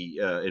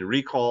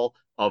Recall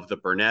of the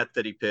brunette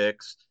that he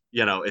picks.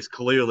 Is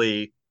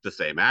clearly the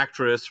same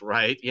actress,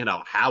 right?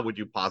 How would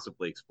you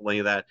possibly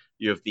explain that?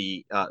 You have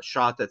the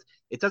shot that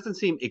it doesn't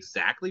seem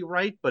exactly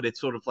right, but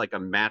it's sort of like a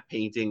matte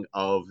painting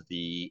of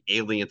the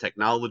alien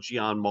technology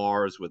on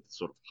Mars with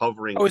sort of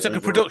hovering Oh, it's like a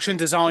over. production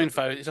design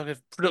photo. It's like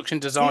a production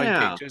design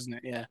Yeah, picture, isn't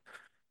it? Yeah.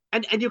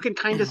 and you can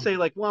kind of say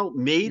like, well,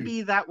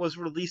 maybe that was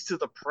released to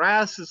the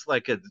press as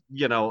like a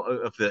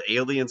of the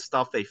alien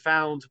stuff they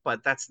found,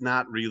 but that's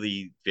not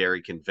really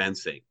very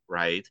convincing,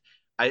 right?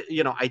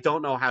 I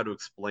don't know how to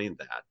explain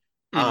that.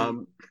 Mm.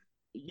 um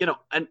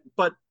and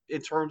but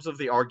in terms of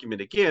the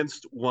argument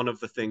against, one of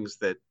the things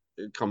that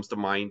comes to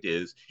mind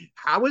is,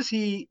 how is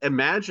he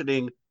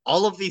imagining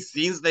all of these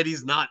scenes that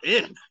he's not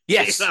in? you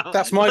Yes, know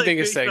that's my like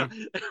biggest thing.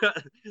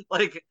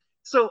 like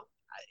so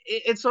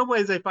in some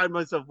ways I find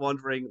myself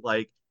wondering,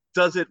 like,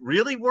 does it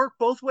really work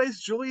both ways,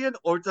 Julian,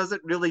 or does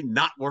it really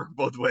not work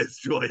both ways,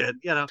 Julian?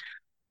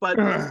 But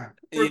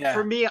for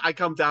Yeah. me, I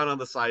come down on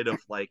the side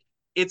of like,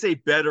 it's a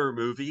better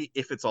movie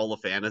if it's all a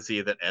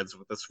fantasy that ends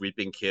with a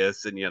sweeping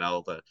kiss and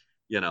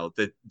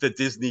the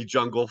Disney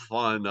jungle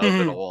fun of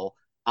it Mhm. all.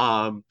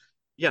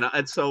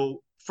 And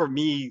so for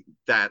me,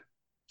 that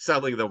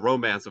selling the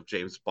romance of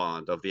James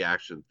Bond, of the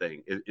action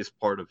thing, is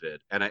part of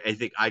it. And I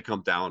think I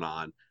come down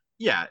on,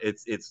 yeah,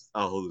 it's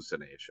a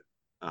hallucination.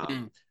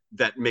 Mm.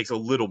 That makes a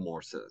little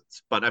more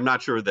sense, but I'm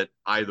not sure that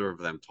either of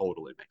them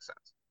totally make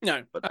sense.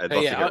 No. But I'd Okay,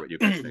 love to hear yeah. what you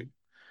guys think.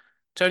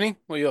 Tony,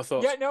 what are your Yeah,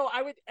 thoughts? no,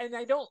 I would, and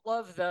I don't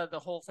love the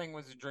whole thing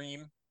was a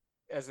dream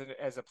as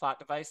a plot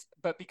device,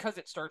 but because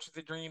it starts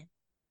with a dream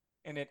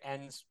and it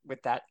ends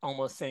with that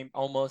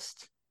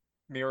almost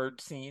mirrored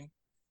scene.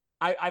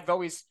 I've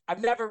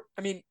never,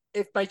 I mean,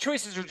 if my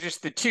choices are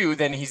just the two,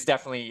 then he's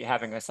definitely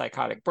having a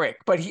psychotic break.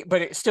 But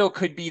it still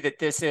could be that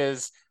this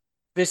is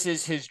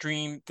his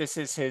dream, this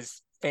is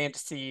his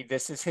fantasy,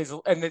 this is his.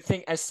 And the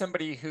thing, as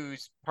somebody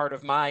who's part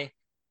of my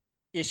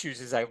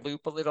issues is I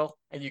loop a little,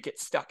 and you get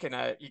stuck in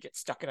a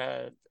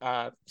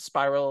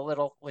spiral a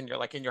little when you're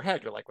like in your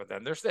head. You're like, well,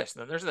 then there's this,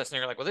 and then there's this, and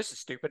you're like, well, this is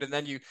stupid, and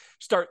then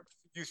start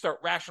you start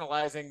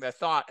rationalizing the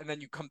thought, and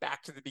then you come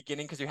back to the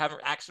beginning because you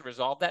haven't actually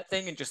resolved that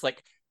thing, and just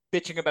like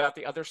bitching about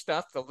the other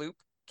stuff. The loop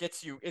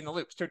gets you in the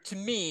loop. So to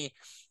me,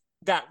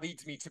 that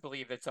leads me to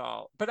believe it's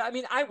all. But I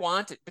mean, I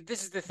want it. But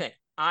this is the thing.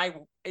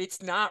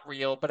 It's not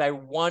real, but I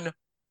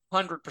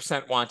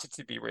 100% want it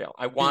to be real.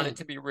 I want it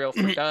to be real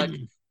for Doug.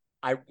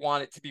 I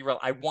want it to be real.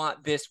 I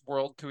want this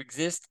world to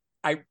exist.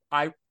 I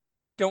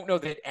don't know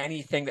that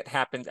anything that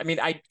happens. I mean,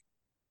 I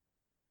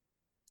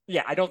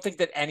don't think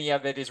that any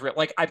of it is real.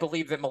 Like I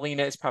believe that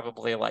Melina is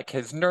probably like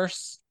his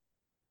nurse,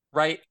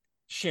 right?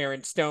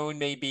 Sharon Stone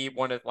may be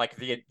one of like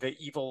the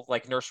evil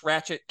like Nurse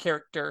Ratchet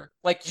character.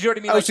 Like you know what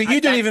I mean? Oh, Like so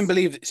you don't even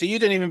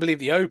that's believe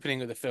the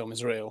opening of the film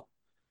is real.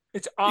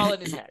 it's all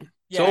in his head. It's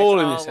Yeah, it's all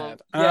in his all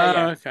head. yeah, Ah,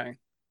 yeah. okay.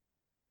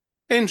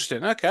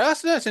 Interesting. Okay,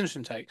 that's an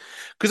interesting take.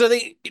 Because I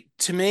think,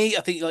 to me,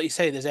 I think, like you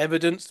say, there's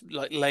evidence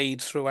like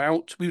laid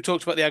throughout. We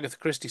talked about the Agatha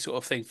Christie sort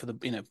of thing for the,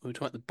 we were talking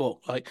about the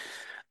book. Like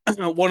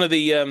one of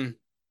the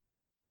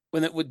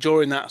when it,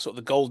 during that sort of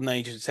the golden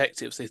age of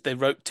detectives, they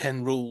wrote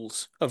 10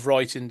 rules of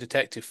writing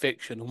detective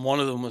fiction, and one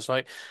of them was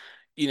like,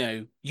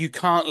 you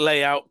can't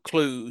lay out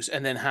clues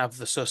and then have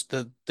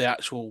the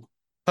actual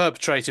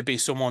perpetrator be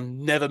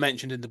someone never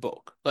mentioned in the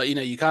book. Like,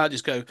 you can't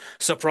just go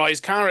surprise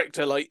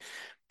character. Like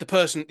the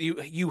person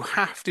you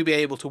have to be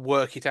able to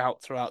work it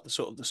out throughout the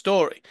sort of the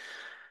story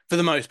for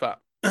the most part.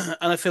 And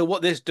I feel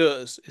what this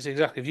does is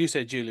exactly as you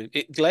said, Julian.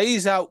 It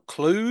lays out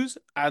clues,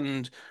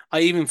 and I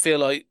even feel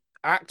like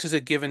actors are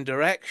given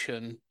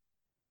direction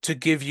to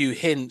give you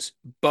hints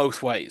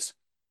both ways.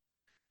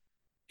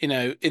 In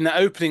that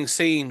opening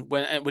scene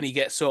when he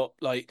gets up,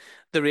 like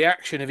the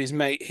reaction of his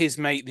mate,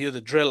 the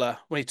other driller,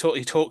 when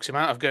he talks him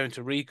out of going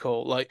to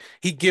recall, like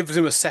he gives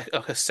him a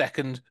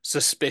second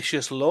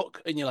suspicious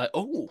look, and you're like,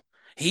 oh,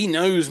 he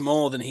knows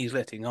more than he's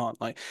letting on.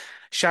 Like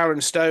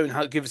Sharon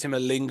Stone gives him a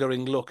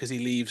lingering look as he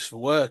leaves for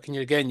work, and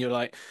you're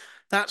like,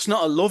 that's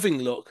not a loving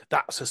look,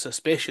 that's a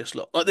suspicious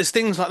look. Like there's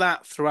things like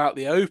that throughout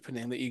the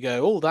opening that you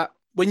go, oh, that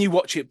when you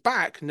watch it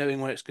back,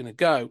 knowing where it's going to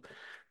go,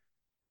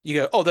 you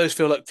go, oh, those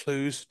feel like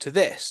clues to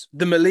this.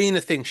 The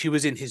Melina thing, she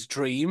was in his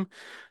dream.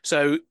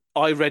 So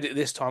I read it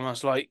this time. I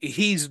was like,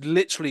 he's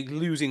literally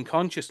losing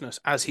consciousness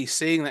as he's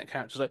seeing that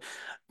character. Like,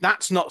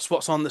 that's not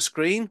what's on the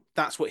screen.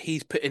 That's what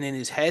he's putting in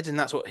his head, and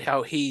that's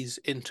how he's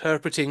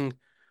interpreting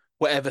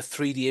whatever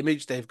 3D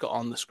image they've got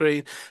on the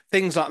screen.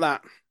 Things like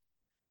that.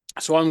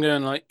 So I'm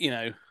going like,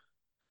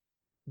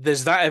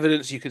 there's that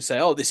evidence you could say,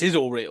 oh, this is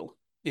all real.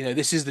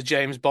 This is the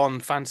James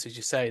Bond fantasy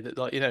you say that,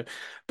 like,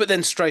 but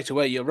then straight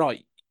away you're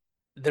right,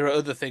 there are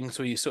other things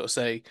where you sort of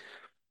say,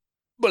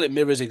 well, it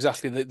mirrors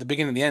exactly the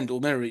beginning and the end all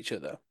mirror each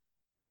other.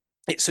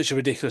 It's such a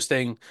ridiculous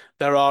thing.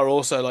 There are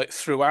also like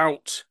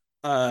throughout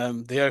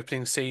the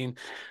opening scene,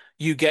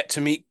 you get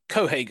to meet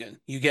Cohagen.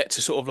 You get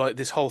to sort of like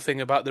this whole thing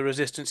about the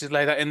resistance is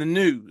laid out in the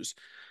news.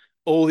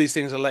 All these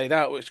things are laid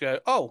out, which go,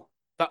 oh,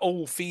 that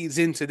all feeds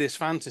into this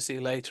fantasy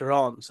later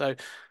on. So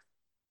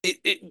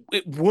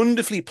it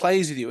wonderfully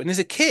plays with you. And as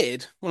a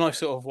kid, when I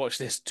sort of watched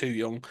this too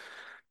young,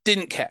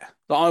 didn't care.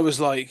 That I was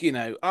like,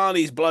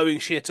 Arnie's blowing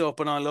shit up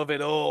and I love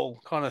it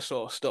all, kind of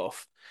sort of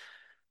stuff.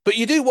 But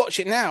you do watch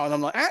it now, and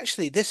I'm like,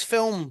 actually, this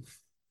film,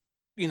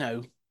 you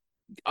know,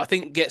 I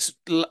think gets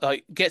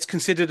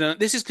considered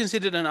this is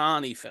considered an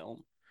Arnie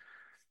film.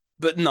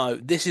 But no,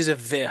 this is a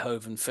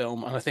Verhoeven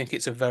film, and I think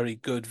it's a very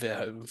good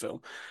Verhoeven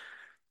film.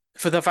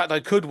 For the fact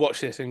I could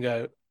watch this and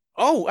go,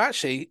 oh,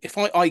 actually, if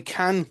I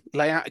can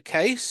lay out a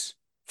case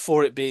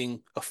for it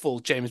being a full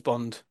James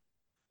Bond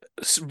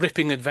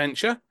ripping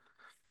adventure,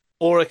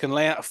 or I can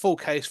lay out a full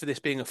case for this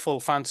being a full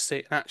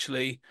fantasy, and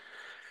actually,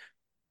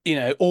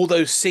 all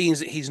those scenes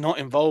that he's not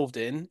involved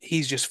in,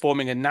 he's just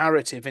forming a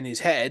narrative in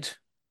his head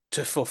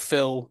to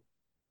fulfill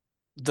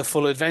the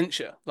full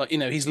adventure. Like,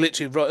 he's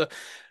literally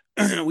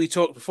we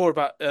talked before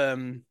about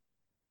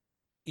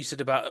you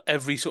said about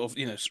every sort of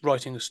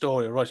writing a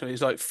story or writing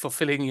it's like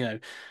fulfilling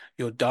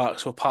your dark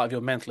sort of part of your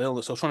mental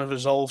illness or trying to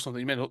resolve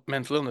something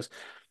mental illness.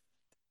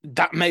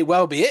 That may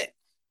well be it.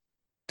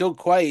 Doug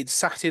Quaid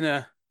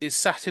is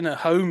sat in a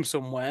home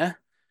somewhere,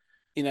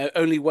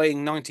 only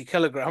weighing 90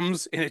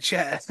 kilograms in a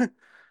chair,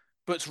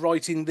 but's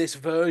writing this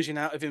version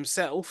out of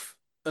himself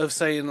of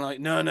saying like,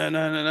 no, no,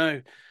 no, no,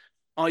 no.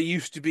 I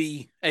used to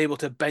be able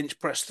to bench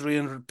press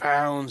 300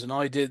 pounds and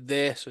I did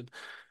this, and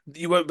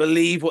you won't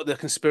believe what the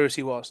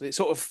conspiracy was. It's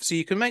sort of, so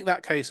you can make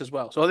that case as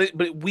well. So I think,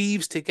 but it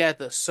weaves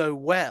together so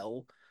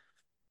well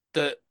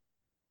that,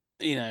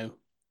 you know,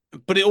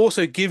 but it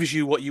also gives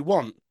you what you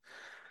want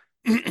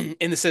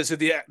in the sense of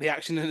the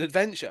action and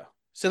adventure.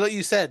 So like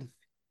you said,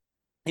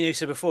 you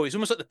said before, he's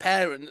almost like the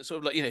parent that sort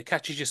of like,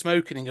 catches you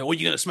smoking and go, well,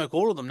 you're going to smoke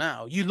all of them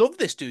now. You love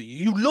this, do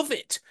you? You love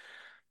it.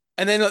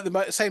 And then at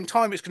the same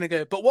time, it's going to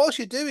go, but whilst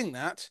you're doing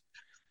that,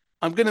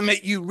 I'm going to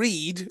make you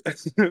read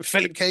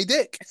Philip K.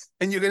 Dick,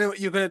 and you're going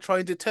to try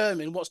and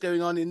determine what's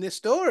going on in this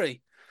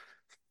story.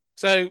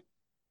 So,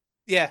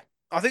 yeah,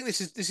 I think this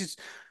is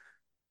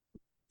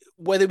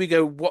whether we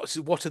go what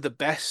are the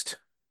best,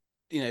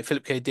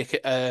 Philip K. Dick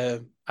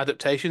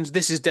adaptations.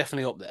 This is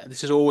definitely up there.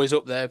 This is always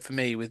up there for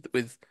me with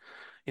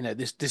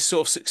this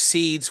sort of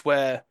succeeds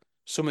where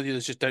some of the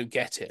others just don't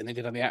get it and they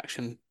go down the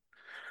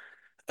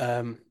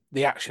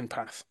action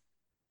path.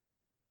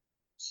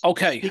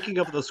 Okay. Speaking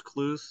of those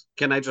clues,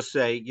 can I just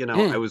say,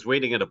 I was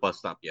waiting at a bus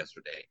stop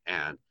yesterday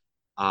and,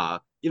 I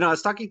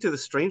was talking to the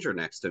stranger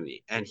next to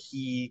me and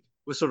he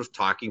was sort of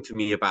talking to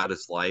me about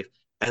his life.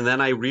 And then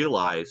I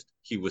realized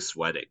he was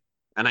sweating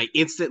and I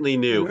instantly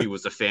knew he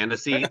was a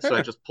fantasy. So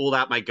I just pulled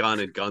out my gun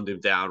and gunned him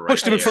down.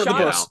 Pushed him in front of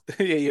the bus.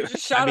 Yeah, you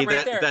just shot him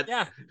right there.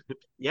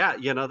 Yeah.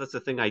 That's the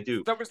thing I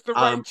do. That was the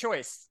right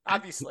choice,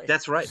 obviously.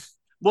 That's right.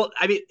 Well,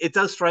 I mean, it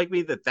does strike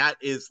me that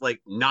is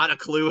like not a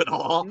clue at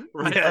all,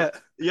 right? Yeah.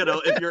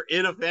 If you're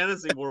in a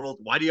fantasy world,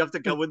 why do you have to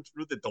go in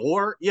through the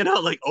door?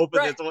 Like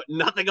open the door.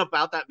 Nothing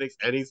about that makes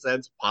any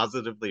sense,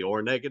 positively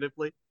or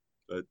negatively.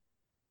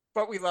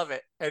 But we love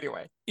it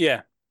anyway.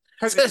 Yeah.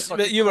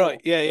 You're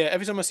right. Yeah.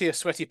 Every time I see a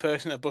sweaty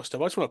person at a bus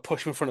stop, I just want to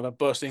push him in front of a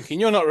bus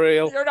thinking, you're not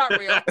real. You're not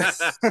real.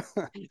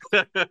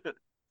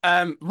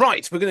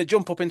 Right. We're going to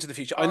jump up into the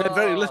future. I know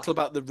very little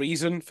about the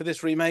reason for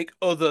this remake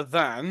other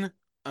than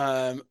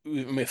a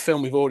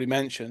film we've already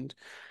mentioned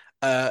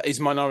is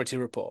Minority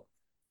Report.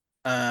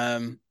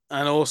 And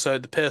also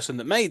the person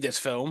that made this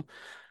film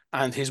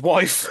and his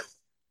wife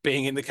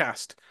being in the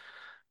cast.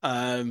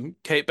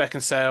 Kate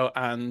Beckinsale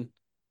and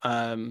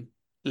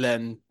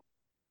Len.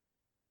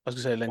 I was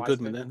going to say Len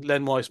Goodman then.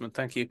 Len Wiseman,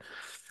 thank you.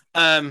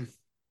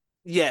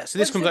 Yeah, so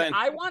this comes out.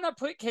 I want to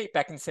put Kate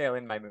Beckinsale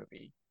in my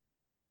movie.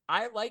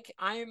 I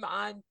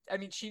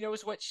mean, she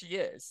knows what she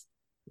is.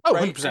 Oh,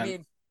 right?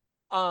 100%.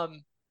 I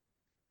mean,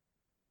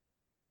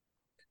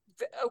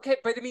 okay,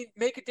 but I mean,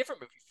 make a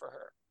different movie for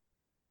her.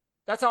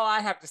 That's all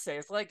I have to say.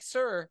 It's like,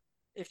 sir,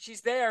 if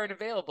she's there and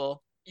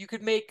available, you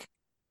could make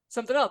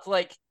something else.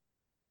 Like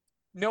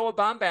Noah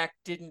Baumbach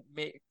didn't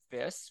make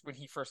this when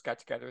he first got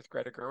together with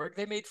Greta Gerwig.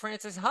 They made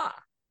Frances Ha,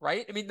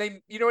 right? I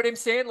mean, you know what I'm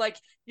saying? Like,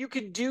 you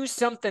can do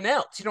something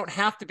else. You don't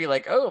have to be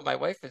like, oh, my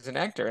wife is an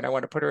actor and I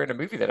want to put her in a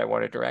movie that I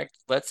want to direct.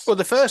 Well,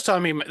 the first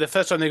time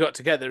they got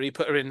together, he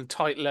put her in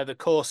tight leather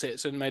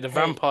corsets and made a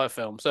vampire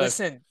film. So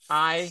listen,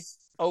 I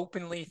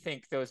openly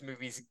think those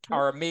movies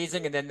are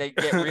amazing and then they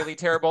get really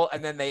terrible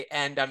and then they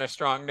end on a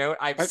strong note.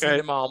 I've seen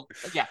them all.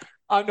 Yeah.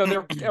 No,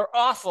 they're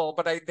awful,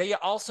 but they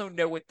also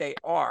know what they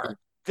are.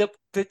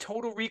 The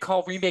Total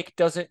Recall remake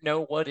doesn't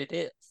know what it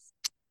is.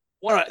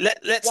 All right,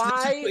 let's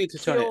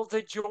kill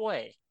the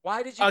joy?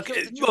 Why did you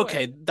kill the joy?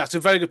 Okay, that's a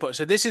very good point.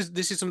 So this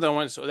is something I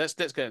want to let's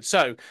go.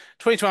 So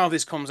 2012,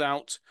 this comes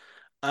out.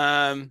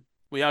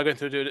 We are going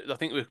through it. I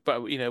think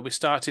we're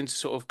starting to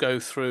sort of go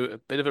through a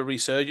bit of a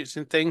resurgence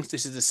in things.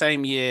 This is the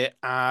same year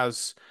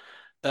as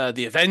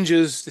the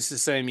Avengers. This is the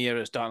same year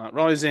as Dark Knight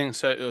Rising.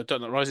 So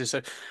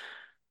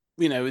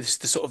it's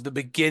the sort of the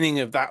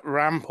beginning of that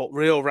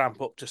real ramp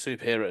up to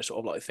superhero sort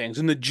of like things,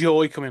 and the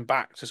joy coming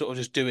back to sort of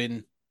just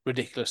doing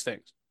ridiculous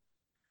things.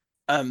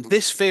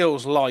 This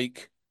feels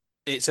like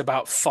it's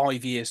about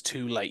 5 years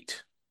too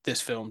late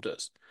this film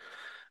does.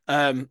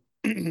 Um,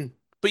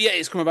 but yeah,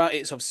 it's come about.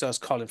 It's obviously stars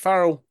Colin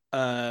Farrell,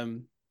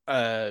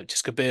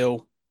 Jessica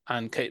Biel,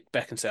 and Kate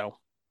Beckinsale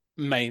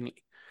mainly.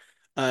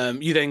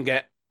 You then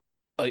get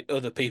like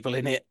other people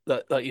in it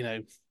that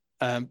like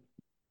um,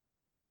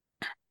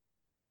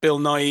 Bill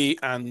Nighy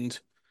and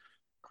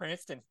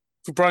Cranston.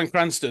 Bryan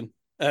Cranston.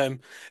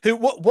 Who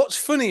what's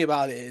funny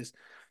about it is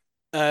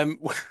um,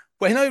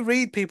 when I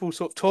read people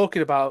sort of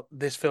talking about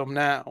this film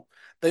now,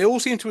 they all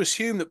seem to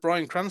assume that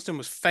Bryan Cranston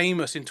was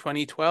famous in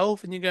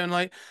 2012, and you're going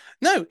like,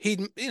 no,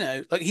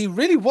 like he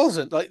really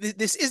wasn't. Like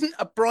this isn't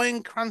a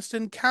Bryan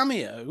Cranston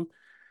cameo.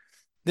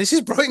 This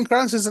is Bryan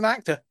Cranston as an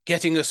actor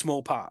getting a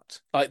small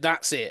part. Like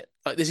that's it.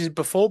 Like this is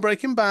before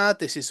Breaking Bad.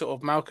 This is sort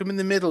of Malcolm in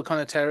the Middle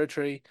kind of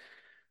territory.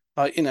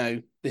 Like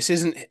this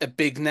isn't a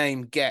big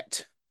name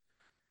get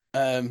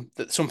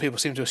that some people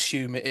seem to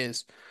assume it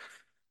is.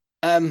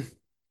 Um,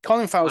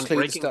 Colin Farrell's On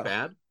clearly the Breaking star.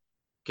 Bad,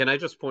 can I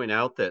just point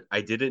out that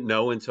I didn't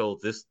know until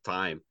this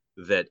time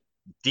that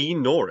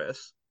Dean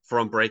Norris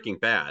from Breaking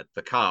Bad,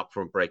 the cop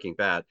from Breaking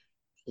Bad,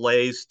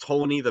 plays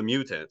Tony the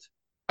Mutant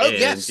Oh in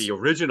yes, the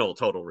original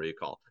Total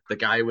Recall. The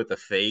guy with the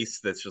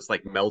face that's just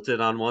like melted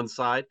on one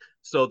side.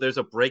 So there's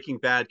a Breaking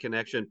Bad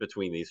connection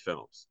between these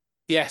films.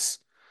 yes.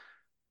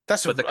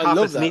 But the I cop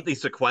love is that. neatly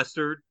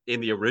sequestered in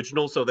the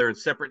original, so they're in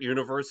separate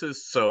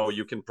universes, so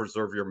you can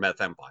preserve your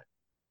meth empire.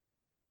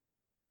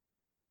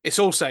 It's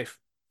all safe.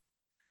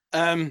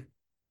 Um,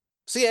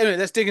 so yeah, anyway,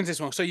 let's dig into this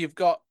one. So you've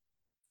got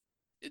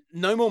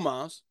No More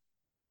Mars.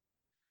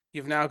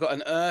 You've now got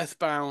an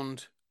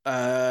Earthbound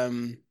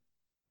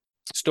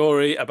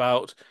story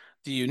about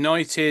the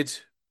United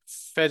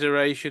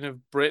Federation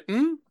of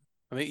Britain,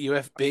 I think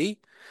UFB,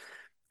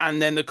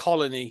 and then the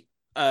colony,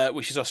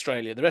 which is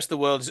Australia. The rest of the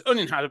world is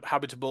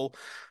uninhabitable,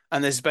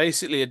 and there's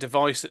basically a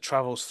device that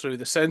travels through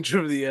the center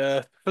of the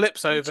Earth,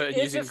 flips Which over, and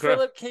is a using gravity.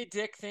 Philip K.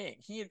 Dick thing.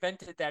 He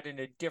invented that in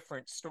a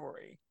different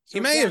story. He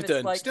So may again, have it's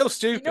done. like, Still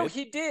you know, stupid.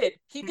 he did.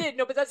 He did.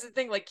 No, but that's the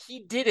thing. Like, he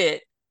did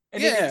it,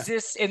 and it Yeah.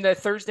 exists in the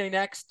Thursday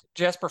Next.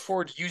 Jasper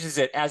Ford uses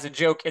it as a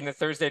joke in the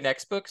Thursday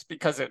Next books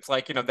because it's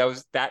like,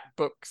 that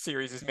book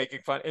series is making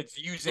fun. It's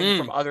using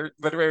from Mm. other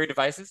literary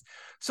devices.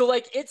 So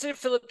like, it's a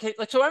Philip K.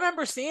 Like, so I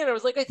remember seeing it. I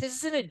was like, this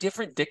is in a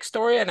different Dick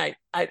story, and I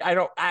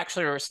don't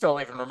actually or still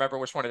even remember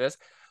which one it is.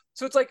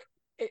 So it's like,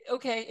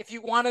 okay, if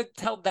you want to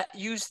tell that,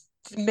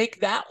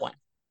 make that one. Make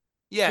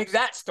Yes.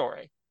 that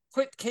story.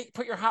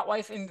 Put your hot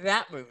wife in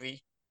that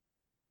movie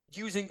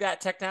using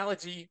that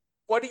technology.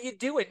 What are you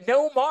doing?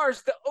 No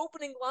Mars. The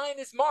opening line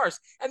is Mars.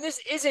 And this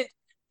isn't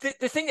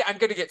the thing that I'm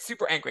going to get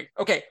super angry.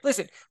 Okay,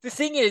 listen. The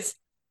thing is,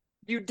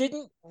 you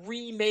didn't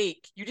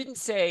remake. You didn't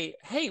say,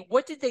 "Hey,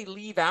 what did they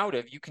leave out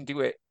of? You can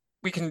do it.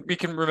 We can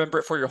remember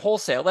it for your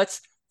wholesale.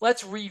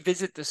 Let's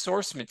revisit the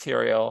source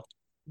material."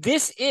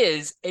 This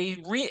is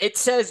it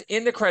says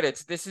in the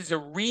credits, this is a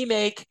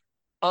remake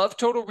of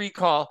Total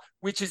Recall,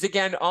 which is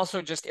again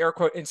also just air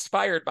quote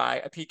inspired by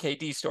a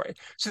PKD story.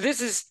 So this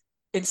is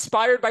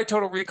inspired by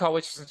Total Recall,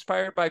 which is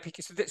inspired by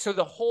PK. So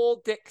the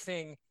whole Dick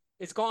thing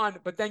is gone,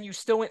 but then you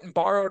still went and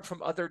borrowed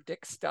from other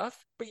Dick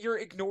stuff, but you're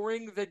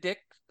ignoring the Dick.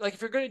 Like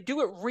if you're going to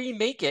do it,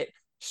 remake it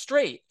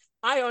straight.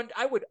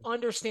 I would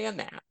understand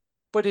that,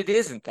 but it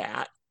isn't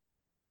that.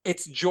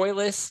 It's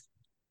joyless,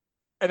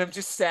 and I'm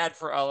just sad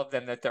for all of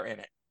them that they're in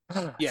it.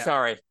 Yeah.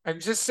 Sorry,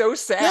 I'm just so No,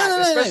 sad, no,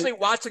 no, no. especially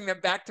watching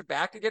them back to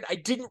back again. I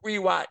didn't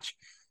rewatch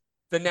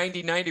the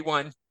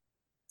 1991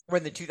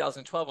 when the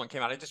 2012 one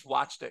came out. I just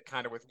watched it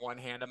kind of with one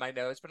hand on my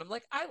nose, but I'm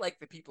like, I like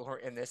the people who are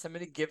in this. I'm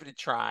going to give it a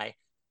try.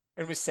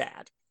 It was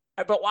sad,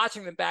 but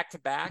watching them back to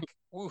back,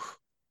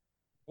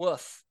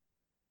 woof.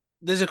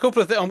 There's a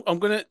couple of things I'm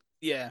gonna.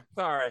 Yeah.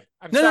 Sorry.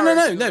 I'm No, no, no,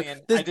 sorry, no, no.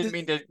 Julian. I didn't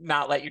mean to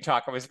not let you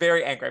talk. I was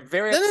very angry. I'm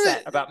very No, no,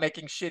 upset no. about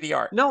making shitty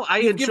art. No, I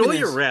You've given enjoy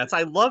your us. rants.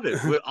 I love it.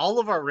 All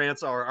of our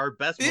rants are our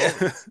best Yeah.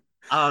 moments.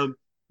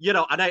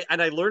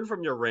 And I learned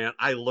from your rant.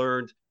 I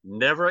learned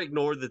never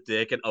ignore the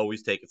dick and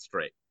always take it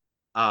straight.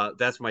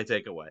 That's my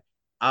takeaway.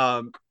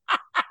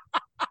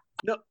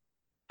 No,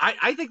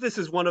 I think this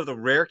is one of the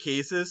rare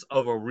cases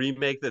of a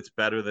remake that's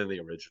better than the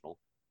original.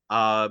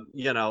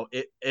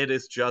 It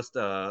is just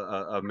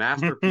a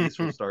masterpiece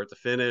from start to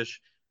finish.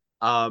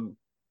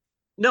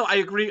 No, I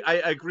agree. I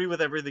agree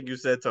with everything you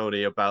said,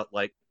 Tony, about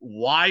like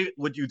why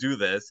would you do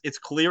this? It's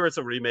clear it's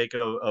a remake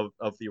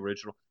of the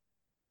original.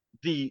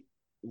 The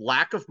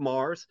lack of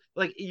Mars,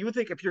 like you would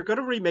think if you're going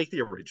to remake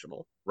the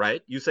original,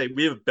 right? You say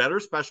we have better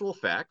special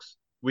effects.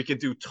 We can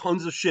do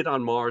tons of shit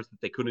on Mars that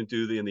they couldn't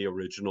do in the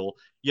original.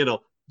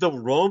 The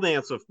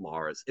romance of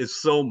Mars is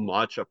so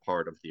much a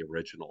part of the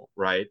original,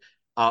 right?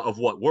 Of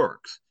what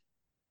works.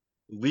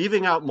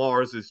 Leaving out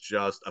Mars is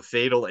just a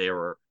fatal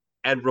error,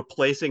 and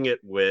replacing it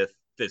with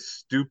this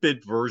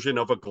stupid version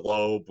of a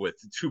globe with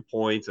 2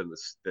 points and the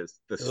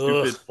Ugh.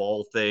 stupid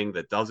fall thing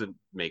that doesn't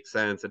make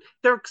sense. And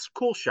there are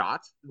cool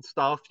shots and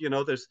stuff.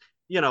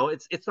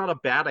 It's not a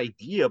bad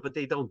idea, but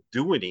they don't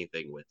do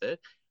anything with it.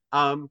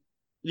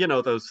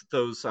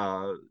 Those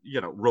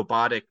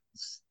robotic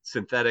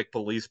synthetic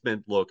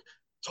policemen look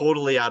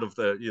totally out of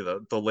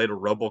the later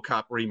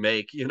RoboCop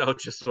remake.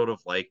 Just sort of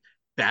like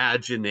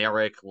bad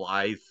generic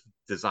lithe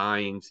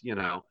designs, you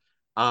know.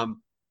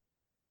 Um,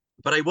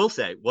 but I will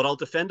say what I'll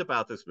defend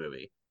about this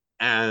movie,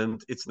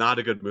 and it's not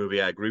a good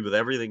movie. I agree with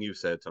everything you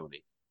said,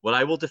 Tony. What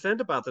I will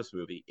defend about this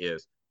movie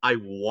is I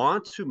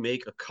want to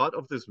make a cut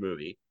of this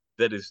movie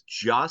that is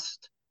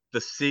just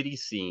the city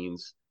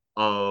scenes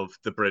of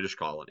the British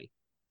colony,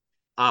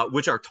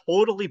 which are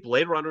totally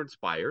Blade Runner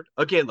inspired.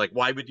 Again, like,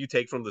 why would you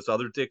take from this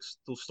other Dick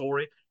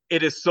story?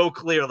 It is so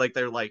clear. Like,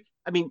 they're like,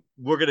 I mean,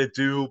 we're going to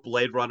do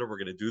Blade Runner. We're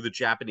going to do the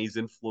Japanese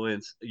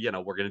influence. You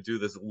know, we're going to do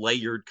this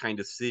layered kind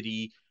of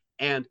city.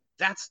 And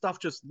that stuff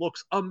just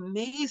looks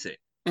amazing.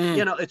 Mm.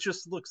 You know, it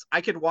just looks, I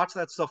could watch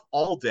that stuff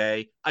all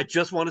day. I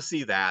just want to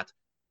see that.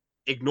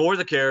 Ignore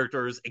the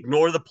characters,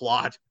 ignore the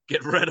plot,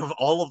 get rid of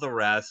all of the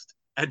rest,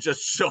 and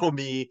just show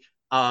me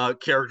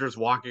characters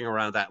walking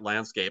around that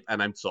landscape.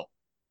 And I'm sold.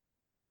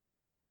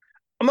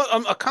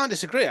 I can't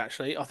disagree,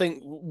 actually. I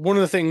think one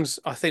of the things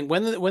I think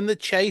when the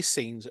chase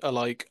scenes are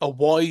like a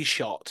wide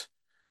shot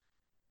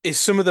is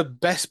some of the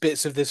best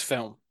bits of this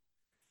film.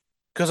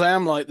 Because I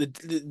am like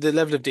the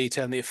level of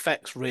detail and the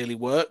effects really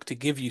work to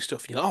give you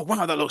stuff. You're like, oh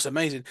wow, that looks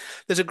amazing.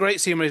 There's a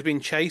great scene where he's being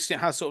chased. It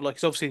has sort of like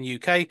it's obviously in the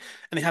UK,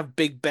 and they have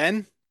Big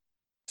Ben,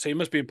 so he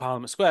must be in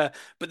Parliament Square.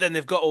 But then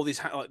they've got all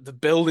these like the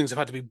buildings have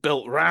had to be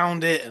built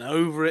around it and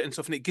over it and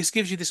stuff, and it just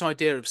gives you this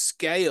idea of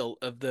scale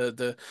of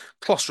the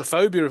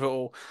claustrophobia of it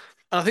all.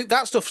 And I think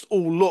that stuff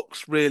all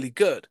looks really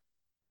good.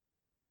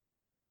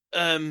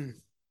 Um,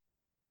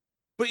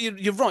 but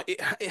you're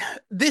right.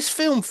 This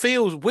film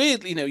feels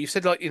weird. You know, you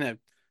said like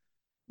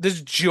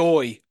there's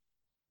joy.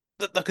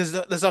 Because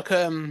there's like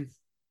a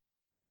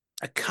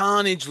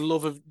carnage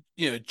love of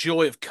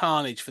joy of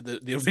carnage for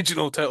the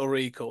original Total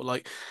Recall.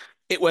 Like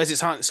it wears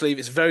its heart on its sleeve.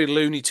 It's very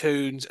Looney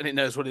Tunes, and it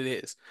knows what it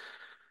is.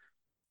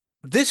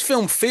 This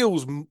film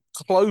feels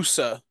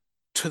closer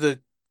to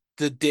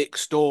the Dick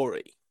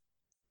story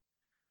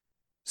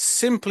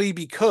simply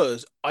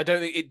because I don't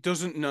think it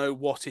doesn't know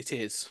what it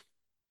is.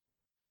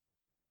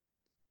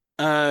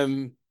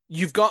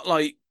 You've got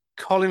like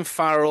Colin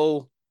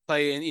Farrell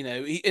playing,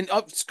 and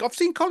I've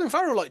seen Colin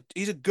Farrell like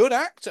he's a good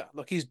actor.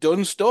 Like he's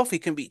done stuff. He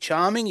can be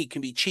charming, he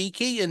can be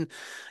cheeky, and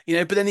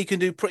but then he can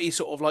do pretty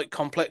sort of like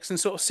complex and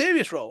sort of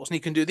serious roles, and he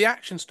can do the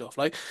action stuff.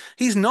 Like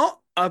he's not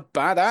a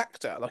bad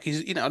actor. Like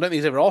he's, I don't think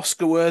he's ever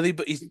Oscar worthy,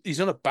 but he's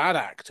not a bad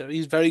actor.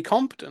 He's very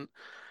competent.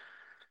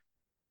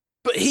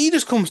 But he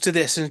just comes to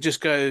this and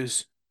just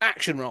goes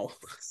action role.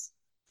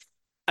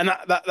 And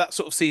that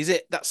sort of sees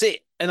it. That's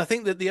it. And I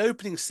think that the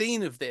opening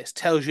scene of this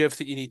tells you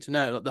everything you need to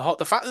know. Like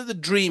the fact that the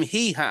dream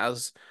he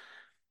has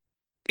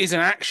is an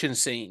action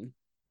scene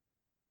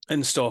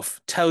and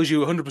stuff tells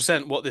you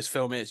 100% what this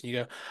film is. And you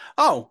go,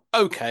 oh,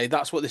 okay,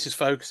 that's what this is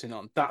focusing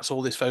on. That's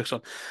all this focuses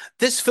on.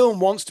 This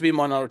film wants to be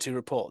Minority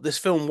Report. This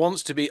film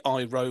wants to be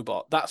I,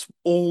 Robot. That's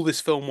all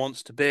this film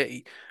wants to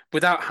be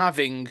without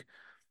having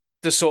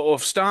the sort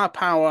of star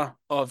power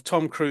of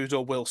Tom Cruise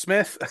or Will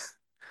Smith,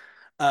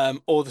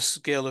 or the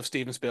skill of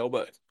Steven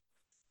Spielberg.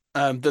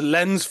 The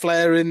lens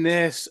flare in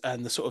this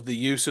and the sort of the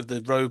use of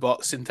the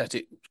robot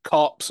synthetic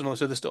cops and all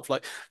this other stuff.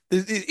 Like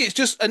it's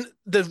just, and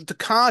the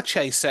car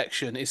chase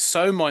section is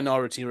so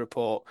Minority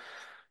Report.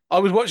 I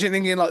was watching it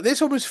thinking like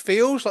this almost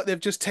feels like they've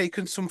just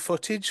taken some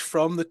footage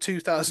from the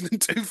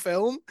 2002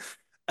 film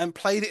and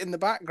played it in the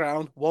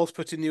background whilst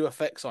putting new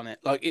effects on it.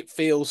 Like it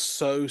feels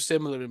so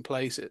similar in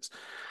places.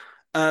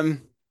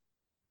 Um,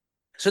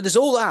 so there's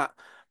all that,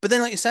 but then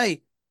like you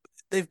say,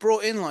 they've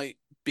brought in like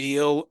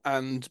Beale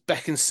and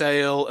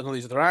Beckinsale and all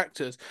these other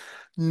actors.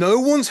 No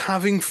one's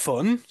having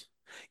fun,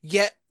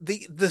 yet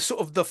the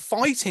sort of the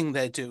fighting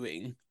they're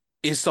doing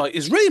is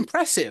really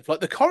impressive. Like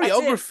the That's it.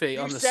 choreography You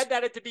on said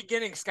that at the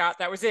beginning, Scott.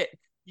 That was it.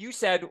 You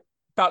said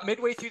about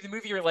midway through the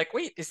movie, you're like,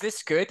 wait, is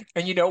this good?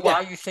 And you know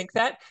why yeah, you think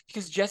that?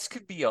 Because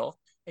Jessica Biel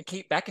and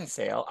Kate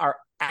Beckinsale are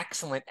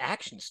excellent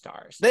action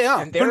stars. they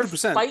are And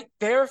 100%.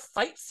 their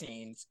fight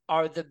scenes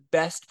are the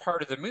best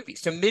part of the movie.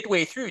 So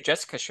midway through,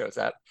 Jessica shows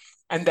up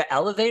and the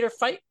elevator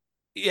fight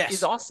is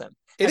Yes, awesome.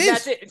 it And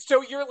that's is. it. And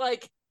so you're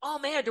like, oh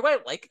man, do I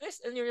like this?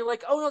 And you're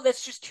like, oh no,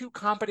 that's just two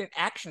competent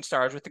action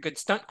stars with a good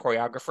stunt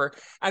choreographer.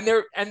 And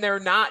they're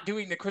not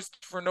doing the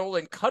Christopher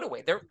Nolan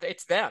cutaway.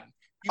 It's them.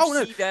 You Oh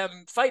no, see them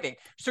fighting.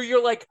 So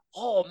you're like,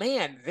 oh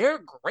man, they're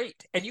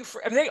great. And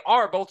they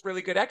are both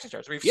really good action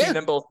stars. We've seen yeah.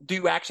 them both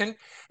do action.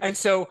 And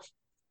so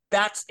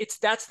that's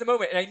the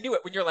moment. And I knew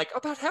it when you're like,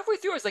 about halfway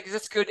through, I was like, is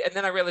this good? And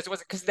then I realized it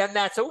wasn't, because then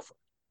that's over.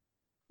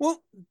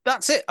 Well,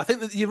 that's it. I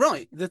think that you're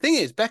right. The thing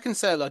is,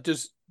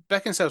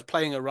 Beckinsale's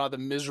playing a rather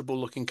miserable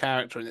looking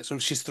character in this. When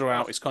she's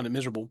throughout, it's kind of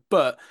miserable,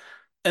 but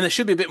and there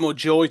should be a bit more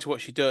joy to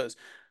what she does.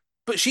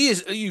 But she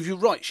is, you're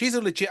right. She's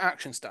a legit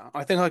action star.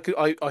 I think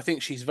I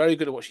think she's very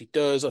good at what she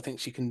does. I think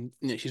she can,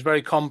 she's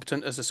very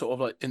competent as a sort of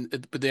like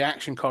with the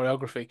action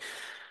choreography.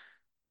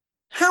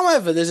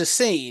 However, there's a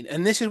scene,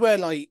 and this is where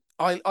like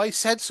I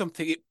said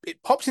something,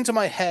 it pops into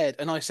my head,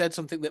 and I said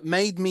something that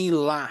made me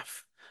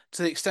laugh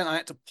to the extent I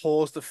had to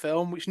pause the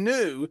film, which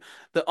knew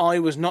that I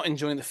was not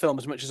enjoying the film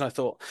as much as I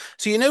thought.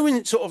 So when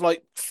it's sort of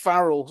like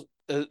Farrell's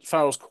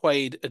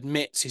Quaid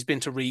admits he's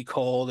been to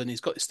recall and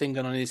he's got this thing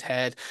going on in his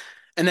head,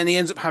 And then he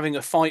ends up having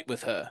a fight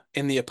with her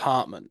in the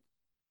apartment.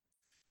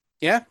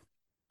 Yeah.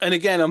 And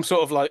again, I'm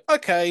sort of like,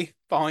 okay,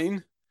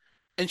 fine.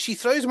 And she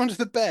throws him onto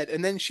the bed,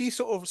 and then she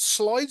sort of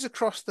slides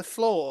across the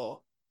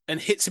floor and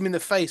hits him in the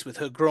face with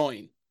her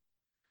groin.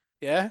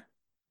 Yeah.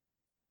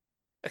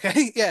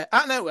 Okay. Yeah.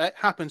 Out of nowhere, it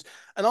happens.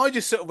 And I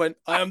just sort of went,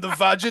 I am the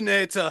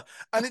vaginator.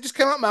 And it just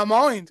came out of my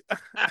mind.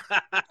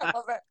 I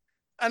love it.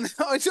 And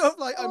I sort of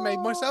like, I made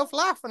Oh. myself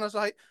laugh. And I was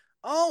like,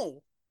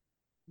 oh,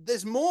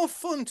 there's more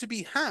fun to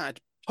be had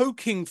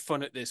poking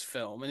fun at this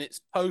film and its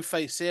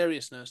po-face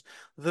seriousness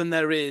than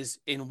there is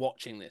in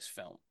watching this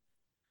film.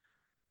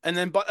 And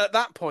then, but at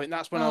that point,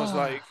 that's when I was Ah,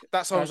 like,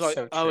 that's so oh,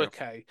 true.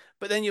 okay.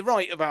 But then you're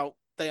right about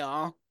there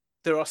are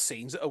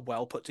scenes that are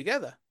well put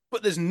together,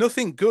 but there's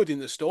nothing good in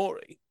the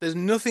story. There's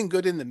nothing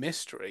good in the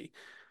mystery.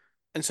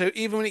 And so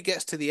even when it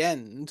gets to the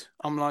end,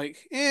 I'm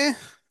like,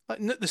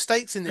 like the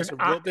stakes in this And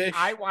are I rubbish.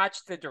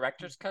 watched the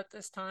director's cut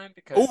this time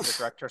because the Oof.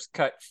 director's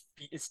cut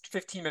is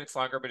 15 minutes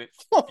longer, but it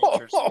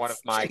features Oh, one of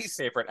my jeez.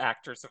 favorite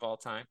actors of all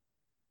time.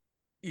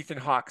 Ethan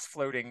Hawke's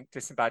floating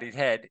disembodied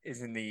head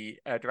is in the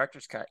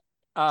director's cut.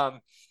 Um,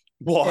 and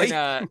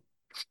Why?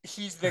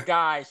 he's the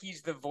guy,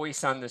 he's the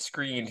voice on the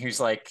screen who's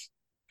like,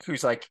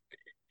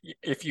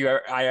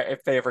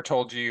 if they ever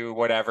told you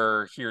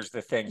whatever, here's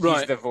the thing. He's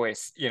Right. the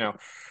voice, you know.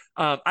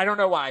 I don't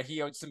know why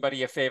he owed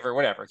somebody a favor,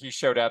 whatever. He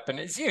showed up and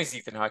it's,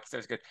 Ethan Hawke, so it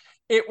was good.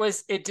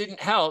 It didn't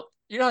help.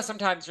 You know how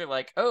sometimes you're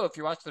like, oh, if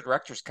you watch the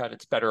director's cut,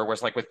 it's better or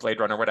worse, like with Blade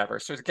Runner, or whatever.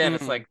 So again,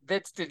 it's Mm. like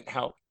this didn't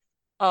help.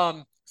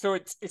 So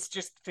it's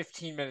just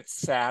 15 minutes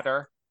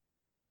sadder.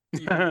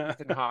 Even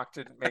Ethan Hawke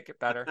didn't make it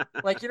better.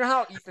 Like, you know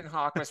how Ethan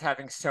Hawke was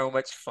having so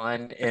much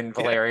fun in Yeah.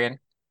 Valerian?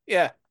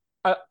 Yeah.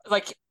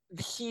 Like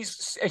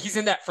he's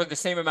in that for the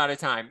same amount of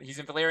time. He's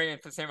in Valerian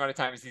for the same amount of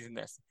time as he's in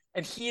this.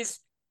 And he's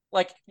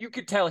like, you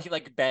could tell he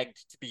like begged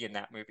to be in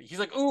that movie. He's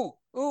like, ooh,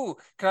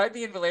 can I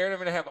be in Valerian? I'm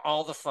gonna have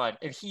all the fun.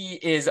 And he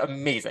is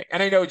amazing.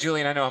 And I know,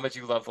 Julian, I know how much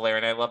you love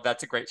Valerian. I love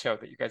that's a great show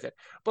that you guys did.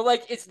 But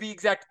like it's the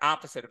exact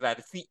opposite of that.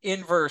 It's the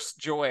inverse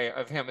joy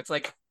of him. It's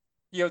like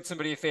he owed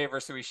somebody a favor,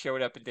 so he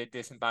showed up and did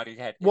disembodied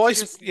head. It's Weiss,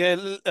 just yeah,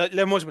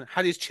 Len Wiseman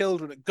had his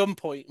children at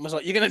gunpoint and was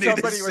like, "You're gonna do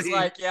somebody this was scene."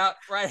 like, yeah,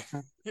 right.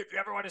 If you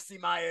ever want to see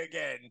Maya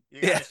again,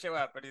 you got Yeah, to show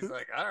up. But he's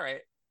like, all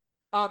right.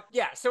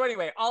 Yeah. So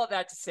anyway, all of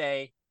that to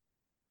say,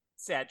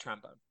 sad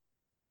trombone.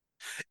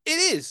 it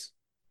is.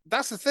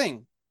 That's the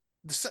thing.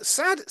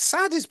 Sad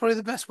is probably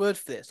the best word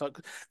for this. Like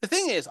the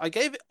thing is, I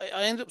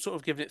ended up sort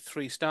of giving it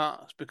 3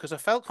 stars because I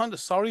felt kind of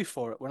sorry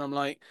for it when I'm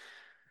like,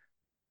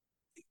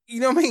 you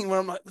know what I mean? When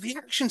I'm like, the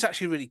action's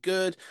actually really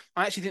good.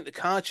 I actually think the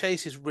car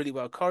chase is really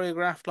well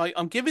choreographed. Like,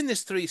 I'm giving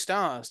this 3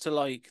 stars to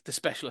like the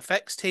special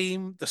effects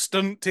team, the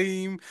stunt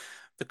team,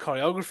 the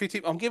choreography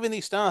team. I'm giving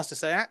these stars to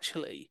say,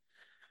 actually,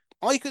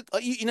 I could,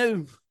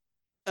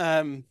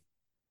 um,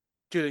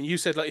 Julian, you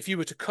said like if you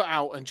were to cut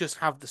out and just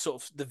have the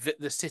sort of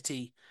the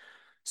city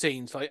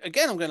scenes, like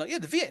again, I'm going like, yeah,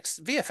 the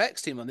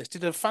VFX team on this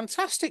did a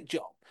fantastic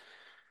job.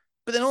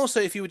 But then also,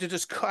 if you were to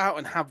just cut out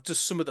and have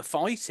just some of the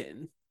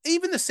fighting,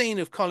 even the scene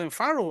of Colin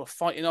Farrell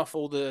fighting off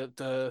all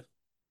the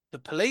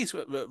police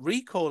with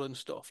recall and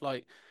stuff,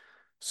 like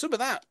some of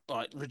that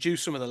like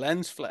reduce some of the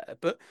lens flare,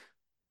 but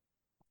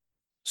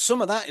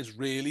some of that is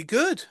really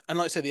good. And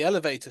like I said, the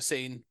elevator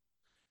scene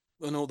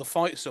and all the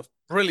fight stuff,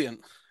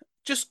 brilliant.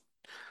 Just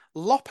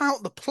lop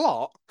out the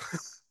plot,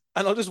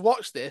 and I'll just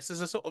watch this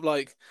as a sort of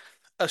like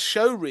a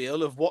show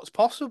reel of what's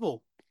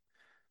possible.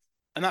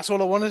 And that's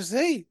all I want to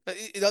see.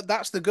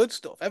 That's the good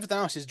stuff. Everything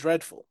else is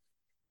dreadful.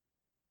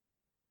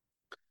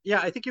 Yeah,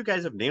 I think you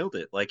guys have nailed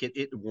it. Like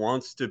it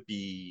wants to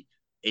be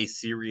a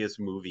serious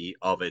movie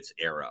of its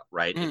era,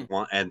 right?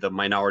 Mm. And the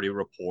Minority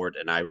Report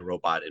and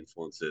iRobot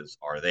influences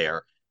are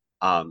there.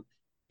 Um,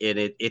 and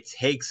it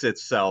takes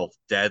itself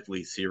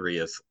deadly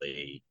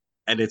seriously,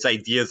 and its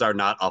ideas are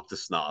not up to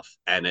snuff,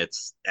 and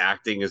its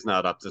acting is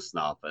not up to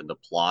snuff, and the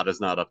plot is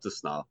not up to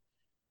snuff.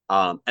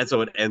 And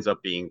so it ends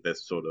up being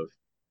this sort of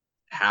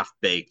half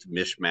baked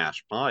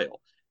mishmash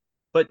pile.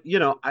 But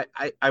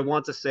I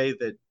want to say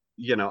that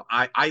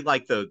I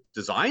like the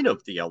design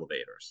of the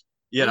elevators.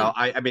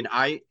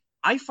 Mm.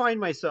 I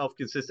find myself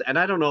consistent, and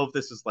I don't know if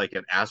this is like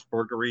an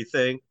Aspergery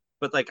thing,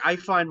 but like I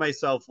find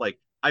myself like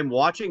I'm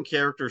watching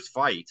characters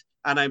fight,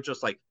 and I'm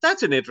just like,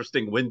 that's an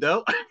interesting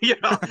window.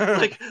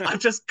 Like I'm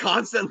just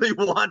constantly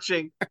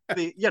watching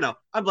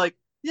I'm like,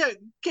 yeah,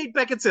 Kate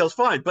Beckinsale's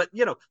fine, but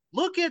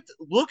look at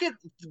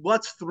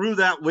what's through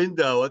that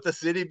window at the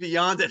city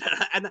beyond it,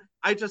 and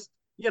I just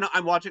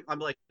I'm watching. I'm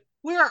like,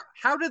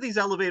 how do these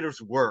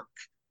elevators work?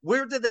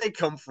 Where did they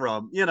come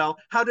from?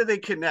 How do they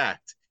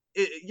connect?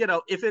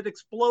 If it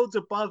explodes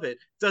above it,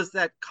 does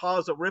that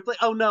cause a ripple?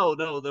 Oh no,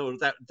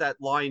 that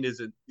line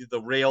isn't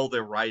the rail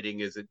they're riding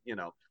isn't,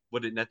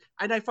 what it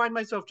and I find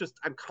myself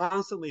I'm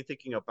constantly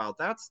thinking about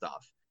that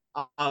stuff.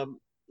 And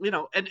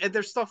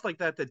there's stuff like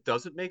that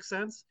doesn't make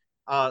sense.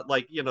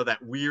 Like that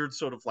weird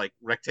sort of like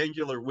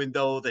rectangular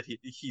window that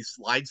he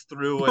slides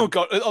through Oh and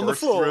God, on the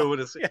bursts floor. through,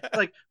 and it's Yeah,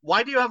 like,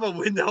 why do you have a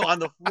window on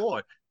the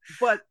floor?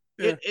 But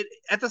yeah. it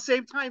at the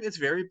same time, it's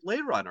very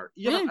Blade Runner,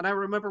 Mm. and I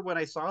remember when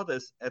I saw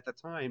this at the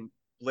time,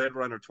 Blade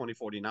Runner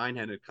 2049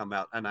 had come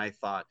out, and I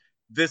thought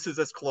this is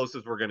as close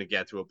as we're going to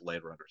get to a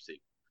Blade Runner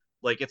sequel.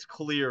 Like it's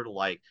clear.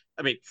 Like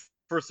I mean,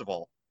 first of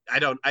all, I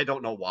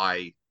don't know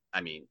why. I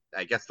mean,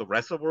 I guess the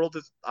rest of the world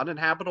is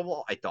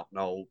uninhabitable. I don't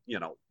know,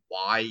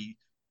 why,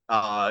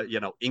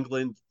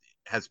 England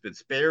has been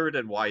spared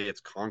and why it's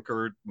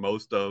conquered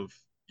most of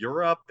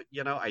Europe.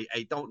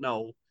 I don't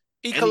know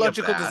any of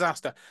Ecological that.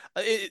 disaster.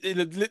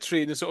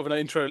 Literally in a sort of an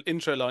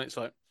intro line, it's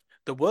like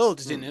the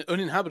world is Hmm.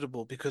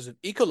 uninhabitable because of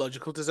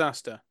ecological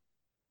disaster,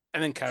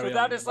 and then So carry on.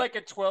 that is like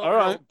a All right,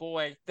 12-year-old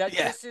boy. That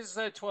yeah. this is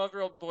a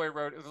 12-year-old boy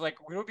wrote. It was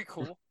like, would it be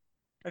cool?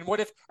 And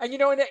what if? And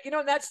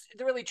that's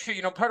really true.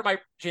 Part of my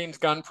James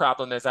Gunn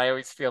problem is I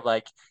always feel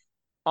like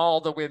all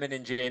the women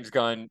in James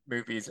Gunn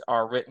movies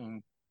are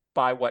written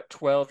by what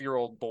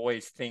 12-year-old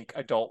boys think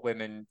adult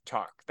women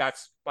talk.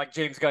 That's like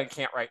James Gunn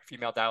can't write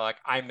female dialogue.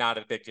 I'm not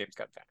a big James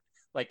Gunn fan.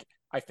 Like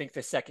I think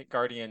the second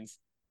Guardians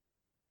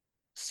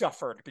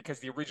suffered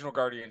because the original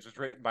Guardians was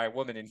written by a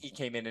woman and he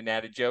came in and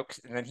added jokes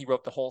and then he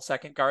wrote the whole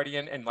second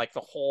Guardian and like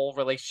the whole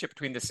relationship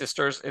between the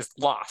sisters is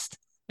lost.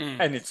 Mm.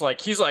 And it's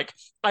like he's like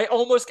I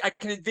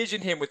can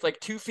envision him with like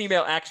two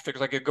female action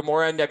figures, like a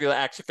Gamora and Nebula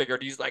action figure,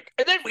 and he's like,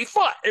 and then we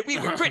fought and we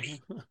were pretty.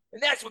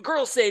 And that's what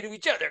girls say to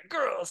each other,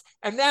 girls.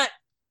 And that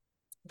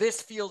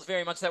this feels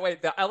very much that way.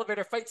 The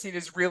elevator fight scene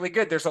is really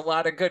good. There's a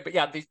lot of good, but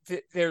yeah,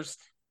 there's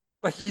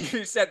like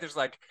you said, there's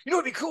like,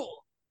 it'd be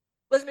cool.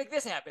 Let's make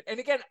this happen. And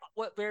again,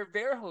 what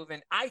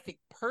Verhoeven, I think,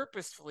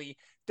 purposefully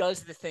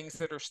does the things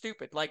that are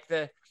stupid, like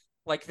the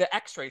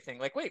X-ray thing.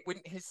 Like, wait,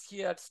 wouldn't he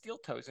had steel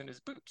toes in his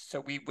boots, so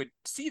we would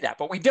see that,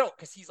 but we don't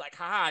because he's like,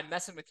 haha, I'm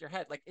messing with your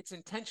head. Like it's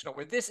intentional.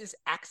 Where this is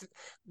accident.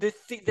 This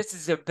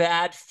is a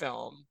bad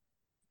film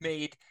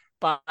made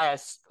by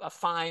a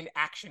fine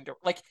action.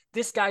 Like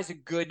this guy's a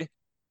good. You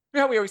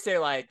know how we always say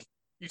like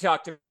you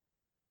talked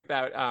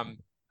about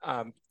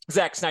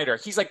Zack Snyder.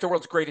 He's like the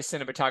world's greatest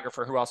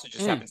cinematographer who also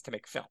just happens to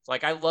make films.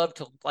 Like I love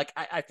to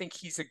I think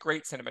he's a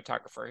great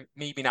cinematographer.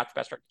 Maybe not the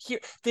best. Here,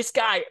 this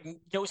guy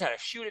knows how to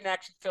shoot an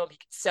action film. He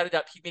can set it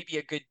up. He may be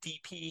a good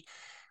DP.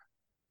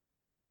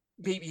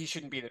 Maybe he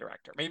shouldn't be the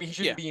director. Maybe he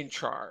shouldn't be in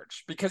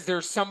charge because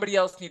there's somebody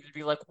else needed to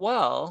be like,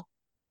 well,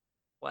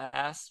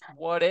 Wes,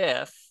 what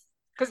if?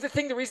 Because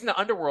the reason the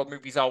underworld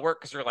movies all work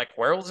because you're like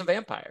werewolves and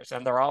vampires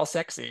and they're all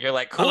sexy. You're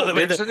like, cool. I love the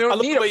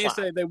way you plot.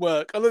 say they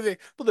work.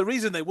 But the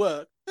reason they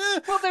work.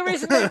 Well, the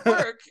reason they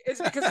work is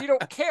because you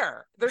don't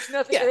care. There's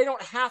nothing. Yeah. They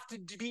don't have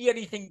to be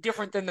anything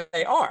different than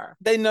they are.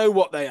 They know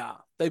what they are.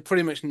 They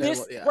pretty much know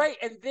what they are. Right,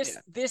 and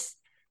this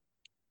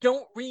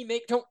don't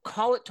remake. Don't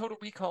call it Total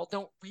Recall.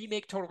 Don't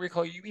remake Total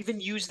Recall. You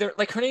even use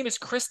her name is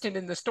Kristen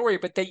in the story,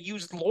 but they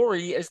used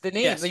Lori as the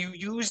name. Yes. You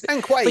used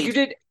and Quaid. Like you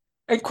did,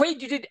 and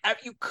Quaid. You did.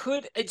 You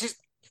could. It just.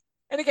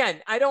 And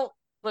again, I don't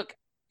look.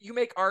 You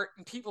make art,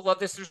 and people love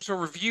this. There's a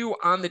review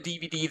on the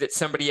DVD that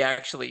somebody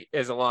actually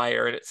is a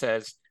liar, and it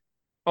says.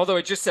 Although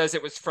it just says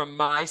it was from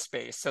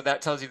MySpace, so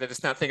that tells you that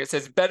it's not thing. It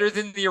says better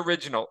than the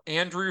original.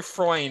 Andrew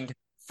Freund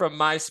from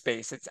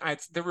MySpace.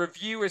 It's the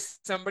review is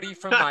somebody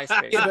from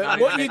MySpace. Yeah, but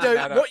what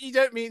you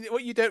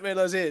don't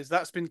realize is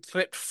that's been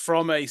clipped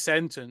from a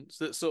sentence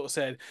that sort of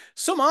said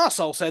some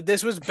arsehole said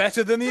this was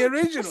better than the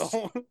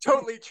original.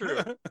 Totally true.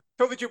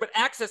 Totally true. But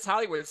Access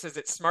Hollywood says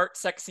it's smart,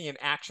 sexy, and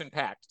action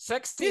packed.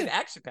 Sexy and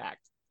action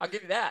packed. I'll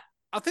give you that.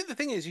 I think the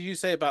thing is, you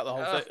say about the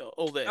whole thing,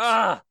 all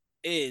this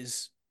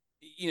is,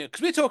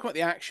 because we're talking about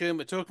the action,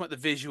 we're talking about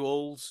the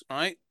visuals,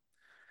 right?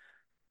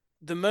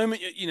 The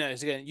moment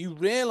again, you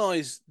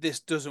realize this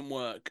doesn't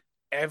work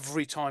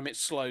every time it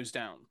slows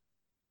down.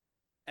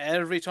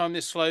 Every time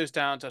this slows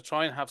down to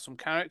try and have some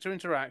character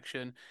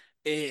interaction,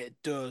 it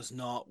does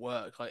not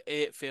work. Like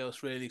it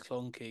feels really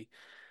clunky.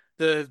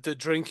 The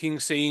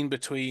drinking scene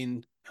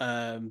between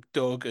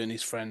Doug and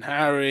his friend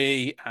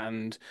Harry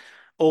and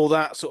all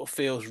that sort of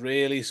feels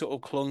really sort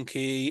of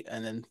clunky.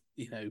 And then,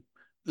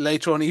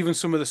 later on, even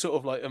some of the sort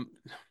of like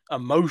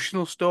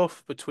emotional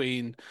stuff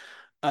between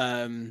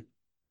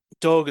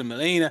Doug and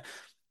Melina.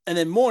 And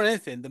then more than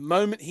anything, the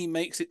moment he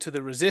makes it to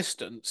the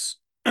Resistance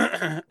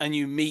and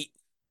you meet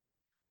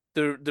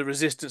the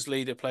Resistance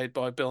leader played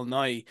by Bill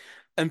Nighy,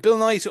 and Bill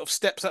Nighy sort of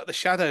steps out of the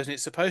shadows and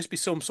it's supposed to be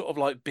some sort of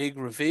like big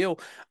reveal.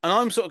 And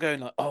I'm sort of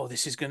going like, oh,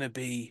 this is going to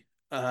be,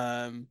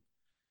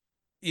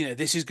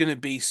 this is going to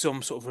be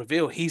some sort of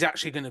reveal. He's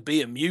actually going to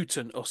be a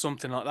mutant or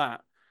something like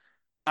that.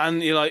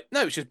 And you're like,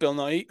 no, it's just Bill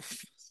Nighy.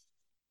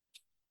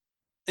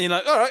 And you're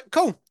like, all right,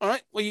 cool. All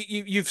right. Well,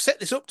 you've set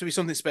this up to be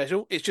something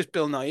special. It's just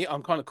Bill Nighy.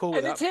 I'm kind of cool with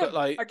And it's that. him. But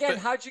like, again,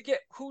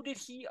 who did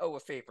he owe a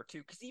favor to?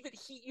 Because even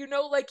he,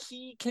 like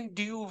he can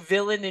do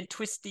villain and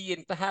twisty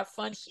and have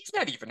fun. He's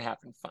not even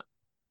having fun.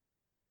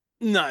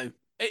 No,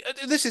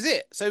 this is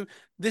it. So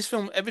this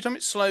film, every time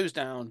it slows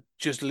down,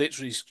 just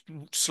literally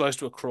slows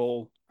to a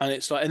crawl, and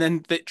it's like, and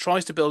then it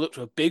tries to build up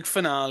to a big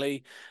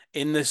finale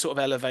in this sort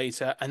of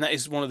elevator, and that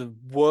is one of the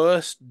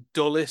worst,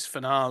 dullest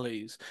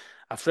finales.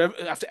 After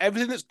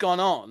everything that's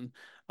gone on,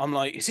 I'm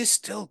like, is this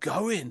still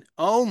going?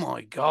 Oh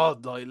my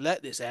God, like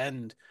let this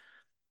end.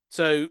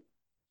 So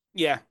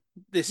yeah,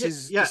 This Yeah,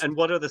 is yeah. this. And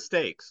what are the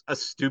stakes? A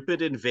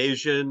stupid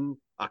invasion,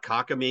 a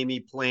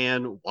cockamamie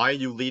plan. Why are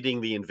you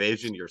leading the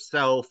invasion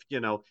yourself?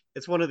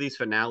 It's one of these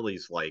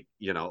finales, like,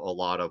 a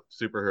lot of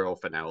superhero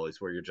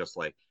finales where you're just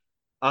like,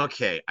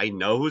 okay, I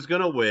know who's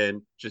gonna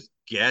win. Just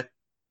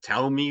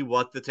tell me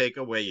what the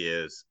takeaway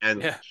is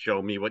and Yeah,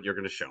 show me what you're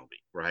gonna show me,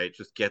 right?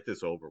 Just get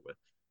this over with.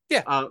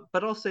 yeah,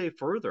 But I'll say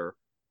further,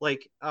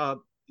 like,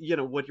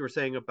 what you were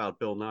saying about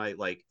Bill Nye,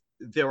 like,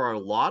 there are a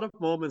lot of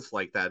moments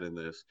like that in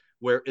this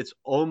where it's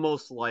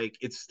almost like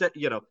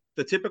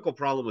the typical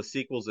problem with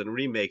sequels and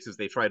remakes is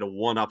they try to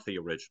one up the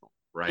original,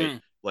 right?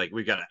 mm, Like,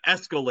 we got to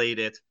escalate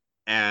it,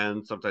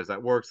 and sometimes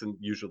that works, and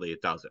usually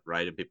it doesn't,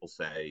 right? And people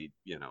say,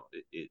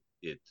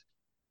 it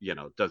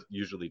does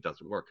usually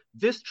doesn't work.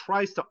 This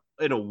tries to,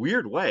 in a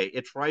weird way,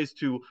 it tries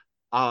to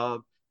uh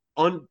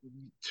un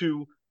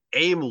to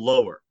aim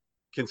lower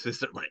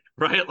consistently,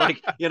 right?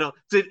 Like,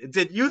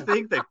 did you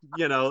think that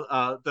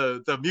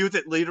the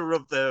mutant leader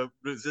of the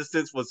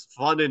resistance was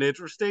fun and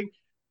interesting?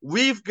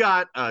 We've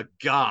got a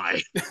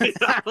guy,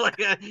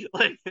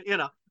 like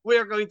we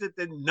are going to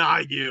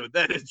deny you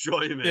that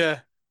enjoyment. yeah,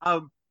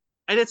 Um,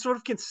 and it sort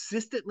of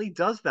consistently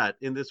does that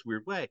in this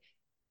weird way.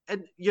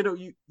 And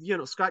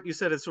Scott, you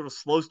said it sort of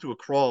slows to a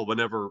crawl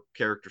whenever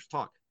characters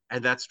talk,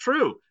 and that's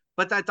true.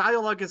 But that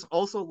dialogue is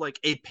also like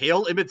a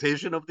pale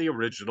imitation of the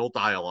original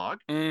dialogue.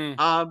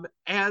 mm,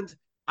 And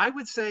I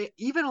would say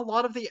even a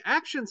lot of the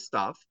action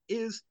stuff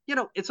is,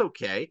 it's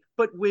okay.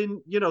 But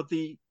when,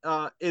 the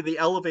in the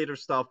elevator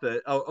stuff,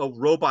 a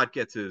robot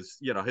gets his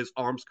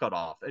arms cut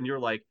off, and you're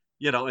like,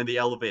 in the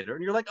elevator,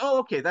 and you're like, oh,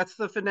 okay, that's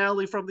the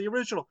finale from the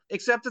original,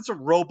 except it's a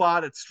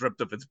robot, it's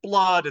stripped of its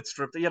blood, it's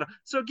stripped,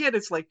 So again,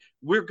 it's like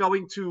we're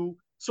going to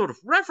sort of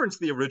reference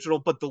the original,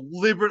 but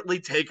deliberately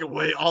take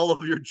away all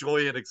of your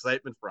joy and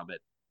excitement from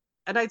it.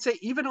 And I'd say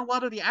even a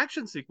lot of the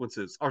action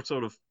sequences are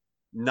sort of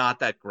not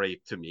that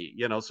great to me,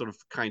 sort of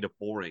kind of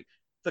boring.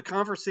 The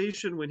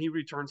conversation when he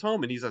returns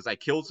home and he says, I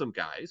killed some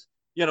guys,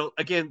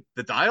 again,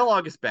 the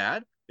dialogue is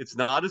bad. It's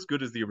not as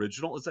good as the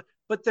original.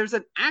 But there's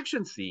an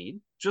action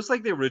scene, just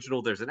like the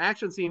original. There's an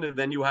action scene, and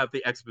then you have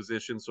the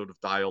exposition sort of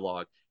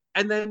dialogue.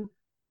 And then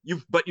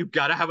you've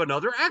got to have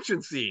another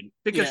action scene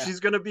because yeah. she's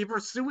going to be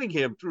pursuing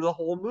him through the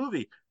whole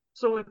movie.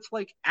 So it's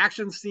like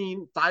action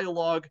scene,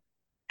 dialogue,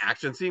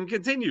 action scene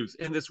continues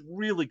in this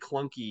really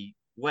clunky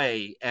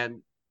way.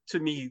 And to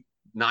me,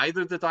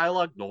 neither the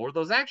dialogue nor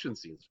those action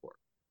scenes work.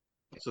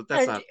 So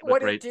that's And not a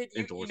what it great did,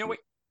 endorsement.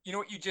 you know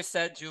what you just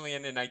said,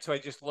 Julian, and so I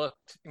just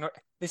looked.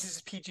 This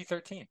is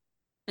PG-13.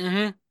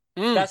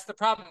 Mm-hmm. Mm. That's the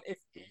problem. If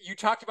you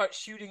talked about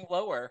shooting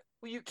lower,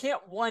 well, you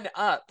can't one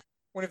up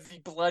one of the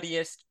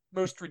bloodiest,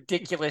 most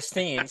ridiculous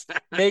scenes,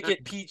 make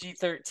it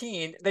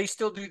PG-13. They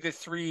still do the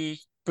three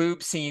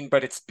boob scene,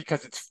 but it's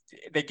because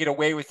they get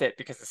away with it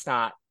because it's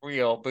not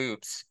real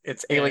boobs.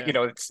 It's alien,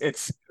 Yeah.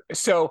 it's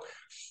so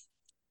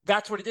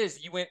that's what it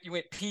is. You went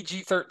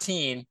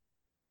PG-13,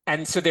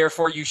 and so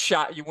therefore you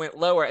went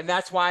lower, and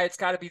that's why it's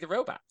got to be the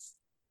robots.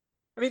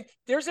 I mean,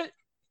 there's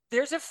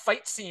a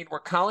fight scene where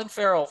Colin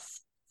Farrell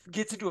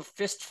gets into a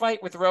fist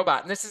fight with a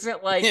robot, and this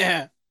isn't like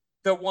Yeah.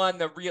 the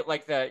real,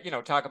 like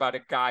talk about a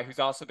guy who's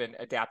also been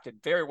adapted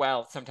very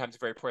well, sometimes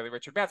very poorly,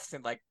 Richard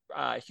Matheson, like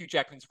Hugh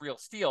Jackman's Real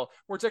Steel,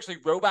 where it's actually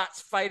robots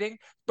fighting,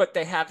 but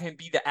they have him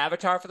be the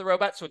avatar for the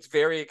robot, so it's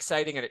very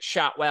exciting and it's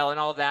shot well and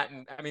all that.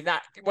 And I mean,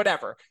 that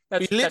whatever. We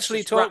That's literally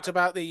just talked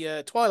about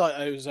the Twilight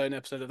Ozone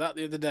episode of that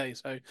the other day.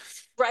 So,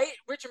 right.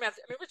 Richard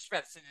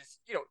Matheson is,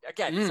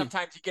 again, mm,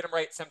 sometimes you get him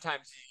right,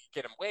 sometimes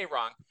you get him way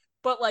wrong.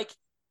 But like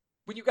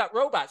when you got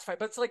robots fight,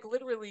 but it's like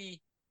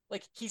literally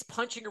like he's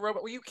punching a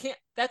robot. Well, you can't.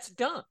 That's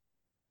dumb.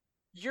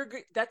 You're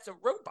good. That's a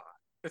robot.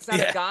 It's not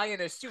a yeah. guy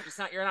in a suit.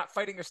 You're not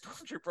fighting a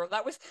stormtrooper.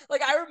 That was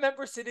like, I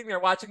remember sitting there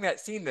watching that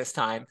scene this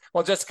time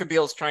while Jessica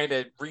Biel's trying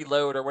to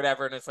reload or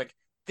whatever, and it's like,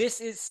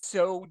 this is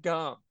so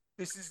dumb.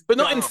 This is But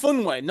not in dumb.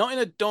 fun way, not in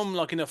a dumb,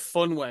 like in a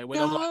fun way. When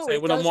I'm like, No, say,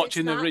 it when I'm does. It's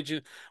watching the not.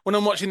 original, when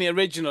I'm watching the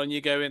original, and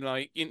you go in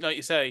like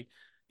you say,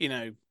 you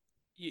know,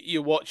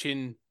 you're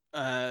watching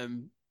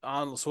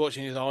Arnold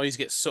Schwarzenegger's eyes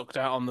get sucked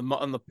out on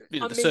the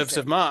surface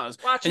of Amazing. Mars,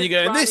 and you're Watching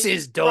going, this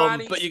is dumb.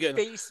 But Ronnie's you're going,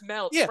 face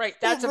melts. yeah, Right.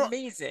 That's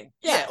amazing.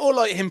 yeah, Yeah. or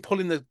like him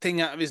pulling the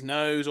thing out of his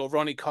nose, or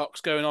Ronnie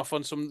Cox going off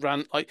on some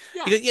rant. Like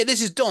Yeah. you go, yeah,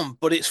 this is dumb,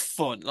 but it's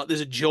fun. Like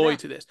there's a joy Yeah.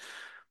 to this.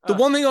 The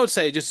one thing I would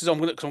say, just as I'm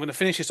gonna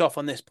finish this off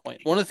on this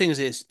point. One of the things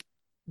is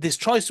this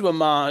tries to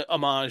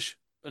homage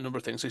a number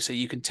of things. So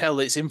you can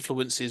tell its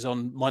influences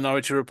on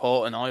Minority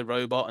Report and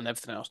iRobot and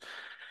everything else.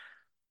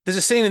 There's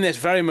a scene in this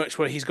very much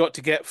where he's got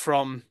to get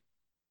from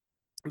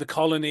the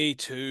colony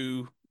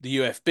to the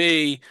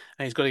UFB,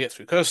 and he's got to get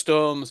through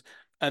customs.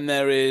 And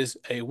there is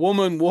a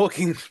woman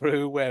walking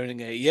through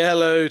wearing a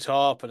yellow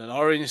top and an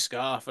orange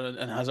scarf and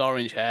has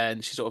orange hair,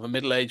 and she's sort of a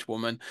middle-aged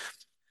woman.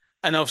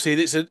 And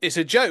obviously, it's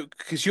a joke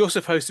because you're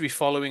supposed to be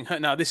following her.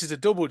 Now, this is a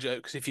double joke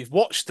because if you've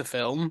watched the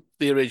film,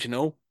 the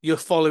original, you're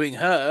following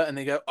her, and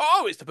they go,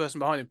 "Oh, it's the person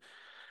behind him."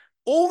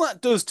 All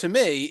that does to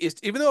me is,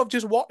 even though I've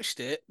just watched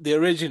it, the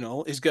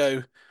original is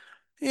go,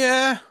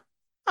 "Yeah,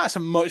 that's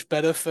a much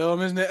better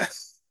film, isn't it?"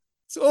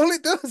 It's all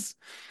it does.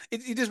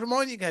 It just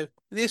reminds you, go,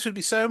 this would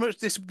be so much,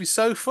 this would be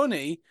so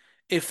funny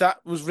if that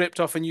was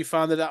ripped off and you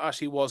found that that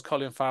actually was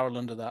Colin Farrell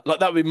under that. Like,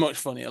 that would be much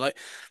funnier. Like,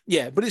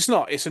 yeah, but it's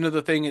not. It's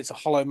another thing. It's a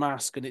hollow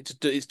mask, and it's,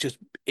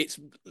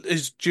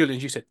 as Julian,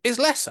 as you said, it's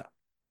lesser.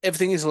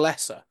 Everything is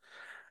lesser.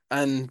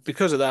 And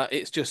because of that,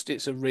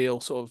 it's a real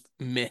sort of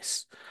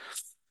miss.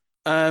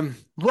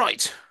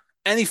 Right.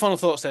 Any final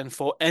thoughts then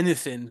for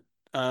anything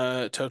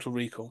Total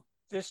Recall?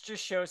 This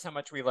just shows how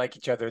much we like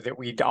each other that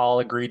we'd all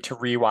agreed to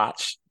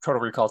rewatch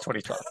Total Recall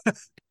 2012.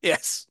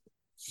 Yes.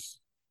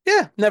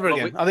 Yeah, never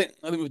Well, again. I think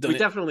we've done we it.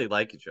 definitely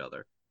like each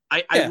other.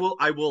 I Yeah.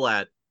 will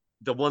add,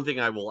 the one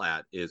thing I will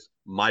add is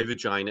my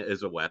vagina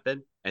is a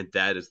weapon, and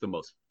that is the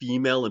most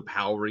female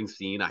empowering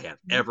scene I have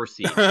ever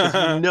seen.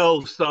 Because you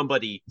know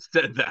somebody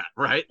said that,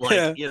 right? Like,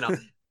 Yeah. you know,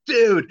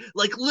 dude,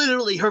 like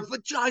literally her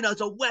vagina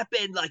is a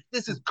weapon. Like,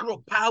 this is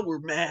girl power,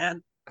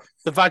 man.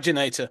 The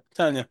Vaginator,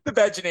 telling you. The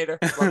Vaginator.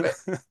 Love it.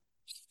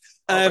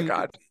 Oh my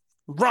God.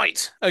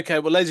 Right. Okay.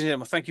 Well, ladies and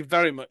gentlemen, thank you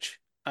very much.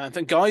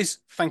 And guys,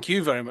 thank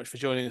you very much for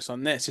joining us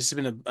on this. This has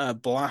been a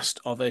blast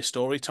of a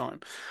story time.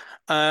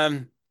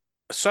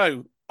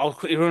 So I'll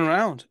quickly run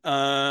around.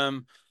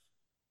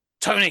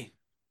 Tony,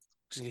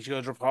 you got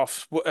to drop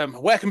off.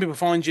 Where can people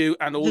find you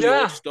and all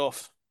your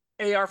stuff?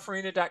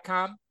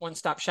 arfarina.com,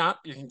 one-stop shop.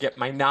 You can get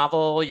my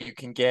novel. You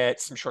can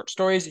get some short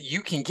stories.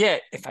 You can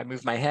get, if I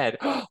move my head,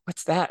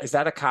 what's that? Is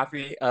that a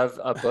copy of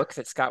a book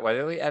that Scott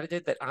Weatherly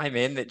edited that I'm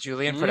in, that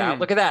Julian put out?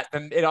 Look at that.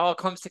 It all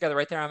comes together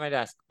right there on my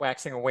desk.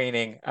 Waxing and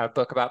Waning, a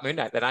book about Moon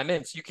Knight that I'm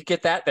in. So you could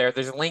get that there.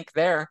 There's a link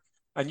there,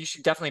 and you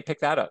should definitely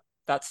pick that up.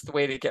 That's the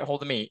way to get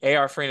hold of me.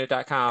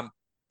 arfarina.com.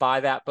 Buy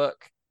that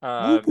book.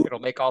 It'll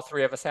make all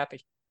three of us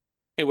happy.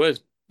 It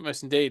was,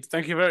 most indeed.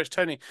 Thank you very much,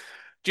 Tony.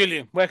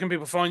 Julian, where can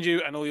people find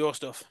you and all your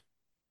stuff?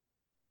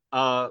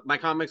 My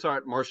comics are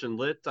at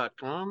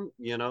martianlit.com.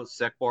 You know,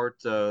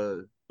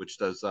 Sequart, which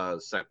does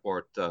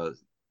Sequart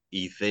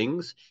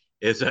e-things,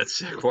 is at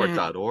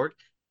sequart.org.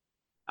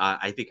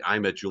 I think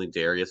I'm at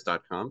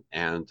juliandarius.com.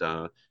 And,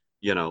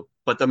 you know,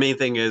 but the main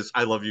thing is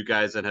I love you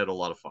guys and had a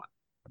lot of fun.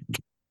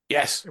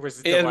 Yes, it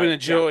has been a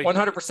joy.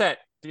 100%.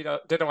 Ditto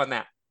on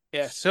that.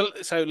 Yeah, so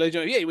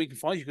we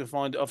can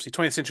find obviously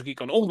 20th Century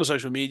Geek on all the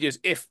social medias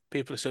if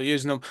people are still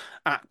using them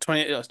at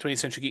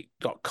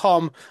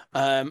 20thcenturygeek.com.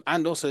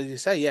 And also, as you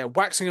say, yeah,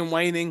 Waxing and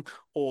Waning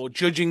or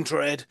Judging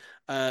Dread,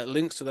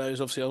 links to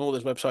those obviously on all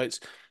those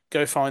websites.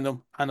 Go find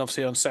them, and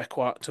obviously on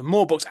Sequart to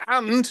more books.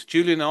 And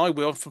Julian and I,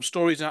 we're from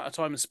Stories Out of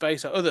Time and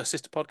Space, our other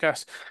sister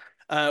podcast.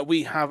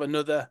 We have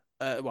another,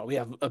 we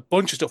have a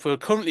bunch of stuff. We're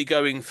currently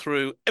going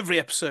through every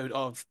episode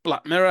of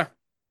Black Mirror.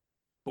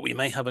 But we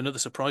may have another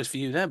surprise for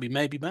you there. We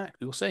may be back.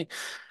 We will see.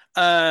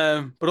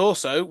 But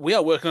also, we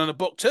are working on a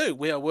book too.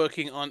 We are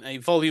working on a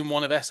volume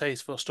 1 of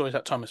essays for Stories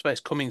Out Time and Space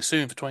coming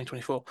soon for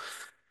 2024.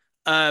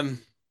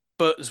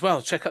 But as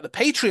well, check out the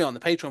Patreon. The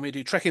Patreon, we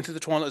do Trekking Through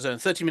the Twilight Zone,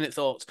 30-minute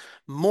thoughts,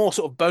 more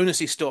sort of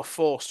bonusy stuff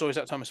for Stories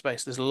Out Time and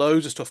Space. There's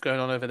loads of stuff going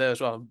on over there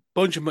as well.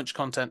 Bunch of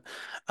content.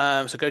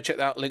 So go check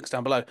that out. Links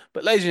down below.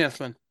 But ladies and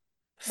gentlemen,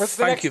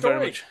 thank you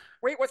very much.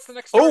 Wait, what's the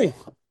next story?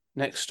 Oh!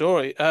 Next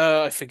story.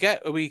 I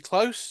forget. Are we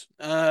close?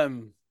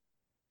 Oh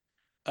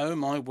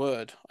my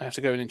word! I have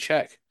to go in and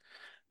check.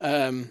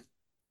 Of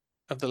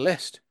the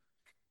list.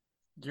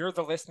 You're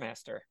the list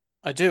master.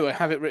 I do. I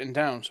have it written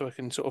down so I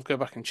can sort of go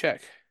back and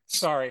check.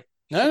 Sorry.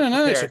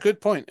 No. It's a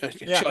good point.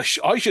 Yeah.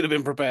 I should have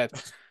been prepared.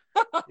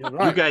 You're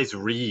right. You guys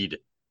read.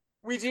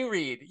 We do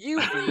read.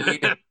 You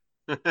read.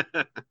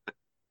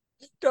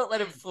 Don't let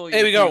him fool you.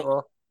 Here we go.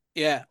 People.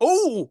 Yeah.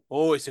 Oh,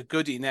 it's a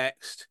goodie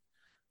next.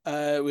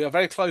 We are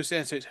very close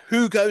then, so it's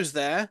Who Goes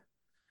There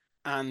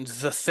and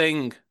The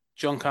Thing.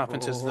 John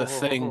Carpenter's The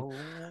Thing.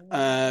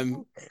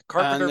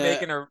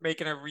 Carpenter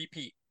making a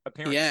repeat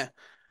appearance. Yeah.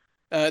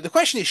 The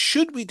question is,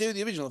 should we do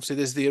the original? Obviously,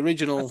 there's the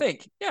original. I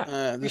think,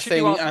 yeah. The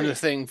Thing and The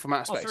Thing from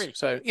Outer Space.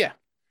 So, yeah.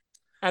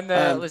 And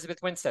the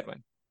Elizabeth Winstead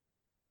one.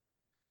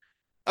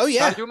 Oh, yeah.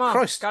 Gotta do them all.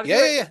 Christ. Gotta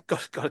yeah.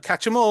 Got to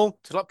catch them all.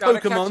 It's like Gotta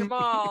Pokemon. catch them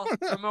all.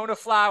 Ramona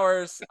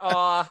Flowers.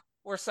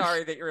 We're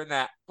sorry that you're in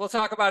that. We'll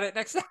talk about it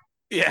next time.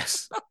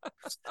 Yes.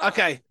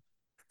 Okay.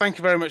 Thank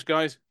you very much,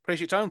 guys.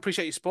 Appreciate your time.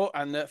 Appreciate your support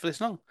and for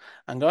listening on.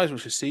 And guys, we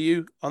shall see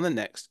you on the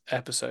next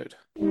episode.